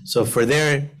 So for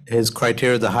his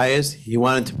criteria the highest, he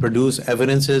wanted to produce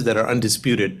evidences that are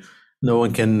undisputed. No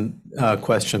one can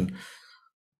question.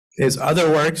 His other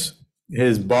works,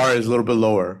 his bar is a little bit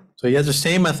lower. So he has the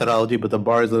same methodology, but the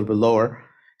bar is a little bit lower.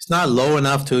 It's not low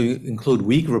enough to include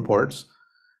weak reports,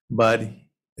 but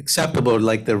acceptable,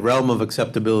 like the realm of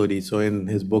acceptability. So in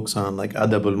his books on like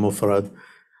Adab al-Mufrad,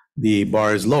 the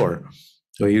bar is lower.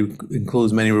 So he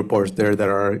includes many reports there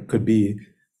that could be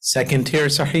second tier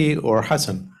Sahih or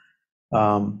Hasan.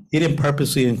 He didn't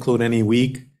purposely include any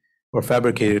weak or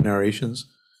fabricated narrations,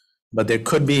 but there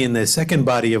could be in the second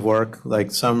body of work,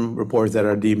 like some reports that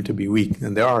are deemed to be weak,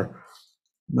 and there are.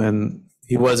 And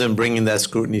he wasn't bringing that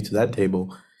scrutiny to that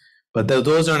table. But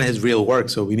those aren't his real work,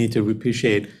 so we need to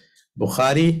appreciate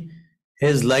Bukhari,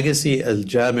 his legacy as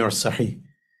Jami or Sahih,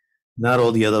 not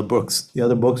all the other books. The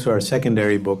other books are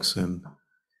secondary books, and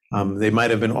they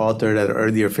might have been authored at an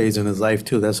earlier phase in his life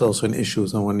too. That's also an issue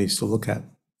someone needs to look at.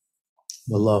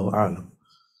 Wallahu a'lam.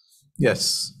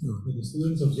 Yes. Did the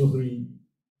students of Zuhri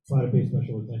try to pay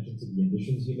special attention to the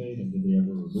additions he made, and did they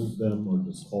ever remove them or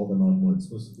just call them out more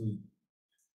explicitly?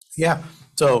 Yeah,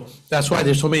 so that's why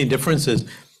there's so many differences.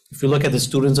 If you look at the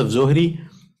students of Zuhri,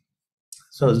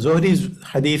 so Zuhri's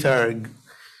hadith are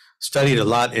studied a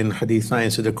lot in hadith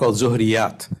science, so they're called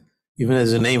Zuhriyat, even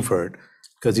as a name for it,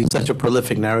 because he's such a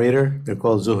prolific narrator, they're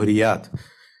called Zuhriyat.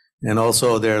 And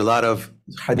also there are a lot of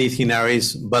hadith he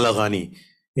narrates, Balaghani,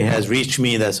 it has reached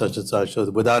me that such and such, so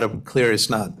without a clear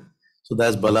isnad. So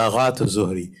that's Balaghat of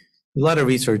Zuhri. A lot of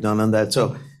research done on that.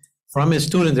 So from his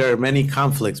students, there are many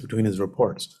conflicts between his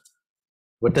reports.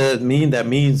 What does that mean? That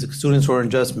means students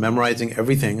weren't just memorizing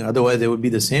everything, otherwise they would be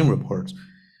the same reports.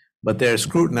 But they're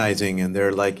scrutinizing and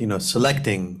they're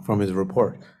selecting from his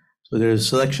report. So there's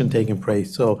selection taking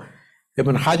place. So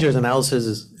Ibn Hajar's analysis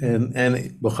is, and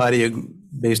Bukhari,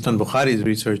 based on Bukhari's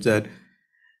research, that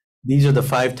these are the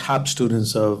 5 top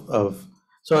students of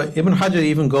so Ibn Hajar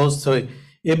even goes to,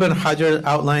 Ibn Hajar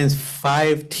outlines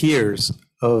 5 tiers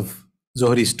of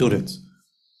Zuhri students.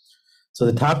 So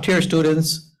the top tier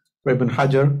students for Ibn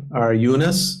Hajar are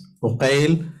Yunus,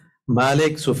 Uqayl,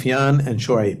 Malik, Sufyan, and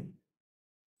Shu'aib.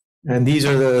 And these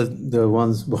are the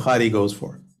ones Bukhari goes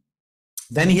for.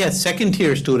 Then he has second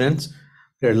tier students.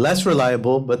 They're less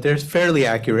reliable, but they're fairly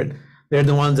accurate. They're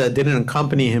the ones that didn't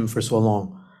accompany him for so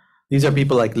long. These are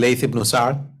people like Layth ibn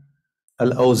Sa'd,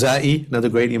 Al-Awza'i, another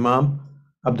great Imam,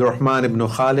 Abdurrahman ibn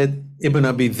Khalid, Ibn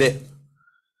Abi Dhib.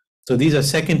 So these are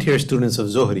second tier students of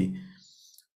Zuhri.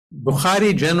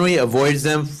 Bukhari generally avoids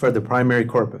them for the primary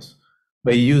corpus,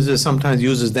 but he sometimes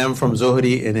uses them from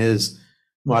Zuhri in his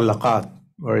Mu'allaqat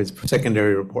or his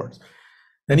secondary reports.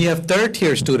 Then you have third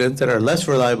tier students that are less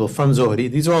reliable from Zuhri.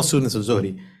 These are all students of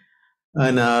Zuhri.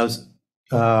 And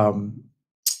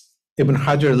Ibn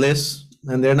Hajar lists,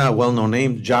 and they're not well-known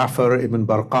names, Ja'far ibn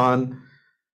Barqan,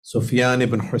 Sufyan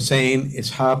ibn Hussein,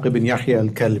 Ishaq ibn Yahya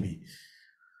al-Kalbi.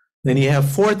 Then you have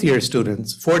fourth tier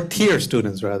students,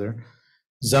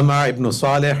 Zama ibn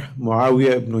Salih,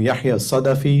 Muawiyah ibn Yahya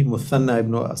al-Sadafi, Muthanna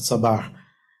ibn al-Sabah.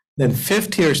 Then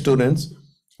fifth tier students,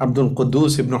 Abdul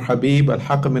Quddus ibn Habib,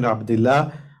 Al-Hakam ibn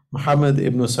Abdullah, Muhammad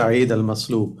ibn Sa'id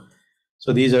al-Maslub.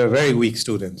 So these are very weak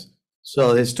students.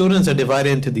 So the students are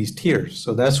divided into these tiers.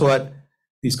 So that's what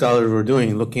these scholars were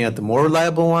doing, looking at the more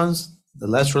reliable ones, the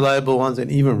less reliable ones,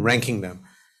 and even ranking them.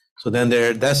 So then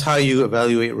that's how you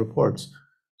evaluate reports.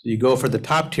 So you go for the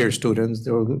top tier students,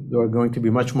 they're going to be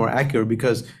much more accurate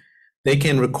because they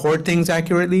can record things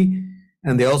accurately,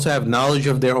 and they also have knowledge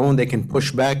of their own. They can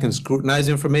push back and scrutinize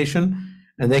information,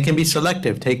 and they can be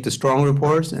selective, take the strong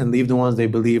reports and leave the ones they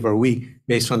believe are weak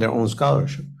based on their own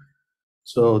scholarship.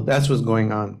 So that's what's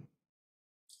going on.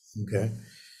 Okay.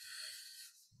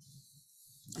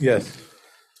 Yes.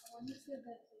 When you said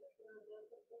that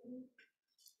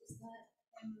is that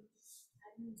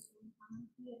adding some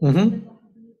commentary Mhm. about the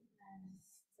hadith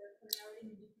and the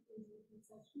narrating different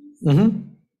sections?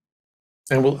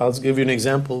 And I'll give you an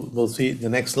example. We'll see the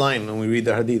next line when we read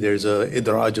the hadith. There's a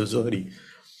idraj of Zuhri.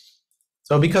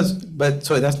 So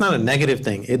that's not a negative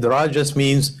thing. Idraj just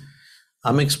means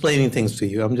I'm explaining things to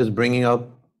you. I'm just bringing up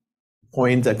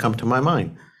points that come to my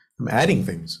mind. I'm adding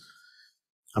things.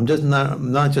 I'm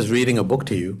not just reading a book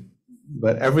to you,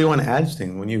 but everyone adds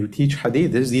things. When you teach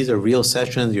hadith, these are real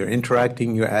sessions. You're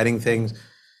interacting. You're adding things.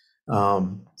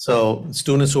 So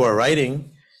students who are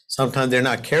writing, sometimes they're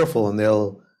not careful, and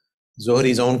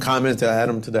Zuhri's own comments, they'll add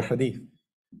them to the hadith.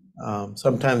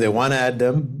 Sometimes they want to add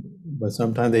them, but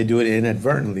sometimes they do it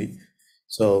inadvertently.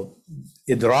 So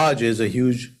idraj is a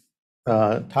huge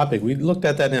topic. We looked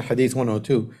at that in Hadith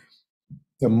 102,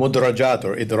 the mudrajat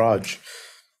or idraj.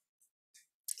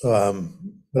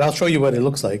 But I'll show you what it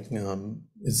looks like.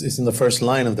 It's in the first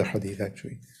line of the hadith,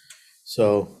 actually.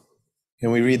 So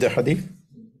can we read the hadith?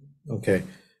 Okay.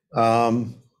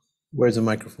 Where's the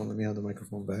microphone? Let me have the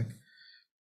microphone back.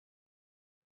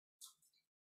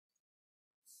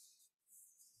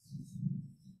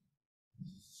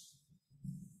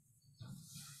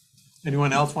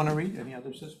 Anyone else want to read? Any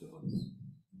other sister?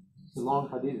 It's a long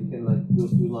hadith. You can do a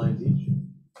few lines each.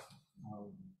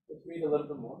 Let's read a little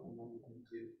bit more, and then we can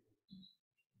do.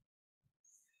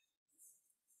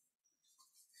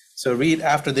 So read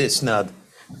after the isnad.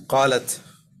 قالت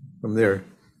from there.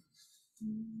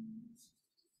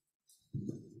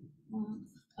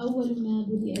 أول ما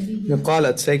بدأ به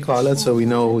قالت, say قالت so we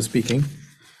know who's speaking.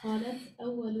 قالت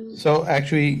أول So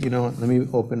actually, you know, let me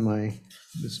open my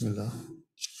Bismillah.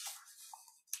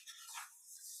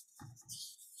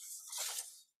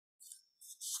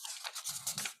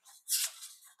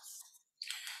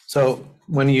 So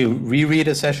when you reread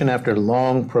a session after a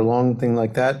long, prolonged thing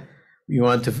like that, you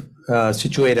want to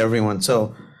situate everyone.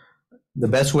 So the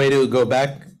best way to go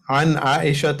back, عن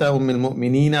عائشة أم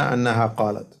المؤمنين أنها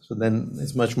قالت. So then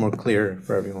it's much more clear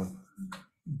for everyone.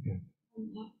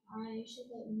 عائشة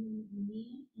أم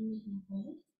المؤمنين أنها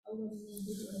قالت أول ما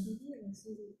بدأ به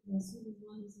رسول الله صلى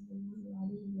الله عليه وسلم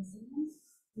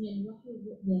من الوحي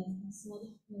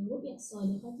الرؤيا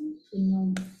الصالحة في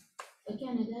النوم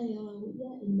فكان لا يرى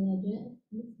رؤيا إلا جاءت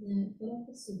مثل فلق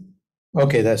الصبح.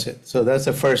 Okay, that's it. So that's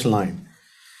the first line.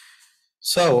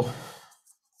 So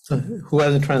who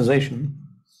has a translation?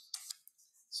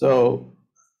 So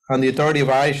on the authority of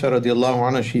Aisha radiallahu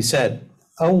anha, she said,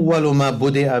 أول ما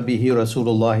بدأ به رسول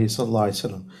الله صلى الله عليه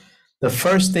وسلم. The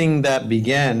first thing that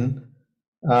began,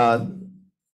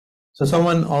 so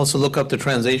someone also look up the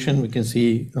translation. We can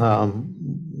see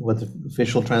what the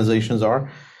official translations are.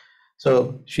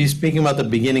 So she's speaking about the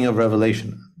beginning of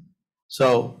revelation.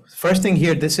 So first thing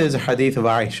here, this is a hadith of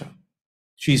Aisha.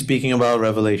 She's speaking about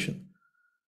revelation.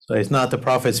 So it's not the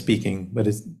Prophet speaking, but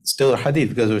it's still a hadith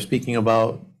because we're speaking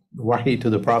about wahi to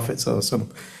the Prophet. So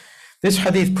this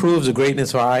hadith proves the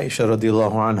greatness of Aisha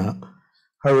radiallahu anha.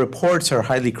 Her reports are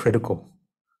highly critical.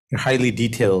 They're highly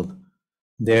detailed.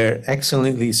 They're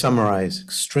excellently summarized,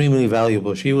 extremely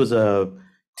valuable. She was a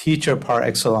teacher par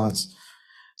excellence.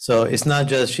 So it's not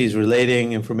just she's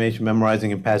relating information,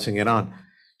 memorizing and passing it on.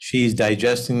 She's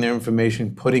digesting their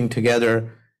information, putting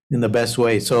together in the best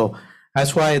way. So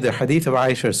that's why the hadith of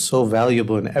Aisha is so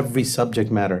valuable in every subject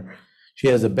matter. She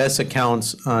has the best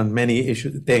accounts on many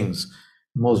things,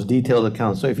 most detailed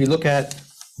accounts. So if you look at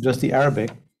just the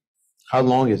Arabic, how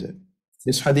long is it?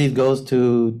 This hadith goes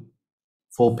to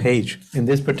full page. In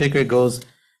this particular, goes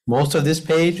most of this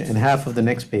page and half of the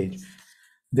next page.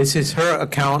 This is her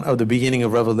account of the beginning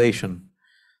of Revelation.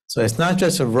 So it's not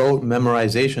just a rote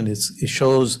memorization, it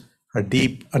shows her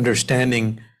deep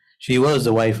understanding. She was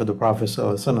the wife of the Prophet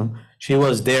ﷺ. She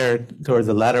was there towards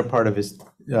the latter part of his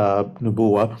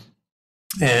nubuwah.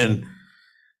 And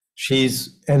she's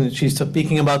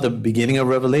speaking about the beginning of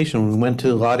Revelation. We went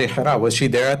to Ghari Hira. Was she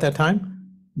there at that time?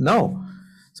 No.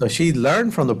 So she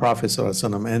learned from the Prophet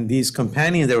ﷺ, and these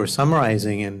companions, they were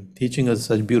summarizing and teaching us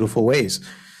such beautiful ways.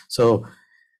 So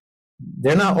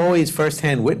they're not always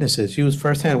first-hand witnesses. She was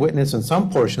first-hand witness in some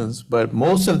portions, but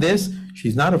most of this,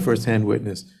 she's not a first-hand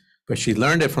witness, but she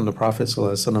learned it from the Prophet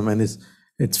ﷺ, and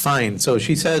it's fine. So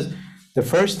she says, the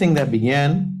first thing that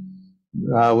began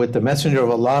with the Messenger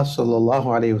of Allah sallallahu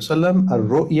alaihi wasallam,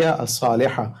 ar-ru'ya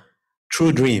as-salihah,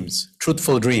 true dreams,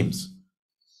 truthful dreams,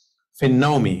 fi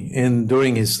an-nawmi,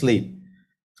 during his sleep.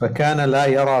 فَكَانَ لَا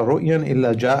يَرَى رُؤْيًا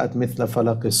إِلَّا جَاءَتْ مِثْلَ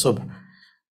فَلَقِ الصُّبْحِ.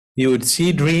 He would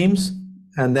see dreams,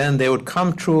 and then they would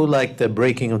come true like the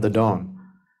breaking of the dawn.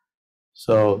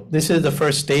 So this is the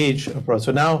first stage of process.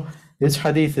 So now this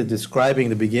hadith is describing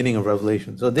the beginning of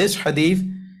Revelation. So this hadith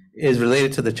is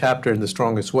related to the chapter in the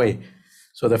strongest way.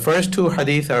 So the first two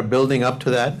hadith are building up to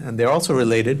that, and they're also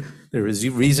related. There is a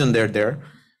reason they're there.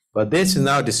 But this is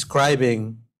now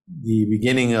describing the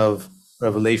beginning of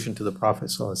revelation to the Prophet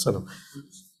ﷺ. From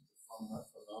that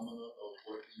phenomena of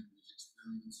what he was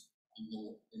experiencing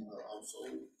in her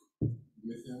household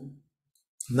with him?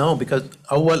 No, because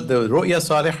the Ru'ya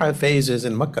Salihah phase is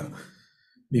in Mecca,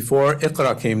 before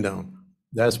Iqra came down.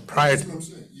 That's prior That's to, what I'm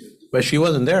saying, yeah. but she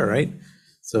wasn't there, right?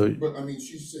 So But I mean,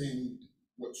 she's saying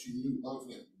what she knew of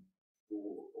him.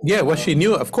 yeah, what she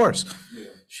knew, of course.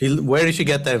 Yeah. Where did she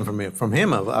get that information? From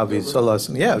him,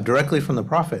 obviously. Yeah, directly from the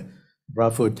Prophet. The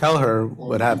Prophet would tell her Or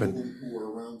what people happened. who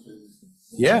were around him.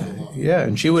 Yeah,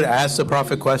 and she would ask the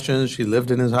Prophet questions. She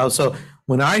lived in his house. So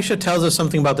when Aisha tells us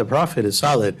something about the Prophet, it's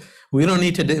solid. We don't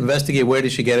need to investigate where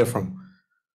did she get it from.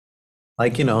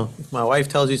 Like, if my wife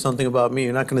tells you something about me,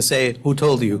 you're not going to say, who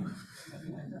told you?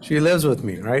 She lives with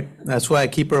me, right? That's why I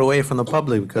keep her away from the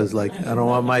public, because I don't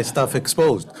want my stuff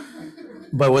exposed.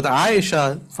 But with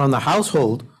Aisha from the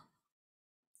household,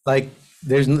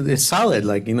 it's solid.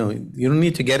 You don't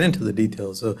need to get into the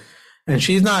details. So, and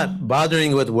she's not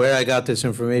bothering with where I got this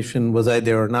information, was I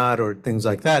there or not, or things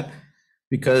like that,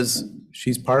 because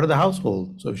she's part of the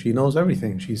household. So she knows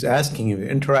everything. She's asking him,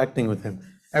 interacting with him.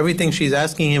 Everything she's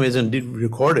asking him isn't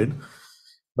recorded,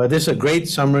 but this is a great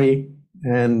summary,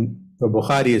 and for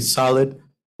Bukhari is solid.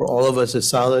 for all of us a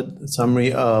solid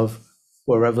summary of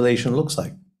what revelation looks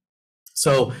like.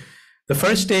 So the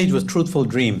first stage was truthful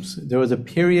dreams. There was a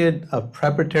period, a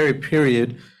preparatory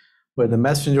period, where the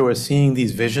messenger was seeing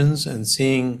these visions and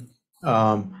seeing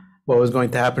what was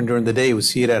going to happen during the day. He would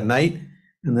see it at night,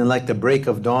 and then like the break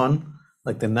of dawn,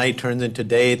 like the night turns into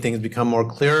day, things become more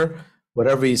clearer.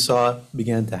 Whatever he saw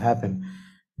began to happen.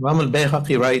 Imam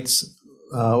al-Bayhaqi writes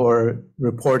or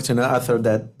reports in an athar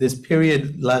that this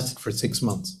period lasted for 6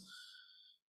 months.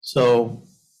 So,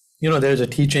 there's a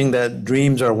teaching that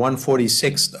dreams are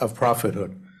 1/46th of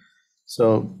prophethood.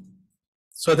 So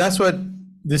that's what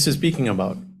this is speaking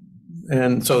about.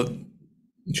 And so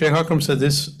Shaykh Akram said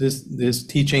this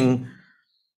teaching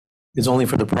is only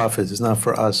for the prophets, it's not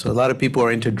for us. So a lot of people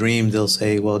are into dreams. They'll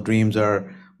say, well, dreams are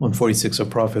 1/46 of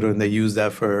prophethood, and they use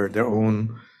that for their own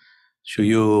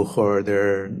shuyukh or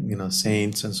their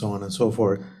saints and so on and so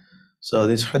forth. So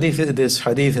this hadith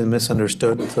is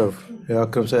misunderstood. So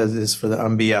Akram says this is for the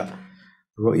Anbiya,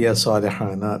 Ru'ya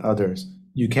Salihah, not others.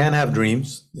 You can have dreams,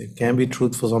 they can be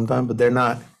truthful sometimes, but they're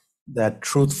not that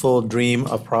truthful dream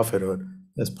of prophethood.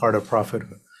 That's part of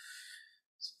prophethood.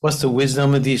 What's the wisdom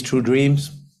of these true dreams?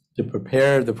 To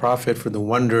prepare the prophet for the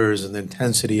wonders and the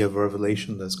intensity of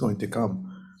revelation that's going to come.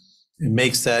 It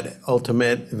makes that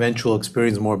ultimate eventual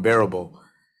experience more bearable.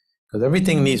 Because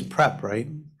everything needs prep, right?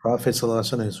 Prophet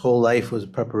ﷺ, his whole life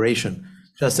was preparation.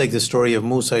 Just like the story of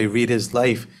Musa, you read his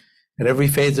life. At every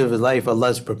phase of his life,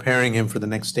 Allah is preparing him for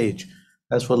the next stage.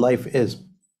 That's what life is.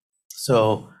 So,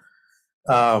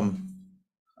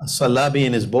 Salabi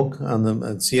in his book on the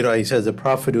Sirah, he says the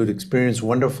prophet would experience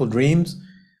wonderful dreams,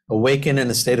 awaken in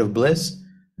a state of bliss,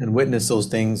 and witness those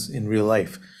things in real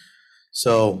life.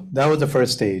 So that was the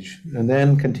first stage. And then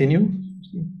continue.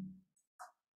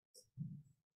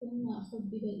 ثم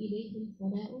حبب إليه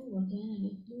الخلاء وكان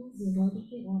يخلو بغار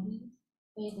حراء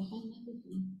فيتحنث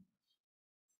فيه.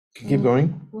 Keep going.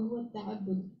 وهو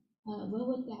التعبد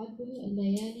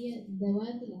الليالي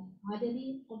ذوات العدد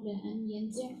قبل أن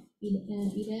ينزع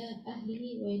إلى أهله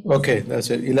ويتوسل. Okay, that's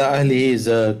it. إلى أهله is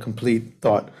a complete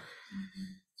thought.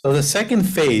 So the second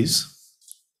phase,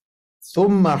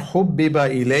 ثم حبب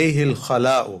إليه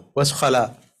الخلاء. What's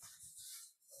خلاء?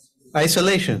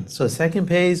 Isolation. So second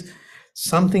phase,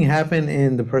 something happened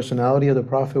in the personality of the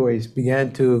prophet where he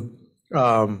began to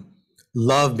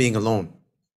love being alone.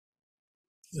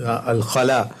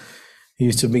 Al-khala. He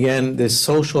used to begin, this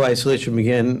social isolation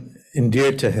began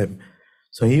endeared to him.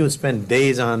 So he would spend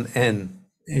days on end.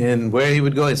 And where he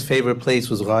would go, his favorite place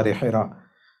was Ghari Hira.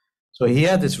 So he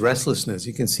had this restlessness.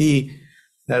 You can see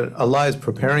that Allah is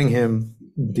preparing him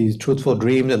these truthful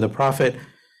dreams, and the prophet,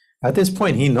 at this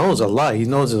point, he knows Allah, he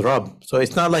knows his Rabb. So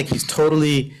it's not like he's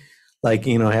totally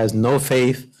has no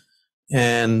faith,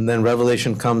 and then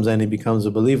revelation comes and he becomes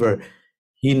a believer.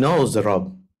 He knows the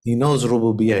Rabb. He knows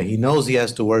Rububiyyah. He knows he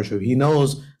has to worship. He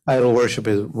knows idol worship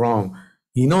is wrong.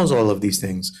 He knows all of these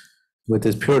things. With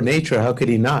his pure nature, how could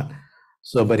he not?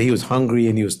 So, but he was hungry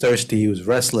and he was thirsty. He was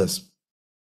restless.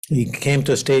 He came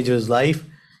to a stage of his life,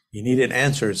 he needed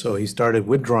answers. So he started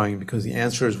withdrawing because the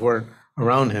answers weren't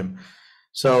around him.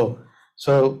 So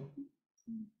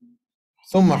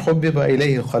ثم حبب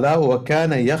إليه الخلاء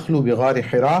وكان يخلو بغار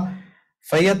حراء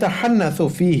فيتحنث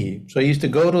فيه. So he used to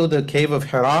go to the cave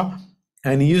of Hira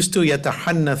and he used to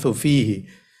يتحنث فيه.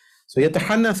 So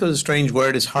يتحنث is a strange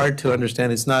word. It's hard to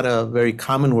understand. It's not a very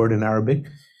common word in Arabic.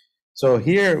 So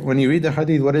here, when you read the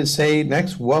hadith, what does it say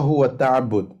next? وهو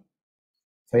التعبد.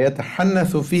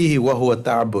 فيتحنث فيه وهو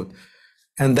التعبد.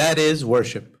 And that is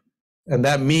worship. And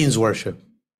that means worship.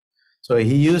 So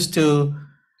he used to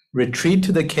retreat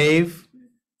to the cave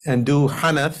and do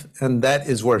hanath, and that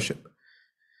is worship.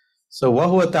 So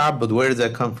وهو التعبد, where does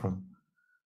that come from?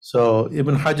 So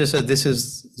Ibn Hajar said this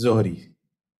is Zuhri.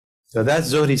 So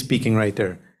that's Zuhri speaking right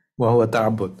there. وهو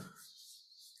التعبد.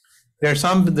 There are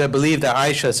some that believe that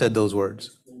Aisha said those words.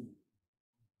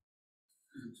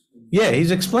 Yeah,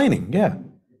 he's explaining, yeah.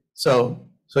 So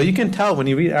you can tell when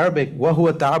you read Arabic,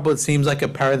 وَهُوَ التَّعَبُّدْ seems like a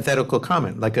parenthetical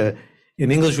comment.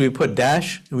 In English, we put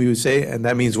dash, and we would say, and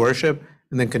that means worship,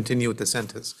 and then continue with the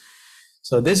sentence.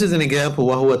 So this is an example,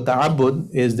 وَهُوَ التَّعَبُّدْ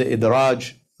is the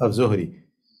idraj of Zuhri.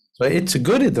 So it's a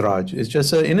good idraj. It's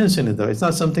just an innocent idraj. It's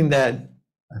not something that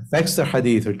affects the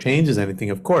hadith or changes anything,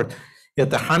 of course.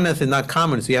 Yet the hanath is not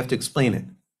common, so you have to explain it.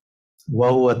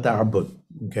 وَهُوَ التَّعَبُّدْ,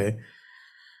 okay?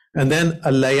 And then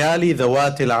al-layali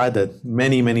dhawatil adad,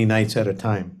 many nights at a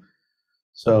time.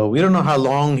 So we don't know how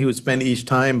long he would spend each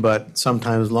time, but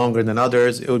sometimes longer than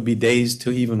others. It would be days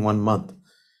to even 1 month.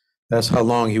 That's how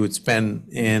long he would spend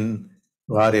in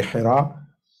Ghari Hira.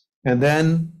 And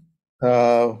then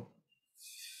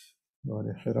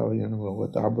وهو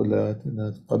تعبد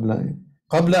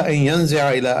قبل أن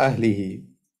ينزع إلى أهله.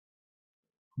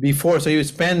 Before, so you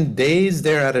spend days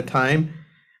there at a time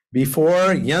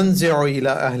before ينزع إلى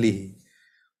أهله.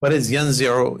 What does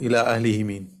ينزع إلى أهله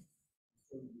mean?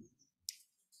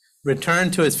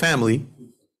 Return to his family.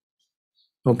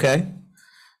 Okay,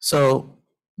 so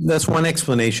that's one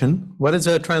explanation. What does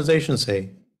the translation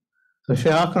say? So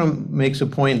Shaykh Akram makes a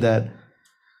point that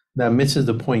misses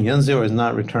the point. Yanzir is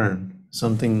not return,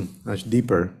 something much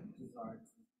deeper.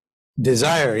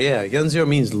 Desire, yeah. Yanzir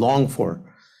means long for.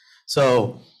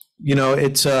 So,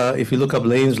 it's if you look up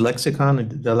Lane's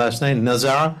lexicon the last night,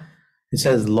 nazar, it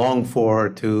says long for,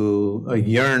 to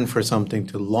yearn for something,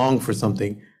 to long for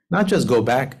something, not just go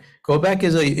back. Go back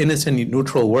is an innocent,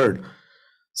 neutral word.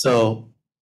 So,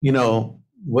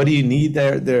 what do you need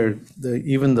there?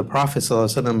 Even the Prophet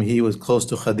ﷺ, he was close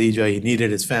to Khadija, he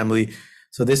needed his family.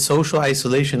 So this social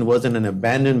isolation wasn't an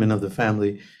abandonment of the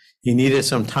family. He needed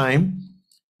some time,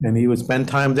 and he would spend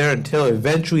time there until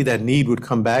eventually that need would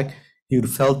come back. He would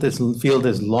feel this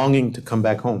longing to come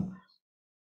back home.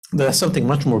 That's something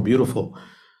much more beautiful.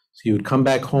 So he would come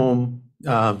back home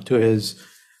to his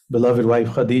beloved wife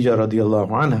Khadija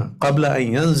radiallahu anha, قبل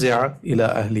أن ينزع إلى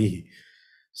أهله.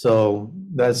 So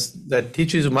that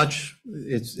teaches much.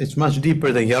 It's much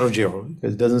deeper than yarji'u,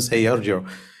 because it doesn't say yarji'u.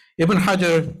 Ibn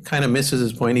Hajar kind of misses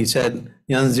his point. He said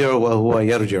yanzi'u wa huwa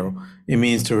yarji'u. It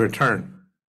means to return,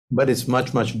 but it's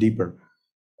much, much deeper.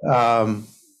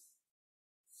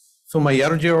 ثم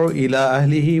يرجع إلى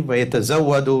أهله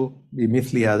ويتزود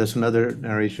بمثلها. That's another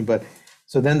narration. But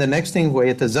so then the next thing,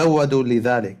 ويتزود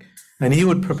لذلك, and he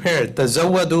would prepare.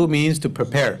 Tazawwadu means to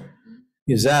prepare.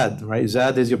 Zad, right?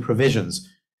 Zad is your provisions.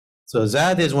 So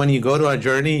Zad is when you go to a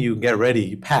journey, you get ready,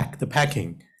 you pack, the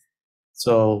packing.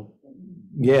 So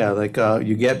yeah, like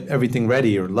you get everything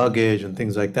ready, your luggage and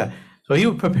things like that. So he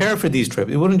would prepare for these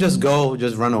trips. It wouldn't just go,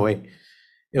 just run away.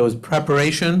 It was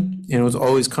preparation, and it was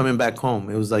always coming back home.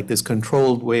 It was like this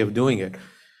controlled way of doing it.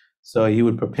 So he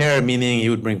would prepare, meaning he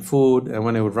would bring food, and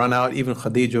when it would run out, even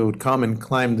Khadija would come and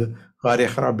climb the Ghari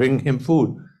Hira, bring him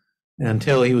food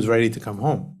until he was ready to come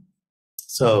home.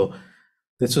 So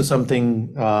this was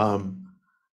something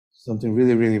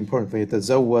really, really important.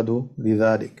 فَيَتَزَوَّدُ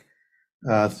لِذَلِكَ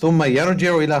ثُمَّ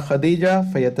يَرْجِعُ إِلَى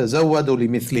خَدِيجَةَ فَيَتَزَوَّدُ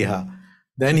لِمِثْلِهَا.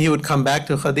 Then he would come back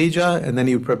to Khadija, and then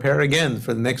he would prepare again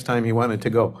for the next time he wanted to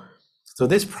go. So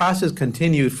this process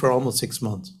continued for almost 6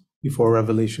 months before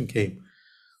revelation came.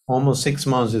 Almost 6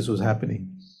 months this was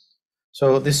happening.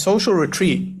 So this social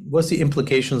retreat, what's the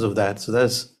implications of that? So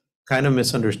that's kind of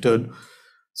misunderstood.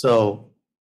 So,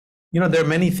 there are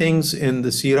many things in the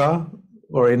Sirah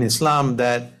or in Islam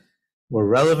that were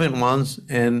relevant once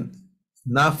and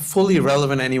not fully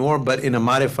relevant anymore, but in a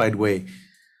modified way.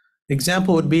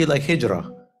 Example would be like hijrah.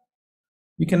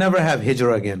 You can never have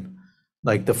hijrah again.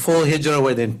 Like the full hijrah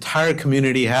where the entire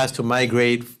community has to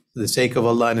migrate for the sake of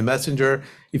Allah and the Messenger.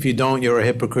 If you don't, you're a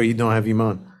hypocrite, you don't have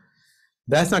iman.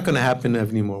 That's not going to happen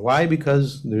anymore. Why?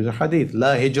 Because there's a hadith,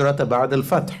 La hijrata ba'd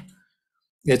al-fath.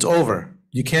 It's over.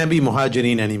 You can't be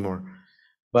muhajirin anymore.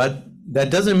 But that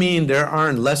doesn't mean there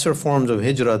aren't lesser forms of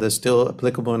hijrah that's still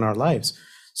applicable in our lives.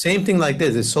 Same thing like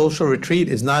this, a social retreat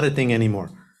is not a thing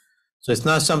anymore. So it's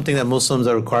not something that Muslims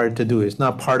are required to do. It's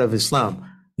not part of Islam.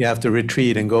 You have to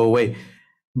retreat and go away.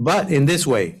 But in this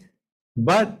way,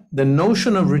 but the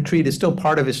notion of retreat is still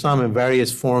part of Islam in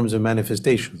various forms and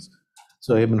manifestations.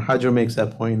 So Ibn Hajar makes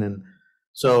that point. And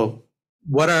so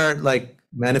what are like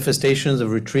manifestations of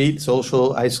retreat,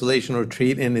 social isolation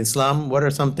retreat in Islam? What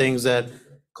are some things that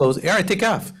close?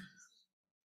 I'tikaf.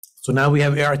 So now we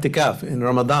have i'tikaf in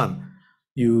Ramadan.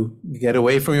 You get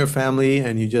away from your family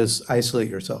and you just isolate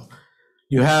yourself.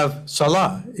 You have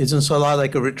salah. Isn't salah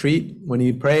like a retreat? When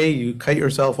you pray, you cut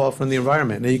yourself off from the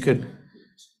environment. And you could,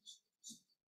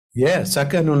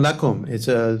 sakanun lakum. It's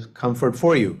a comfort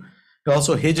for you.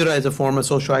 Also, hijrah is a form of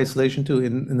social isolation too,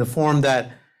 in the form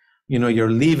that, you're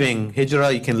leaving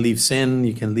hijrah, you can leave sin,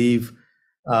 you can leave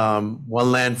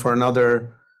one land for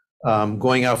another,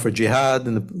 going out for jihad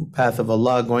in the path of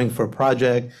Allah, going for a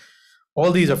project.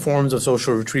 All these are forms of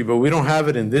social retreat, but we don't have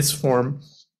it in this form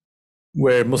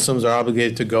where Muslims are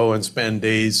obligated to go and spend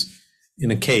days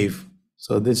in a cave.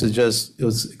 So this is it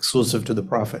was exclusive to the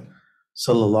Prophet,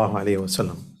 sallallahu alaihi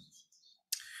wasallam.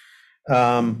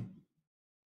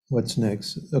 What's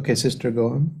next? Okay, sister, go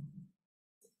on.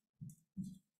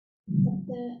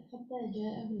 حتى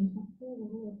جاءه الحق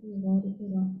وهو في غار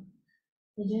حراء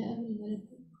فجاءه الملك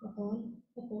فقال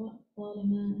اقرأ قال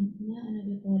ما أنا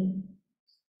بقارئ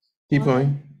Keep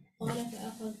going. قال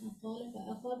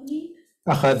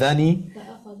أخذني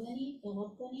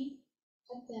فغطني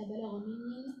حتى بلغ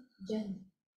مني الجهد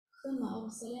ثم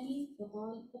أرسلني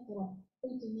فقال اقرأ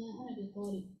قلت ما أنا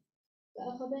بقارئ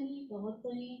فأخذني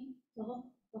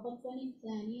فغطني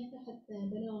الثانية حتى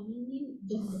بلغ مني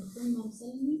الجهد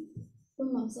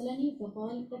ثم أرسلني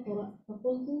فقال اقرأ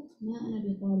فقلت ما أنا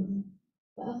بقارئ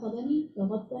فأخذني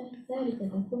فغطني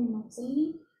الثالثة ثم أرسلني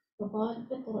فقال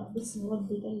اقرأ باسم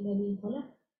ربك الذي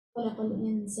خلق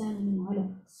الإنسان من علق.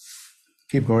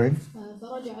 Keep going.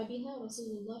 فرجع بها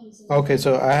رسول الله صلى الله عليه وسلم. Okay,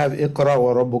 so I have اقرأ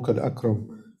وربك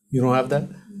الأكرم. You don't have that?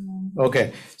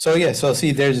 Okay, so yeah, so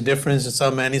see, there's a difference. In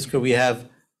some manuscript, we have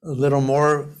a little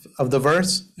more of the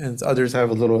verse, and others have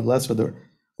a little less of the.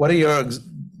 What are your? Is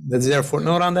there a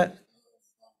footnote on that?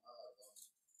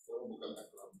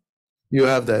 You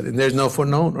have that, and there's no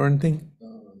footnote or anything.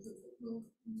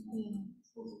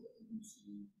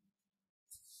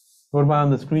 What about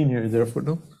on the screen here? Is there a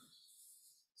footnote?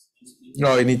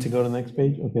 No, you need to go to the next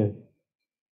page. Okay.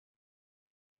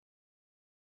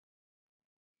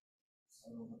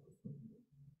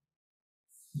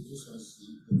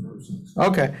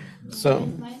 Okay, so.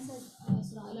 Mine says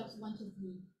Surah Alaq 1 to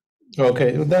 3.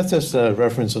 Okay, that's just a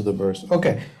reference of the verse.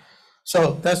 Okay,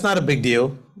 so that's not a big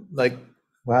deal. Like,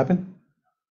 what happened?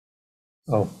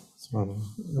 Oh,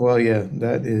 well, yeah,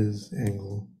 that is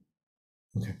angle.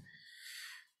 Okay.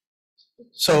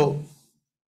 So,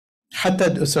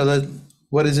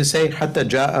 what does it say? Hatta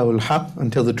ja'ahu al-haq,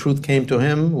 until the truth came to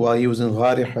him while he was in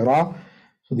Ghari Hira.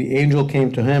 So the angel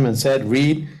came to him and said,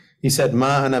 read. He said,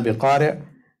 Ma ana biqari'.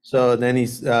 So then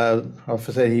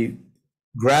Prophet said, he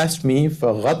grasped me,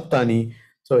 فغطني,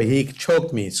 so he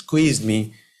choked me, squeezed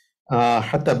me,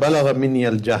 حتى بلغ مني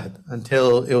الجهد,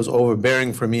 until it was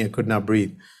overbearing for me, I could not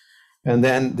breathe. And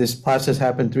then this process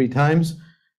happened 3 times.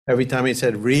 Every time he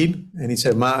said, read, and he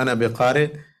said, Ma ana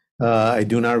biqari', I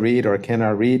do not read or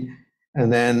cannot read.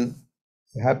 And then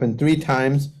it happened 3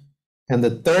 times. And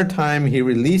the 3rd time he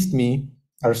released me,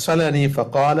 أرسلني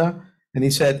فقال, and he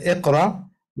said, اقرأ,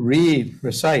 read,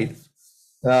 recite,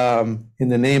 in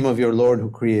the name of your Lord who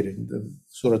created. The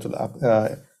Surah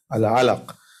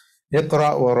Al-Alaq.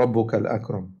 اقرأ وربك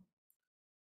الأكرم.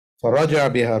 فرجع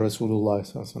بها رسول الله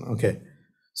صلى الله عليه وسلم. Okay,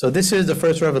 so this is the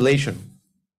first revelation.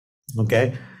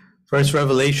 Okay, first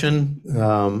revelation.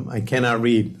 I cannot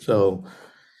read. So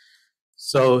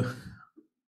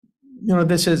you know,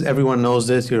 this is, everyone knows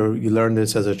this. You learned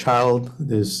this as a child.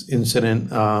 This incident.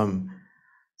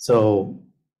 So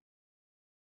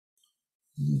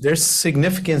there's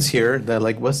significance here that,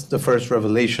 like, what's the first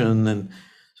revelation? And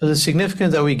so the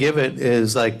significance that we give it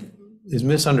is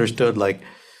misunderstood. Like,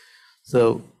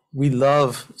 so we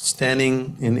love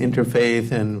standing in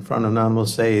interfaith and in front of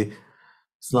non-Muslims, say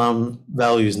Islam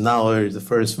values knowledge. The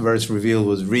first verse revealed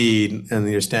was read, and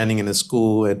you're standing in a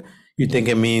school and you think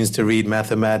it means to read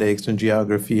mathematics and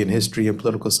geography and history and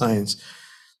political science.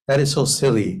 That is so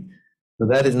silly. So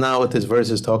that is not what this verse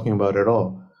is talking about at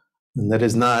all. And that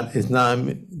is not,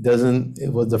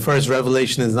 the first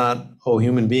revelation is not, oh,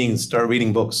 human beings start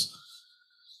reading books,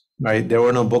 right? There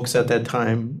were no books at that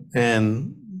time,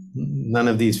 and none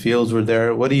of these fields were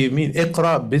there. What do you mean?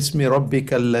 اقرأ باسم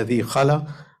ربك الذي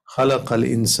خلق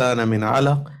الإنسان من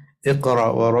علق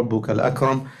اقرأ وربك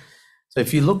الأكرم. So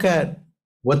if you look at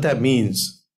what that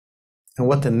means and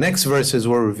what the next verses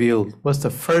were revealed, what's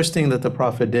the first thing that the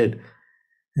Prophet did?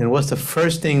 And what's the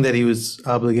first thing that he was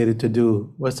obligated to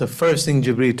do? What's the first thing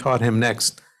Jibreel taught him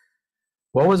next?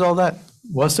 What was all that?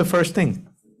 What's the first thing?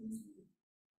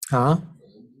 Huh?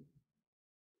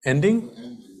 Ending?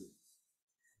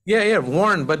 Yeah,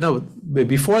 warn, but no,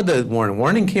 before the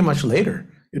warning came much later.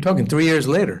 You're talking 3 years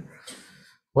later.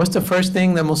 What's the first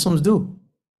thing that Muslims do?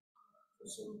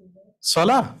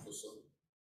 Salah.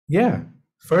 Yeah,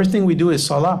 first thing we do is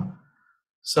salah.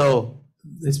 So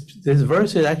this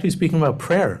verse is actually speaking about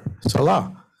prayer,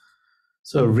 salah.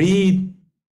 So read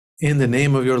in the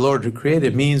name of your Lord who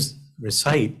created means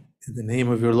recite in the name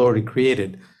of your Lord who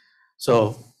created.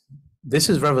 So this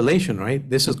is revelation, right?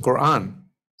 This is Quran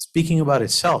speaking about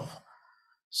itself.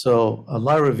 So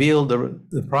Allah revealed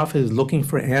the Prophet is looking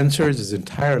for answers his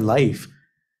entire life.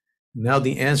 Now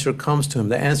the answer comes to him.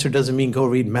 The answer doesn't mean go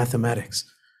read mathematics.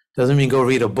 Doesn't mean go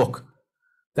read a book.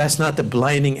 That's not the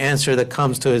blinding answer that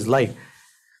comes to his life.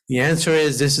 The answer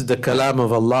is, this is the kalam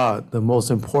of Allah, the most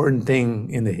important thing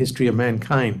in the history of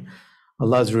mankind.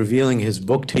 Allah is revealing his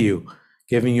book to you,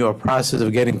 giving you a process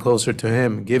of getting closer to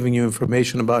him, giving you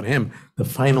information about him, the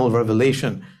final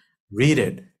revelation. Read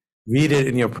it. Read it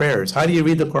in your prayers. How do you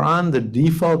read the Quran? The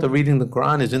default of reading the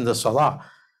Quran is in the salah.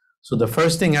 So the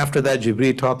first thing after that,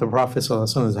 Jibreel taught the Prophet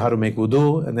ﷺ is how to make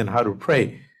wudu and then how to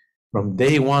pray. From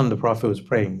day one, the Prophet was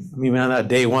praying. I mean, not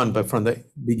day one, but from the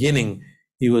beginning,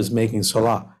 he was making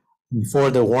salah. Before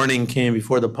the warning came,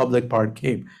 before the public part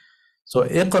came. So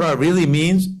iqra really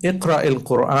means iqra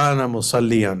al-Qur'ana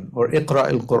musalliyan, or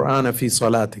iqra al-Qur'ana fi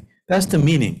salati. That's the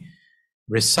meaning.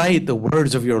 Recite the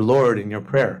words of your Lord in your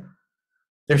prayer.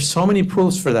 There's so many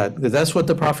proofs for that, because that's what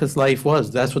the Prophet's life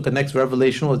was. That's what the next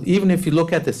revelation was. Even if you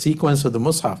look at the sequence of the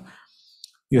Mus'haf,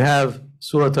 you have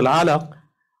Surah Al-Alaq.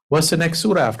 What's the next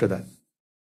surah after that?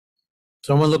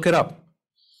 Someone look it up.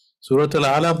 Surah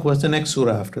Al-Alaq, what's the next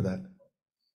surah after that?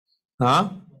 Huh?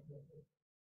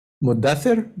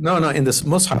 Muddathir? No, in the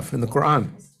Mus'haf, in the Quran.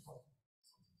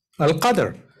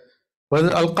 Al-Qadr. What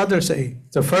does Al-Qadr say?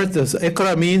 The first, this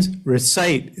Iqra means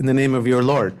recite in the name of your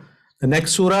Lord. The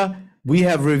next surah, we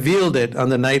have revealed it on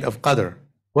the night of Qadr.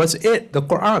 What's it? The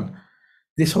Quran.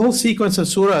 This whole sequence of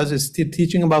surahs is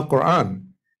teaching about Quran.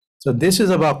 So this is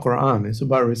about Quran. It's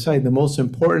about recite. The most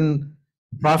important,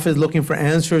 the Prophet is looking for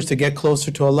answers to get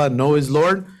closer to Allah, know his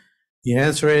Lord. The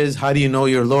answer is, how do you know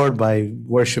your Lord? By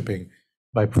worshiping,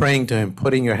 by praying to him,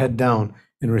 putting your head down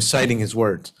and reciting his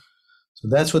words. So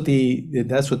that's what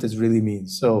this really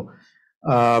means. So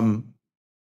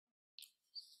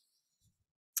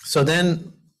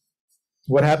then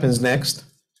what happens next?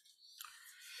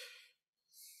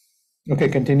 Okay,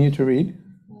 continue to read.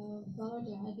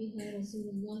 فرجع بها رسول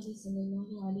الله صلى الله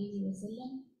عليه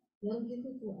وسلم يرجف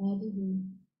فؤاده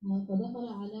فدخل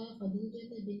على خديجة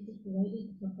بنت خويلد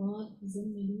فقال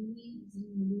زملوني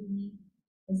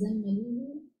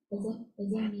زملوه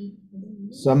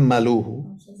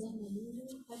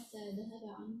حتى ذهب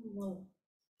عنه الروع.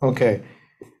 Okay.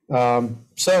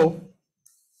 So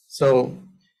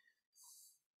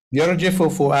يرجف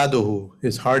فؤاده,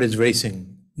 his heart is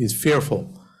racing. He's fearful.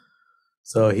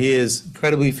 So he is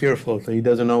incredibly fearful. So he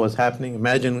doesn't know what's happening.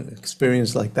 Imagine an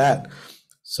experience like that.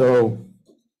 So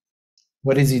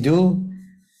what does he do?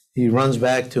 He runs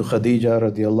back to Khadija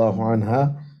radiallahu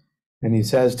anha, and he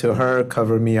says to her,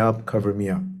 cover me up, cover me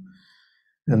up.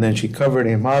 And then she covered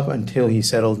him up until he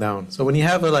settled down. So when you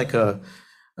have a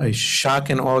shock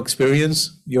and awe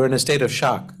experience, you're in a state of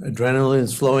shock. Adrenaline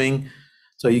is flowing.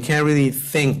 So you can't really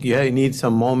think. You need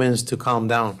some moments to calm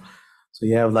down. So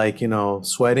you have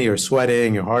sweating, you're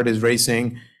sweating, your heart is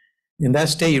racing. In that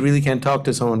state, you really can't talk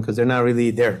to someone because they're not really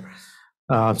there.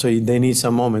 So they need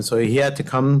some moments. So he had to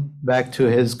come back to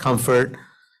his comfort.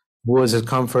 Who was his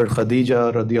comfort?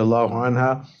 Khadija radiallahu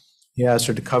anha. He asked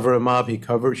her to cover him up.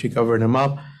 She covered him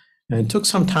up. And it took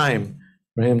some time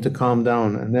for him to calm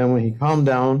down. And then when he calmed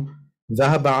down,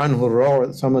 ذهب عنه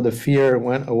الروع, some of the fear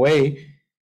went away.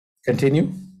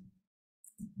 Continue.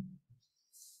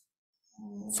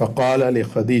 فقال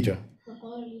لخديجة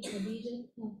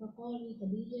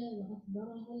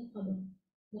وأخبرها الخبر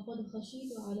لقد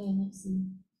خشيت على نفسي.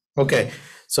 Okay,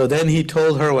 so then he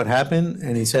told her what happened,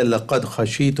 and he said, لقد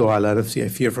خشيت على نفسي, I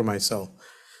fear for myself.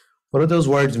 What do those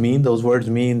words mean? Those words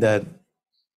mean that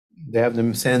they have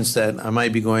the sense that I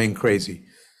might be going crazy.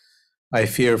 I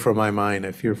fear for my mind,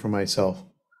 I fear for myself.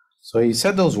 So he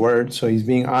said those words, so he's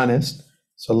being honest,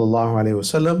 sallallahu alayhi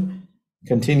wasallam.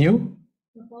 Continue.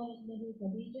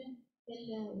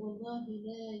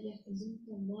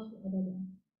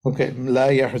 Okay, لا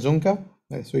يحزنك,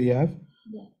 that's what you have?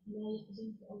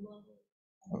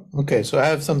 Okay, so I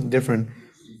have something different.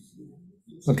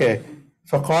 Okay,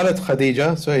 فقالت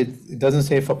Khadija, so it doesn't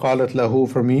say فقالت له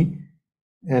for me.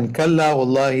 And كلا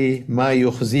والله ما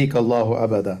يخزيك الله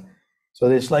أبدا. So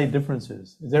there's slight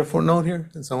differences. Is there a footnote here?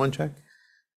 Can someone check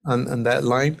on that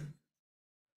line?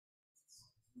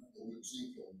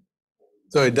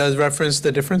 So it does reference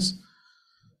the difference?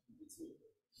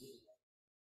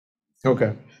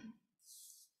 Okay.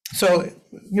 So,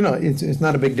 it's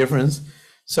not a big difference.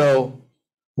 So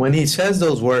when he says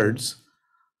those words,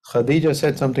 Khadija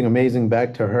said something amazing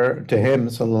back to him,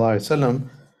 sallallahu alaihi wasallam.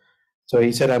 So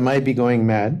he said, I might be going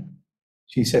mad.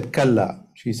 She said, Kalla.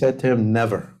 She said to him,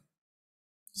 never.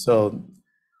 So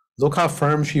look how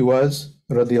firm she was,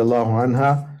 radiallahu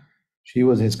anha. She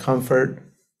was his comfort.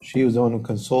 She was the one who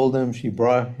consoled him. She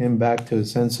brought him back to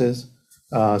his senses,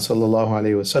 sallallahu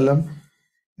alaihi wasallam.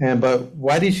 But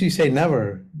why did she say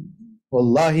never?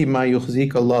 Wallahi ma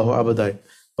yukhzik Allahu abadai.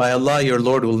 By Allah, your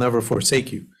Lord will never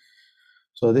forsake you.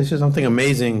 So this is something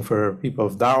amazing for people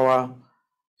of da'wah.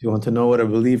 If you want to know what a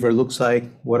believer looks like,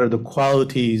 what are the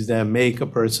qualities that make a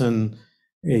person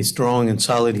a strong and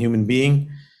solid human being?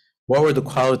 What were the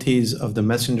qualities of the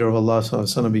Messenger of Allah sallallahu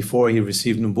alaihi wasallam before he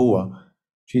received nubuwah?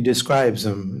 She describes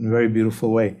them in a very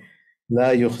beautiful way. La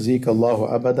yukhzik Allahu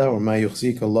abada, or ma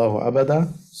yukhzik Allahu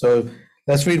abada. So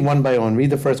let's read one by one. Read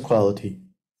the first quality.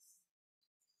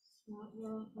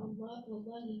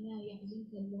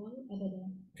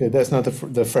 Okay, that's not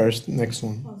the first. Next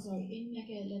one. Oh, sorry.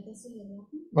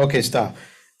 Okay, stop.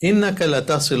 إِنَّكَ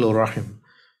لَتَصِلُ الرَّحِمِ.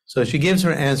 So she gives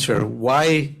her answer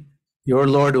why your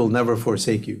Lord will never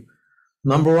forsake you.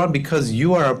 Number one, because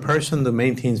you are a person that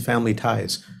maintains family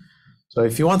ties. So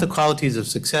if you want the qualities of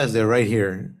success, they're right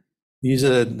here. These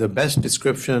are the best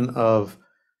description of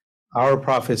our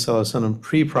Prophet ﷺ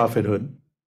pre-prophethood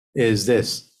is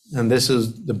this. And this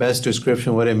is the best description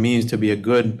of what it means to be a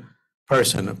good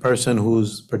person, a person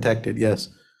who's protected. Yes.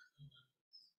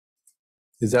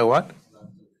 Is that what?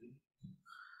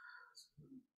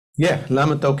 Yeah,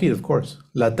 lam al-tawqid, of course.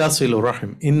 La tasilu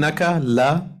rahim. Innaka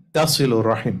la tasilu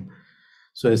rahim.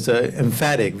 So it's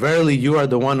emphatic. Verily, you are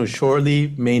the one who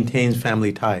surely maintains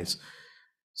family ties.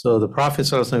 So the Prophet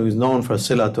ﷺ is known for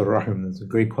silatul rahim. That's a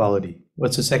great quality.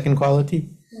 What's the second quality?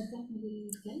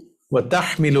 Wa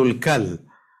tahmilul kal.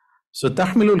 So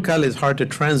tahmilul kal is hard to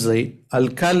translate. Al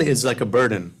kal is like a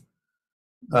burden.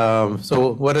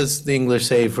 So what does the English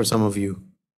say for some of you?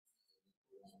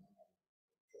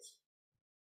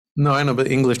 No, I know, but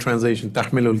English translation,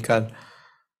 tahmilul kal.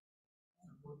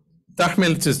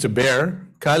 Tahmil is to bear.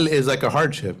 Kal is like a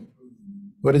hardship.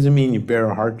 What does it mean you bear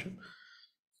a hardship?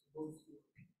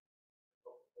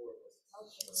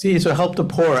 See, so help the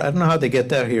poor. I don't know how they get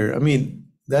that here. I mean,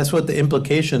 that's what the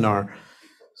implication are.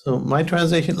 So my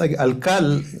translation, like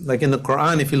al-kal, like in the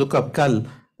Quran, if you look up kal,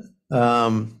 la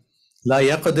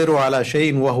yaqdiru ala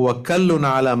shay'in wa huwa kallun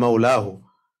ala mawlahu.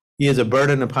 He is a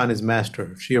burden upon his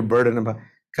master. She a burden upon.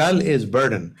 Kal is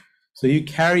burden. So you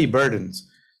carry burdens.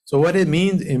 So what it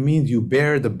means you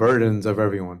bear the burdens of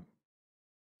everyone.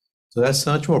 So that's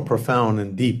much more profound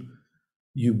and deep.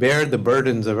 You bear the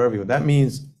burdens of everyone. That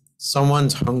means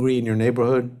someone's hungry in your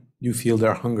neighborhood, you feel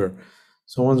their hunger.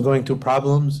 Someone's going through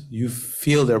problems, you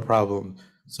feel their problems.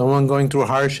 Someone going through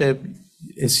hardship,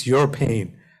 it's your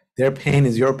pain. Their pain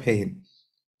is your pain.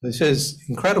 This is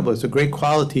incredible. It's a great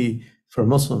quality for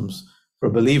Muslims, for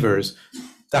believers.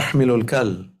 Tahmilul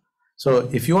kal. So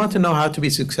if you want to know how to be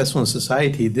successful in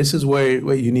society, this is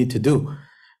what you need to do.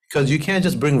 Because you can't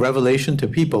just bring revelation to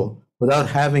people without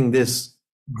having this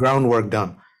groundwork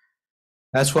done.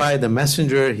 That's why the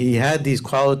messenger, he had these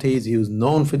qualities, he was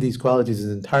known for these qualities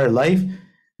his entire life,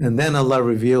 and then Allah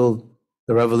revealed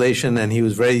the revelation and he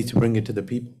was ready to bring it to the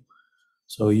people.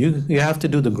 So you have to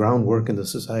do the groundwork in the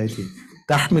society.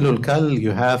 Tahmilul kal,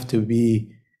 you have to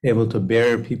be able to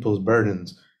bear people's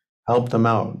burdens, help them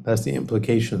out. That's the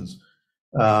implications.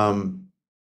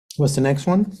 What's the next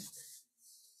one?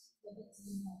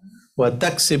 Wa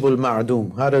taksibul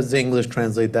ma'dum. How does the English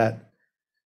translate that?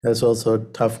 That's also a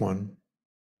tough one.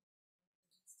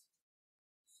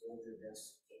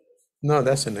 No,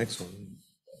 that's the next one.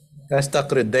 That's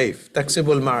taqrid dayf.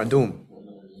 Taksibul ma'dum.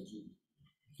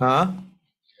 Huh?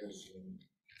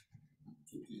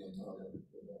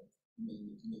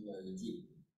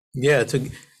 Yeah,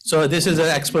 so this is an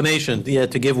explanation. Yeah,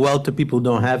 to give wealth to people who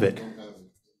don't have it.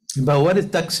 But what is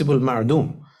taksibul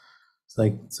ma'dum? It's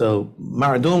like, so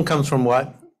ma'dum comes from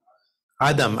what?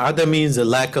 Adam. Adam means the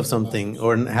lack of something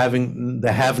or having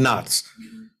the have-nots.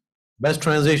 Best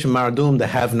translation, ma'dum, the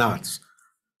have-nots.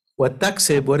 What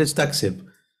taksib, what is taksib?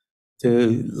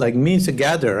 To, like, means to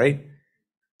gather, right?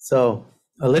 So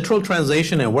a literal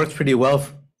translation, it works pretty well,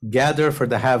 gather for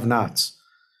the have-nots.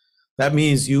 That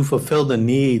means you fulfill the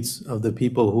needs of the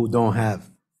people who don't have.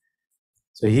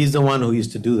 So he's the one who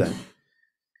used to do that.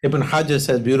 Ibn Hajar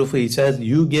says beautifully, he says,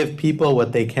 you give people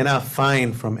what they cannot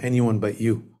find from anyone but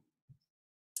you.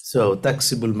 So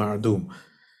taksibul ma'dum.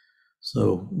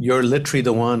 So you're literally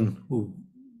the one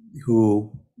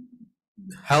who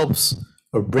helps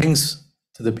or brings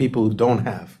to the people who don't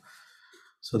have.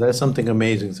 So that's something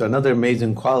amazing. So another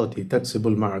amazing quality,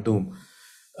 taksibul ma'dum.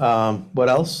 What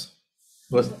else?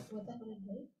 What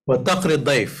taqrid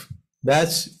dayf.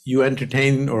 That's you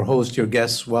entertain or host your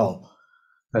guests well.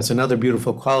 That's another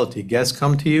beautiful quality. Guests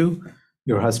come to you,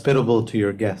 you're hospitable to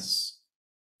your guests.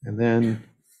 And then,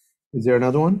 is there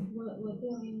another one?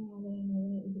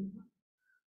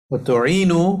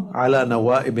 وَتُعِينُ عَلَى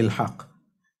نَوَائِبِ الْحَقِّ.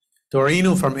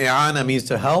 Tu'inu from i'ana means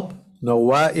to help.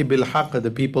 Nawa'ib al-haq,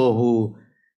 the people who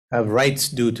have rights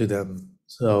due to them.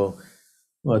 So,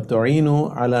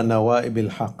 وَتُعِينُ عَلَى نَوَائِبِ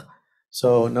الْحَقِّ.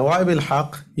 So, nawa'ib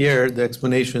al-haq, here the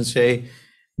explanations say,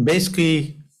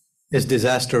 basically, it's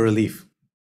disaster relief.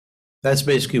 That's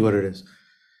basically what it is.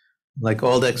 Like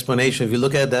all the explanation, if you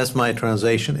look at it, that's my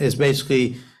translation. It's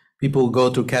basically people who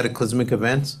go through cataclysmic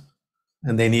events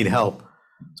and they need help.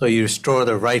 So you restore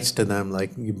the rights to them,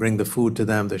 like you bring the food to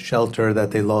them, the shelter that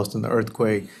they lost in the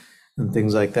earthquake and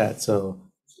things like that. So,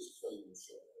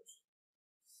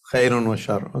 khayrun wa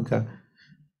shar. Okay.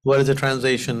 What does the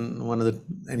translation,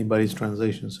 anybody's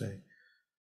translation say?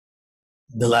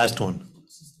 The last one.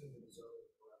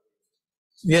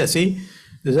 Yeah, see?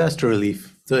 Disaster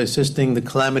relief. to assisting the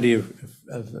calamity of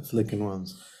afflicted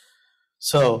ones.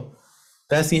 So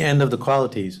that's the end of the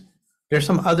qualities. There's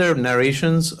some other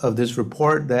narrations of this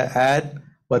report that add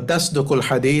وَتَصْدُقُ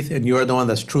الْحَدِيث, and you are the one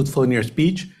that's truthful in your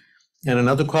speech. And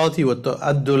another quality,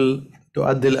 وَتُؤَدُّ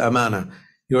الْأَمَانَةِ,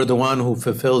 you're the one who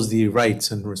fulfills the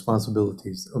rights and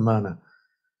responsibilities, amana.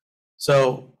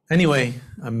 So anyway,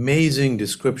 amazing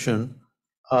description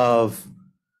of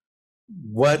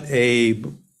what a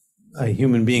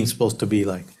human being is supposed to be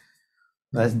like.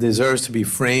 That deserves to be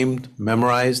framed,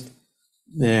 memorized,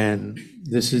 and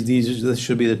this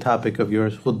should be the topic of your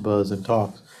khutbahs and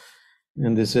talks.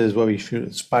 And this is what we should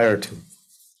aspire to.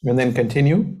 And then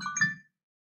continue.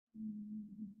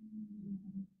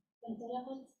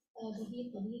 فانطلقت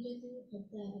به خديجة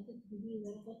حتى أتت به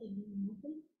ورقة بن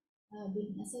نوفل بن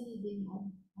أسد بن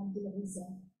عبد العزى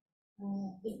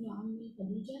ابن عم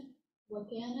خديجة،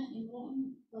 وكان امرأ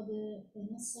قد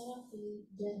تنصر في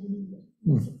الجاهلية،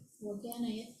 وكان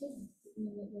يكتب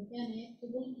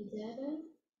الكتاب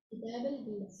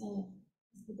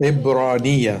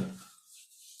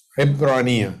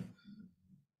عبرانية.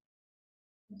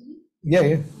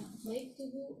 Yeah.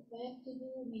 فيكتب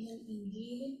من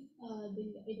الإنجيل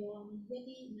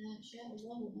بالعبرانية ما شاء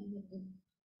الله أن يكتب،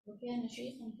 وكان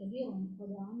شيخا كبيرا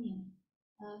قد عمي.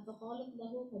 فقالت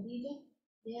له خديجة: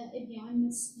 يا ابن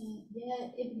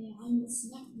عم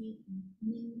اسمع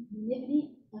من ابن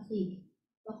أخيك.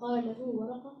 فقال له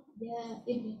ورقة: يا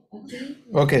ابن أخي.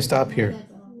 Okay, stop here.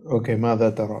 Okay, ماذا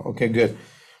ترى? Okay, good.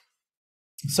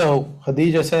 So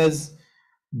Khadija says,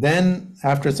 then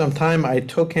after some time I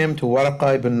took him to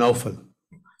Waraqa ibn Nawfal.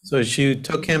 So she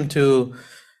took him to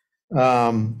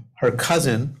her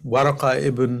cousin Waraqa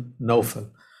ibn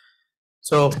Nawfal.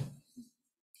 So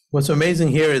what's amazing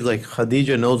here is like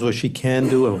Khadija knows what she can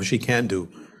do and what she can't do.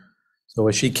 So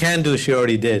what she can do, she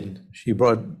already did. She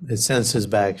brought his senses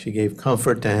back. She gave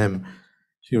comfort to him.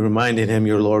 She reminded him,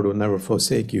 your Lord will never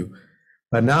forsake you.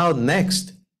 But now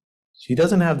next, she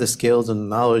doesn't have the skills and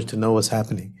knowledge to know what's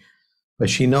happening, but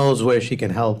she knows where she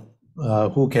can help,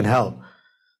 who can help.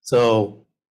 So,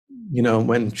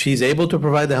 when she's able to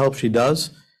provide the help, she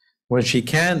does. When she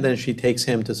can't, then she takes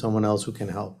him to someone else who can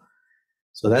help.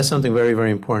 So that's something very, very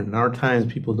important. In our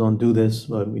times, people don't do this,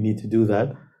 but we need to do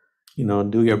that.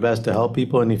 Do your best to help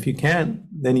people. And if you can't,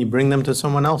 then you bring them to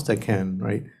someone else that can,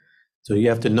 right? So you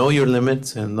have to know your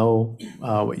limits and know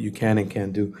what you can and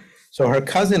can't do. So her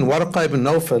cousin, Warqa ibn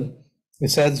Nawfal, it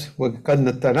says,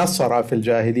 وَقَدْ تَنَصَّرَ فِي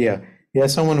الْجَاهِلِيَّةِ. He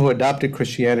has someone who adopted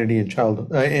Christianity in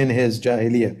his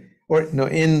Jahiliyyah, or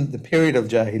in the period of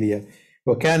Jahiliyyah.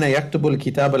 وَكَانَ يَكْتُبُ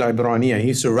الْكِتَابَ الْعِبْرَانِيَّةِ. He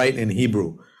used to write in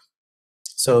Hebrew.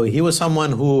 So he was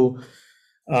someone who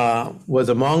was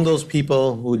among those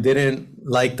people who didn't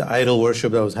like the idol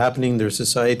worship that was happening in their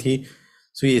society.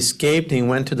 So he escaped and he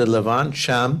went to the Levant,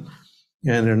 Sham,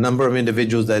 and there are a number of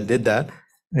individuals that did that.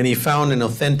 And he found an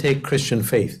authentic Christian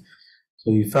faith.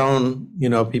 So he found,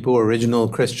 people who were original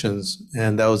Christians,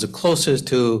 and that was the closest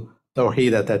to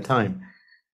Tawheed at that time.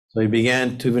 So he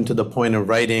began even to the point of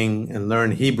writing and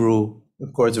learn Hebrew.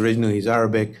 Of course, originally he's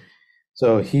Arabic.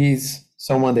 So he's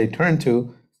someone they turned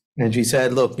to, and she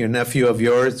said, look, your nephew of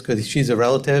yours, because she's a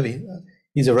relative,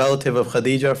 he's a relative of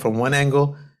Khadija from one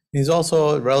angle. He's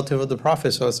also a relative of the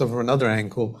Prophet, so from another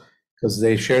angle, because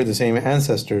they share the same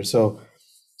ancestors. So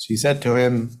she said to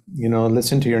him,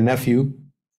 listen to your nephew.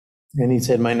 And he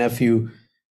said, my nephew,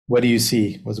 what do you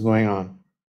see? What's going on?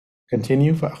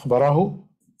 Continue. فأخبره.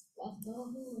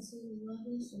 فأخبره رسول الله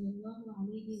صلى الله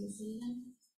عليه وسلم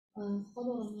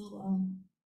خبر ما رآه.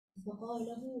 فقال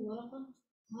له ورقة: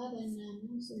 هذا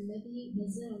الناموس الذي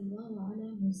نزل الله على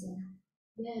موسى.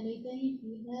 يا ليتني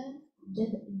فيها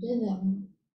جذع،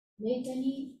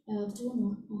 ليتني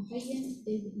أكون حيا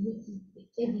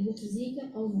إذ يخزيك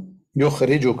قومك.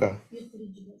 يخرجك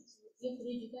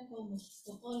قومك.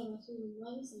 فقال رسول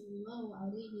الله صلى الله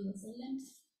عليه وسلم: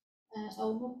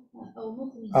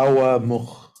 أو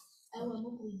مخرجي.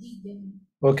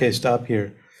 Okay, stop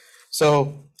here.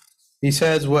 So he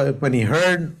says, when he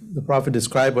heard the Prophet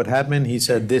describe what happened, he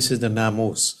said, this is the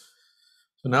namus.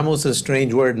 So namus is a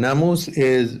strange word. Namus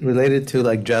is related to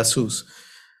like jasus.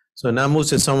 So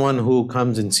namus is someone who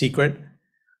comes in secret,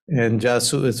 and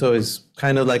jasus, so it's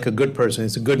kind of like a good person.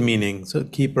 It's a good meaning. So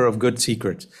keeper of good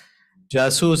secrets.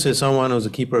 Jasus is someone who's a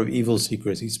keeper of evil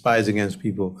secrets. He spies against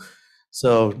people.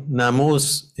 So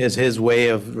namus is his way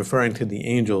of referring to the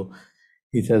angel.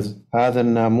 He says, هذا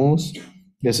namus.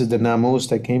 This is the namus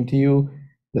that came to you,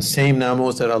 the same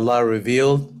namus that Allah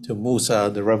revealed to Musa,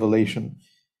 the revelation.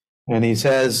 And he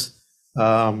says,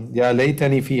 يا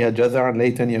ليتني فيها جذع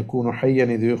ليتني أكون حيا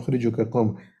إذ يخرجك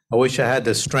قوم. I wish I had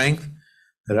the strength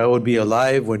that I would be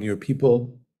alive when your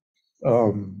people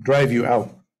drive you out.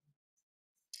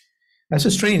 That's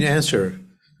a strange answer.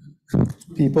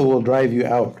 People will drive you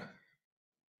out.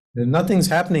 And nothing's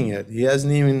happening yet. He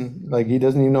doesn't even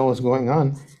know what's going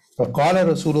on. فقال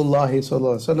رسول الله صلى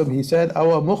الله عليه وسلم, he said,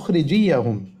 أو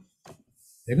مخرجيهم,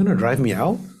 they're going to drive me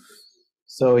out?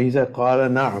 So he said,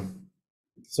 قال نعم.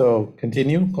 So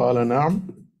continue. قال نعم.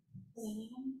 قال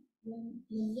نعم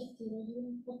لم يأتي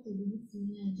رجل قط بمثل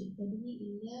ما جئت به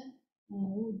إلا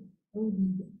عودي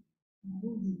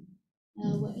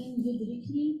وإن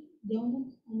يدركني يومك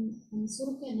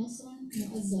أنصرك نصرا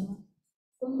مؤزرا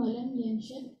ثم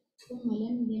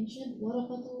لم ينشد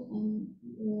ورقة أن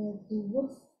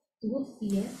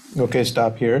توفي. Okay,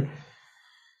 stop here.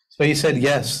 So he said,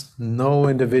 yes, no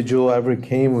individual ever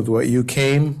came with what you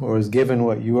came or was given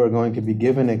what you are going to be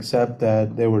given, except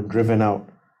that they were driven out.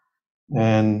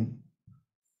 And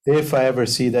if I ever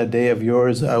see that day of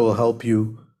yours, I will help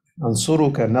you.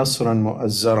 Ansuruka nasran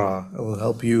mu'azzara. I will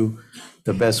help you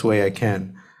the best way I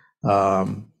can.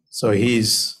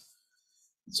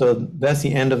 So that's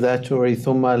the end of that story.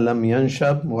 ثُمَّ لَمْ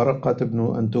يَنْشَبْ وَرَقَةَ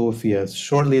بْنُ أَنْ تُوفِيَ.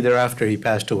 Shortly thereafter, he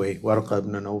passed away, Warqa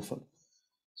ibn Nawfal.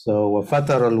 So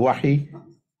وَفَتَرَ الْوَحِي,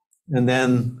 and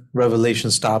then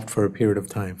revelation stopped for a period of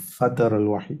time. فَتَرَ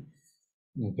الْوَحِي.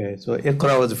 Okay, so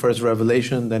Iqra was the first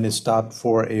revelation, then it stopped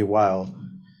for a while.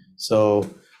 So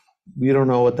we don't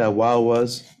know what that while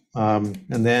was. And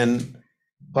then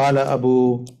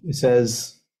it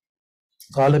says,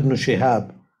 قال ابن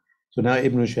شهاب. So now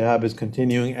Ibn Shihab is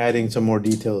continuing, adding some more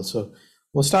details. So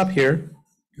we'll stop here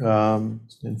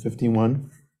in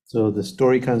 51. So the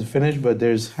story kind of finished, but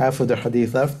there's half of the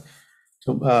hadith left.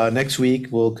 So next week,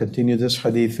 we'll continue this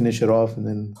hadith, finish it off, and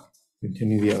then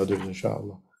continue the others,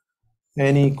 inshallah.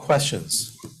 Any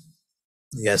questions?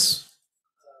 Yes.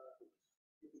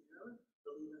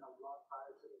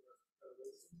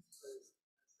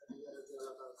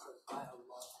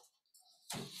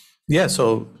 Yeah,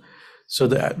 so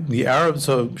the Arabs,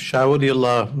 so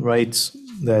Shawadiullah writes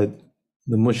that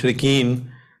the mushrikeen,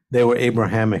 they were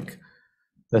Abrahamic.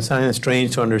 That's kind of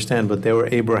strange to understand, but they were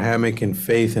Abrahamic in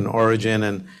faith and origin,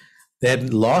 and they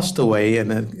had lost the way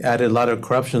and had added a lot of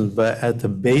corruptions, but at the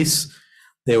base,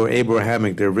 they were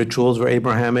Abrahamic. Their rituals were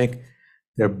Abrahamic.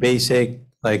 Their basic,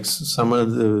 like some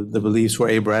of the beliefs were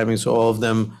Abrahamic, so all of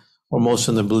them, or most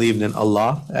of them, believed in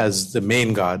Allah as the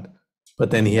main God. But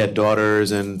then he had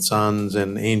daughters and sons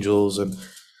and angels, and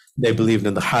they believed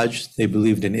in the Hajj. They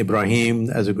believed in Ibrahim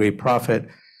as a great prophet.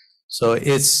 So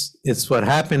it's what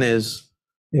happened is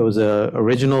it was a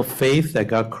original faith that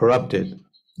got corrupted,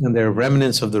 and there are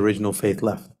remnants of the original faith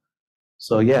left.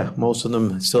 So yeah, most of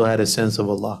them still had a sense of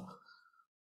Allah.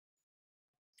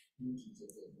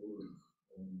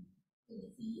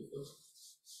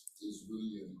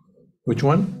 Which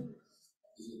one?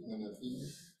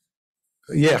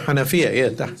 Yeah, Hanafiya, yeah.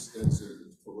 That's a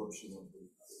corruption of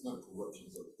it's not corruption,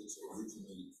 but it's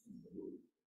originated from the word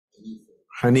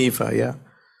Hanifa, yeah.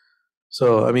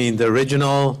 So, I mean, the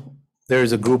original,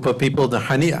 there's a group of people, the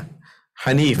Hanif.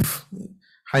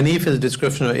 Hanif is a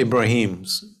description of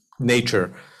Ibrahim's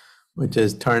nature, which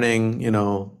is turning,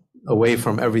 away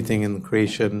from everything in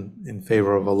creation in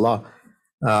favor of Allah.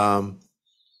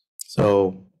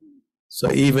 So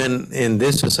even in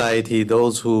this society,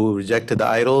 those who rejected the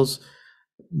idols,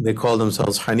 they call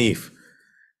themselves Hanif,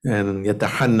 and yet the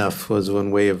Hanaf was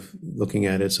one way of looking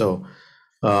at it. So,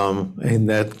 and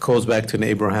that goes back to an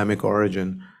Abrahamic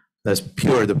origin. That's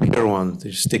pure, the pure ones.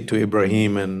 They stick to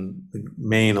Ibrahim and the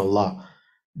main Allah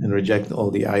and reject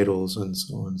all the idols and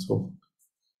so on and so forth.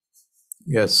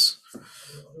 Yes.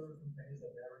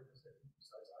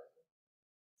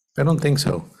 I don't think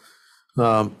so.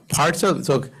 So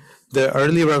the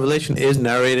early revelation is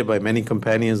narrated by many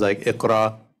companions like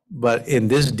Iqra, but in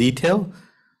this detail,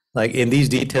 like in these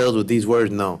details with these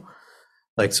words, no.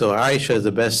 Like, so Aisha is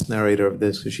the best narrator of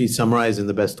this because she summarized in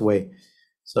the best way.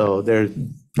 So there are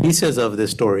pieces of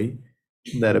this story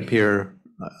that appear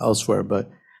elsewhere, but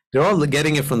they're all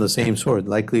getting it from the same source.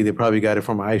 Likely they probably got it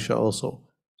from Aisha also.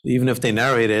 So even if they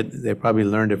narrate it, they probably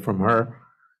learned it from her,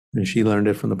 and she learned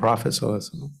it from the Prophet. So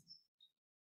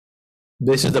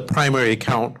this is the primary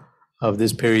account of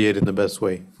this period in the best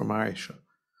way from Aisha.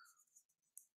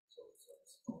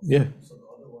 Yeah. So the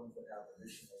other ones that have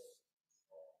additional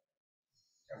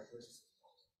characteristics.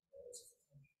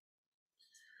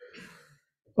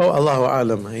 Oh, Allahu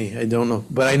Alam, I don't know.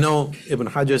 But I know Ibn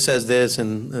Hajar says this,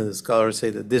 and scholars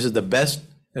say that this is the best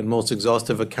and most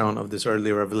exhaustive account of this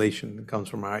early revelation. It comes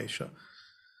from Aisha.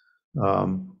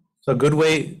 So a good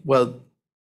way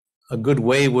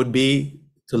would be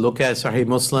to look at Sahih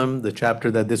Muslim, the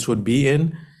chapter that this would be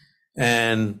in,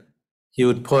 and he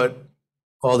would put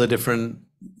all the different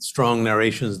strong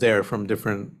narrations there from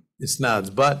different isnads,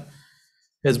 but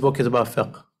his book is about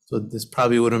fiqh. So this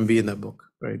probably wouldn't be in that book,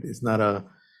 right? It's not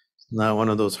one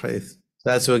of those hadith.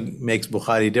 That's what makes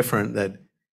Bukhari different, that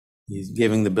he's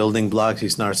giving the building blocks.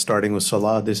 He's not starting with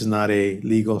salah. This is not a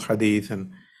legal hadith.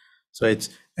 And so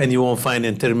and you won't find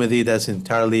in Tirmidhi that's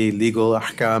entirely legal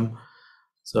ahkam.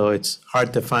 So it's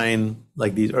hard to find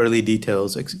like these early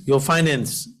details. You'll find in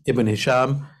Ibn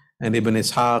Hisham and Ibn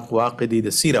Ishaq, Waqidi, the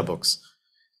Sirah books.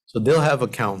 So they'll have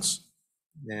accounts.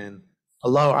 And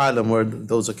Allahu Alam where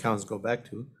those accounts go back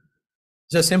to.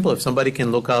 It's just simple. If somebody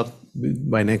can look up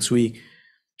by next week,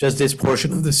 just this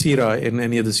portion of the Sirah in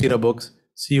any of the Sirah books,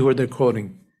 see where they're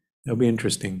quoting. It'll be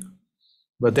interesting.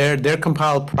 But they're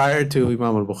compiled prior to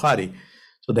Imam al-Bukhari.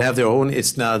 So they have their own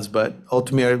isnads, but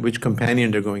ultimately which companion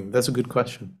they're going. That's a good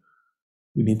question.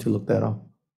 We need to look that up.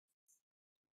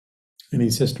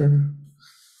 Any sister?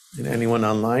 And anyone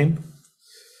online?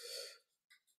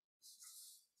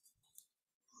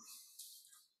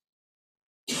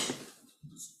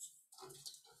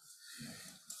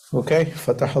 Okay,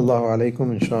 Fatah Allahu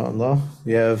alaikum, inshallah.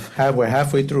 We're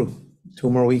halfway through. 2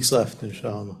 more weeks left,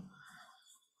 inshallah.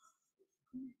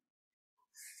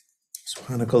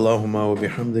 سبحانك اللهم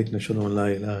وبحمدك نشهد أن لا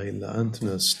إله إلا أنت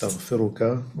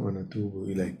نستغفرك ونتوب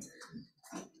إليك